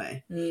no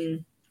way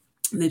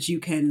that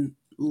you can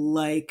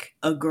like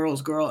a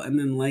girl's girl and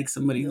then like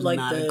somebody who's like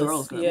not a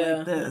girl's girl. Yeah,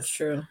 like this. That's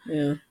true.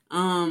 Yeah.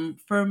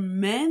 For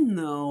men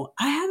though,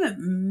 I haven't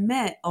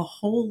met a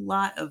whole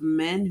lot of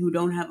men who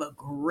don't have a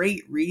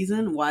great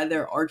reason why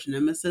their arch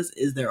nemesis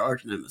is their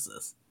arch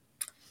nemesis.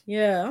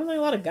 Yeah, I don't think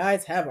a lot of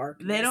guys have arch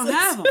nemesis. They don't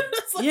have them.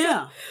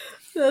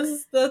 Like,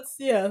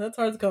 that's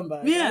hard to come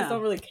by. Guys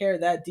don't really care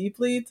that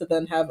deeply to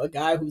then have a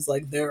guy who's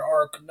like their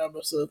arch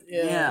nemesis.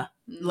 Yeah.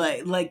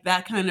 Like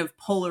that kind of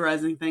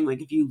polarizing thing.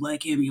 Like, if you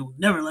like him, you'll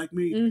never like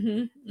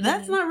me.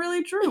 That's not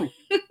really true.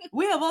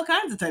 We have all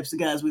kinds of types of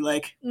guys we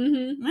like.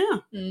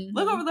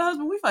 Look over the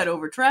husband we fight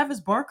over, Travis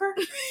Barker.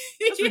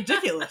 That's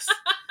ridiculous.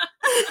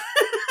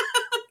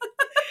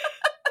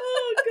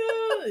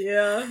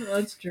 Yeah,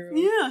 that's true.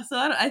 Yeah, so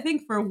I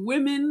think for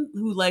women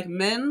who like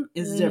men,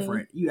 it's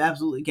different. You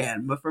absolutely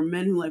can. But for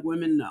men who like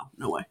women, no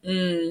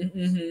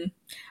way.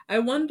 I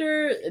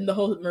wonder, in the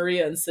whole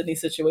Maria and Sydney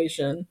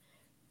situation,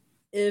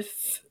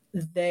 if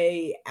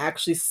they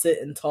actually sit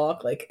and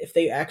talk, like if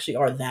they actually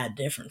are that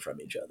different from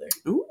each other.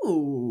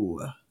 Ooh.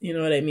 You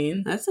know what I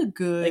mean? That's a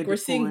good Like, we're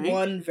seeing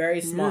one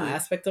very small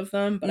aspect of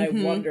them, but I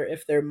wonder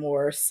if they're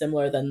more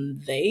similar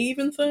than they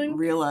even think.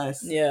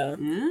 Realize. Yeah.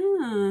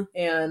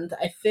 And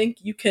I think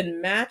you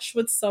can match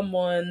with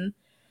someone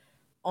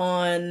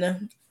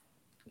on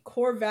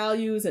core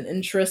values and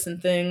interests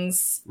and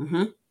things.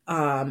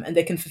 And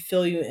they can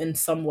fulfill you in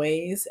some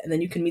ways, and then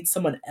you can meet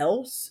someone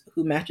else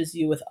who matches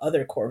you with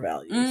other core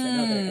values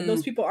and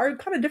those people are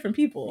kind of different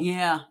people.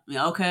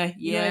 Okay.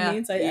 You know what I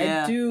mean? So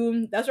I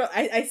do. That's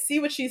right. I see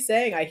what she's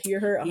saying. I hear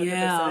her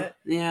 100%.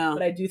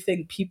 But I do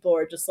think people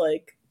are just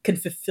like, can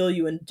fulfill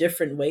you in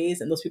different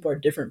ways, and those people are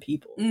different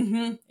people,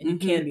 and you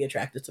can be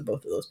attracted to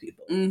both of those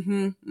people.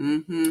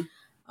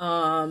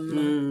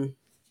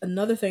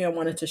 Another thing I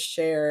wanted to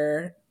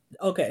share.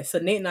 Okay, so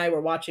Nate and I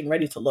were watching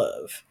Ready to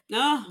Love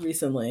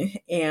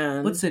recently,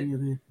 and what city are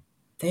they in?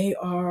 They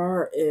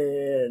are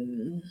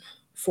in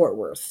Fort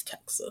Worth,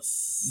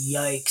 Texas.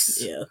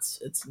 Yikes! Yeah,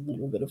 it's a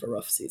little bit of a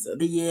rough season.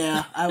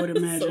 Yeah, I would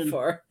imagine. So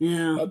far,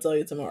 yeah. I'll tell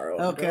you tomorrow.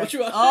 Okay. What you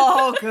want.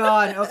 Oh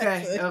God.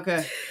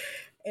 Okay.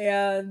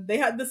 And they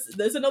had this.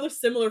 There's another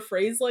similar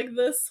phrase like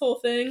this whole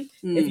thing.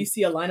 If you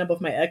see a lineup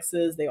of my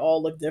exes, they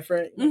all look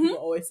different. People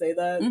always say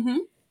that,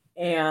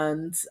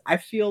 and I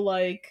feel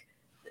like.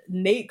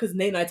 Nate, because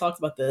Nate and I talked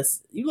about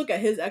this. You look at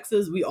his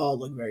exes, we all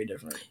look very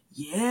different.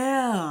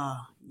 Yeah.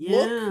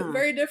 Look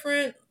very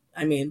different.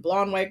 I mean,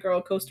 blonde, white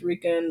girl, Costa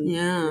Rican,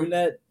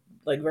 brunette,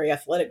 like very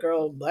athletic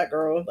girl, black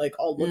girl, like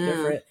all look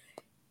different.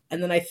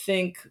 And then I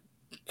think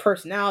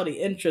personality,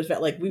 interest,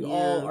 that like we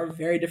all are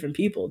very different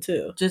people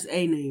too. Just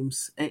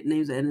names N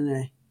and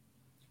A.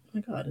 Oh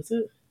my God, is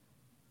it?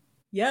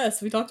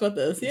 Yes, we talked about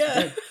this.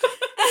 Yeah. Crazy.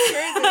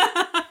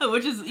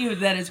 Which is,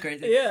 that is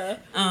crazy. Yeah.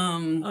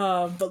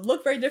 But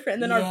look very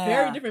different, and then are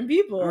very different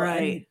people.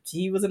 Right. And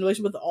he was in a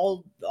relationship with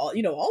all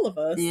of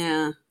us.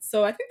 Yeah.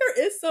 So I think there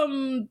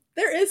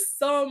is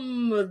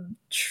some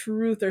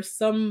truth or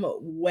some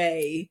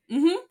way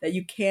that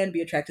you can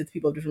be attracted to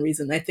people of different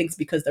reasons. I think it's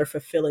because they're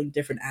fulfilling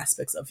different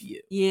aspects of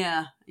you.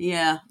 Yeah,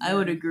 I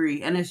would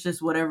agree. And it's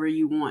just whatever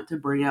you want to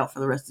bring out for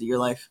the rest of your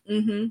life.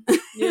 Mm-hmm.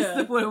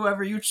 Yeah.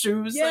 Whatever you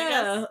choose.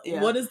 Yeah.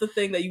 What is the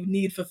thing that you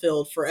need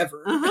fulfilled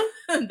forever?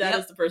 That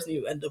is the person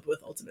you end up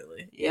with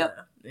ultimately. Yep.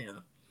 Yeah.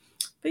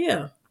 But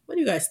yeah, what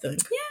do you guys think?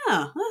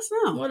 Yeah, let us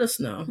know. Let us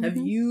know.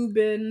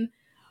 Mm-hmm.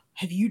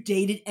 Have you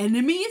dated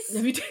enemies?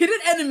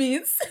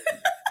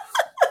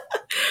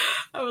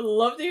 I would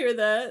love to hear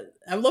that.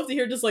 I would love to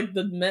hear just like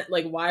the men,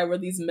 like why were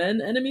these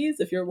men enemies?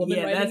 If you're a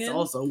woman, that's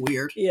also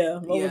weird. Yeah,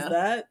 what was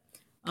that?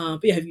 But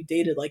yeah, have you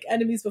dated like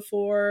enemies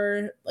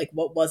before? Like,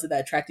 what was it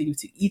that attracted you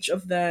to each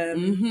of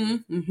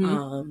them?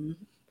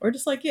 Or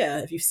just like,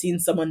 if you've seen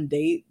someone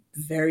date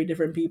very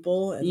different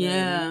people and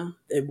then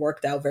it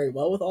worked out very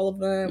well with all of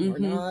them or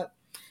not.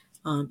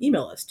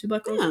 Email us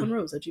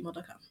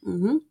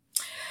twoblackgirlsonerose@gmail.com.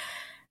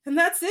 And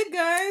that's it,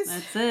 guys.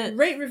 That's it.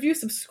 Rate, review,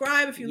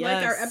 subscribe if you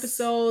like our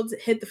episodes.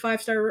 Hit the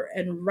 5-star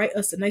and write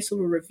us a nice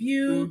little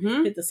review.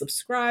 Hit the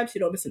subscribe so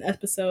you don't miss an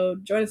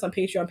episode. Join us on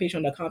Patreon,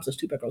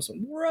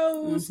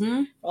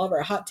 patreon.com/twoblackgirlsonerose. All of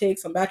our hot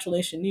takes on Bachelor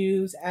Nation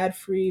news,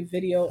 ad-free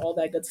video, all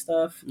that good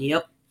stuff.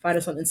 Yep. Find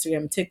us on Instagram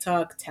and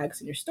TikTok. Tag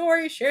us in your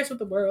story. Share us with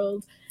the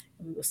world.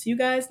 And we will see you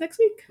guys next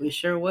week. We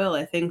sure will.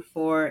 I think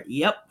for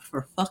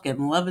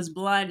fucking Love is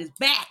Blind is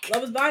back.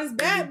 Love is Blind is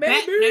back, baby.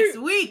 Back next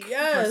week.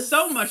 Yes. For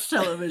so much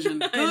television.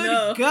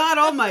 Good God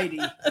almighty.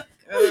 God.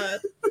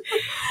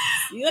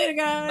 See you later,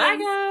 guys. Bye,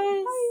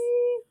 guys.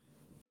 Bye.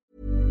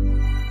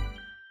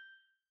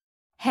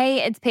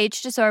 Hey, it's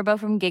Paige DeSorbo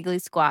from Giggly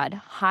Squad.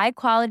 High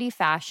quality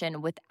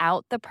fashion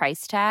without the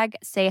price tag.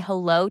 Say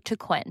hello to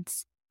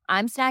Quince.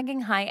 I'm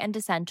snagging high-end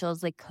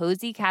essentials like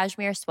cozy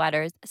cashmere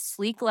sweaters,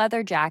 sleek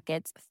leather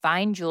jackets,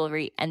 fine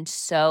jewelry, and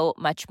so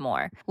much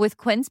more. With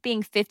Quince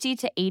being 50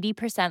 to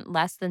 80%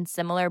 less than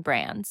similar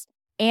brands.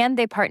 And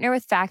they partner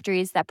with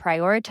factories that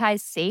prioritize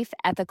safe,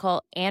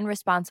 ethical, and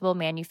responsible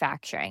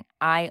manufacturing.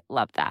 I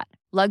love that.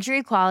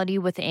 Luxury quality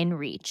within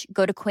reach.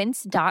 Go to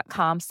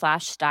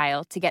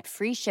quince.com/style to get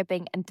free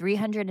shipping and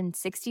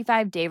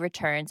 365-day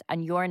returns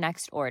on your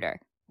next order.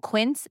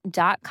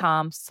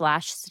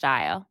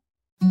 Quince.com/style.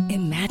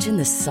 Imagine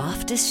the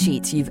softest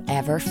sheets you've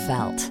ever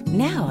felt.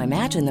 Now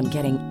imagine them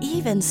getting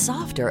even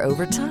softer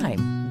over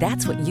time.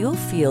 That's what you'll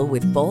feel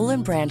with Boll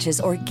 & Branch's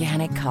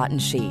organic cotton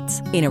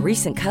sheets. In a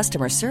recent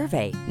customer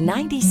survey,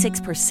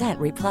 96%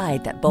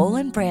 replied that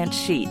Boll & Branch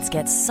sheets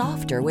get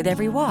softer with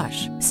every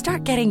wash.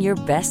 Start getting your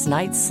best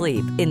night's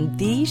sleep in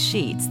these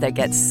sheets that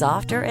get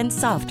softer and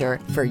softer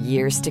for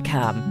years to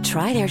come.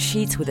 Try their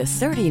sheets with a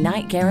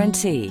 30-night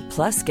guarantee.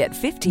 Plus, get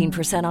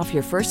 15% off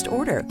your first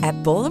order at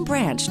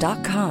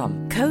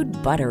bollandbranch.com. Code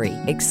BUTTERY.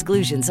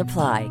 Exclusions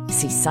apply.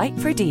 See site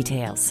for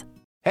details.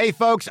 Hey,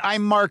 folks,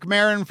 I'm Mark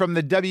Maron from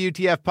the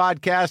WTF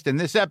Podcast, and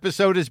this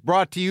episode is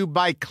brought to you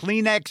by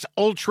Kleenex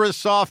Ultra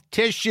Soft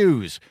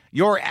Tissues,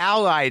 your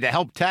ally to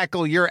help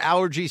tackle your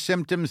allergy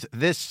symptoms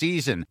this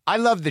season. I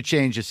love the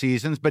change of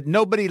seasons, but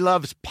nobody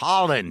loves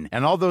pollen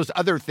and all those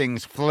other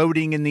things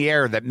floating in the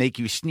air that make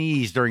you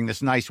sneeze during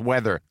this nice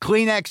weather.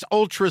 Kleenex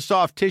Ultra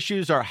Soft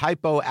Tissues are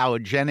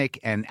hypoallergenic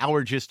and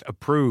allergist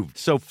approved,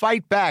 so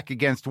fight back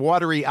against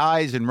watery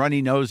eyes and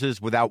runny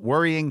noses without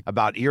worrying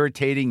about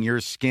irritating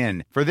your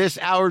skin. For this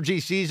allergy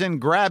season,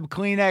 grab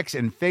Kleenex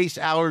and face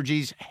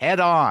allergies head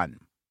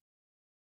on.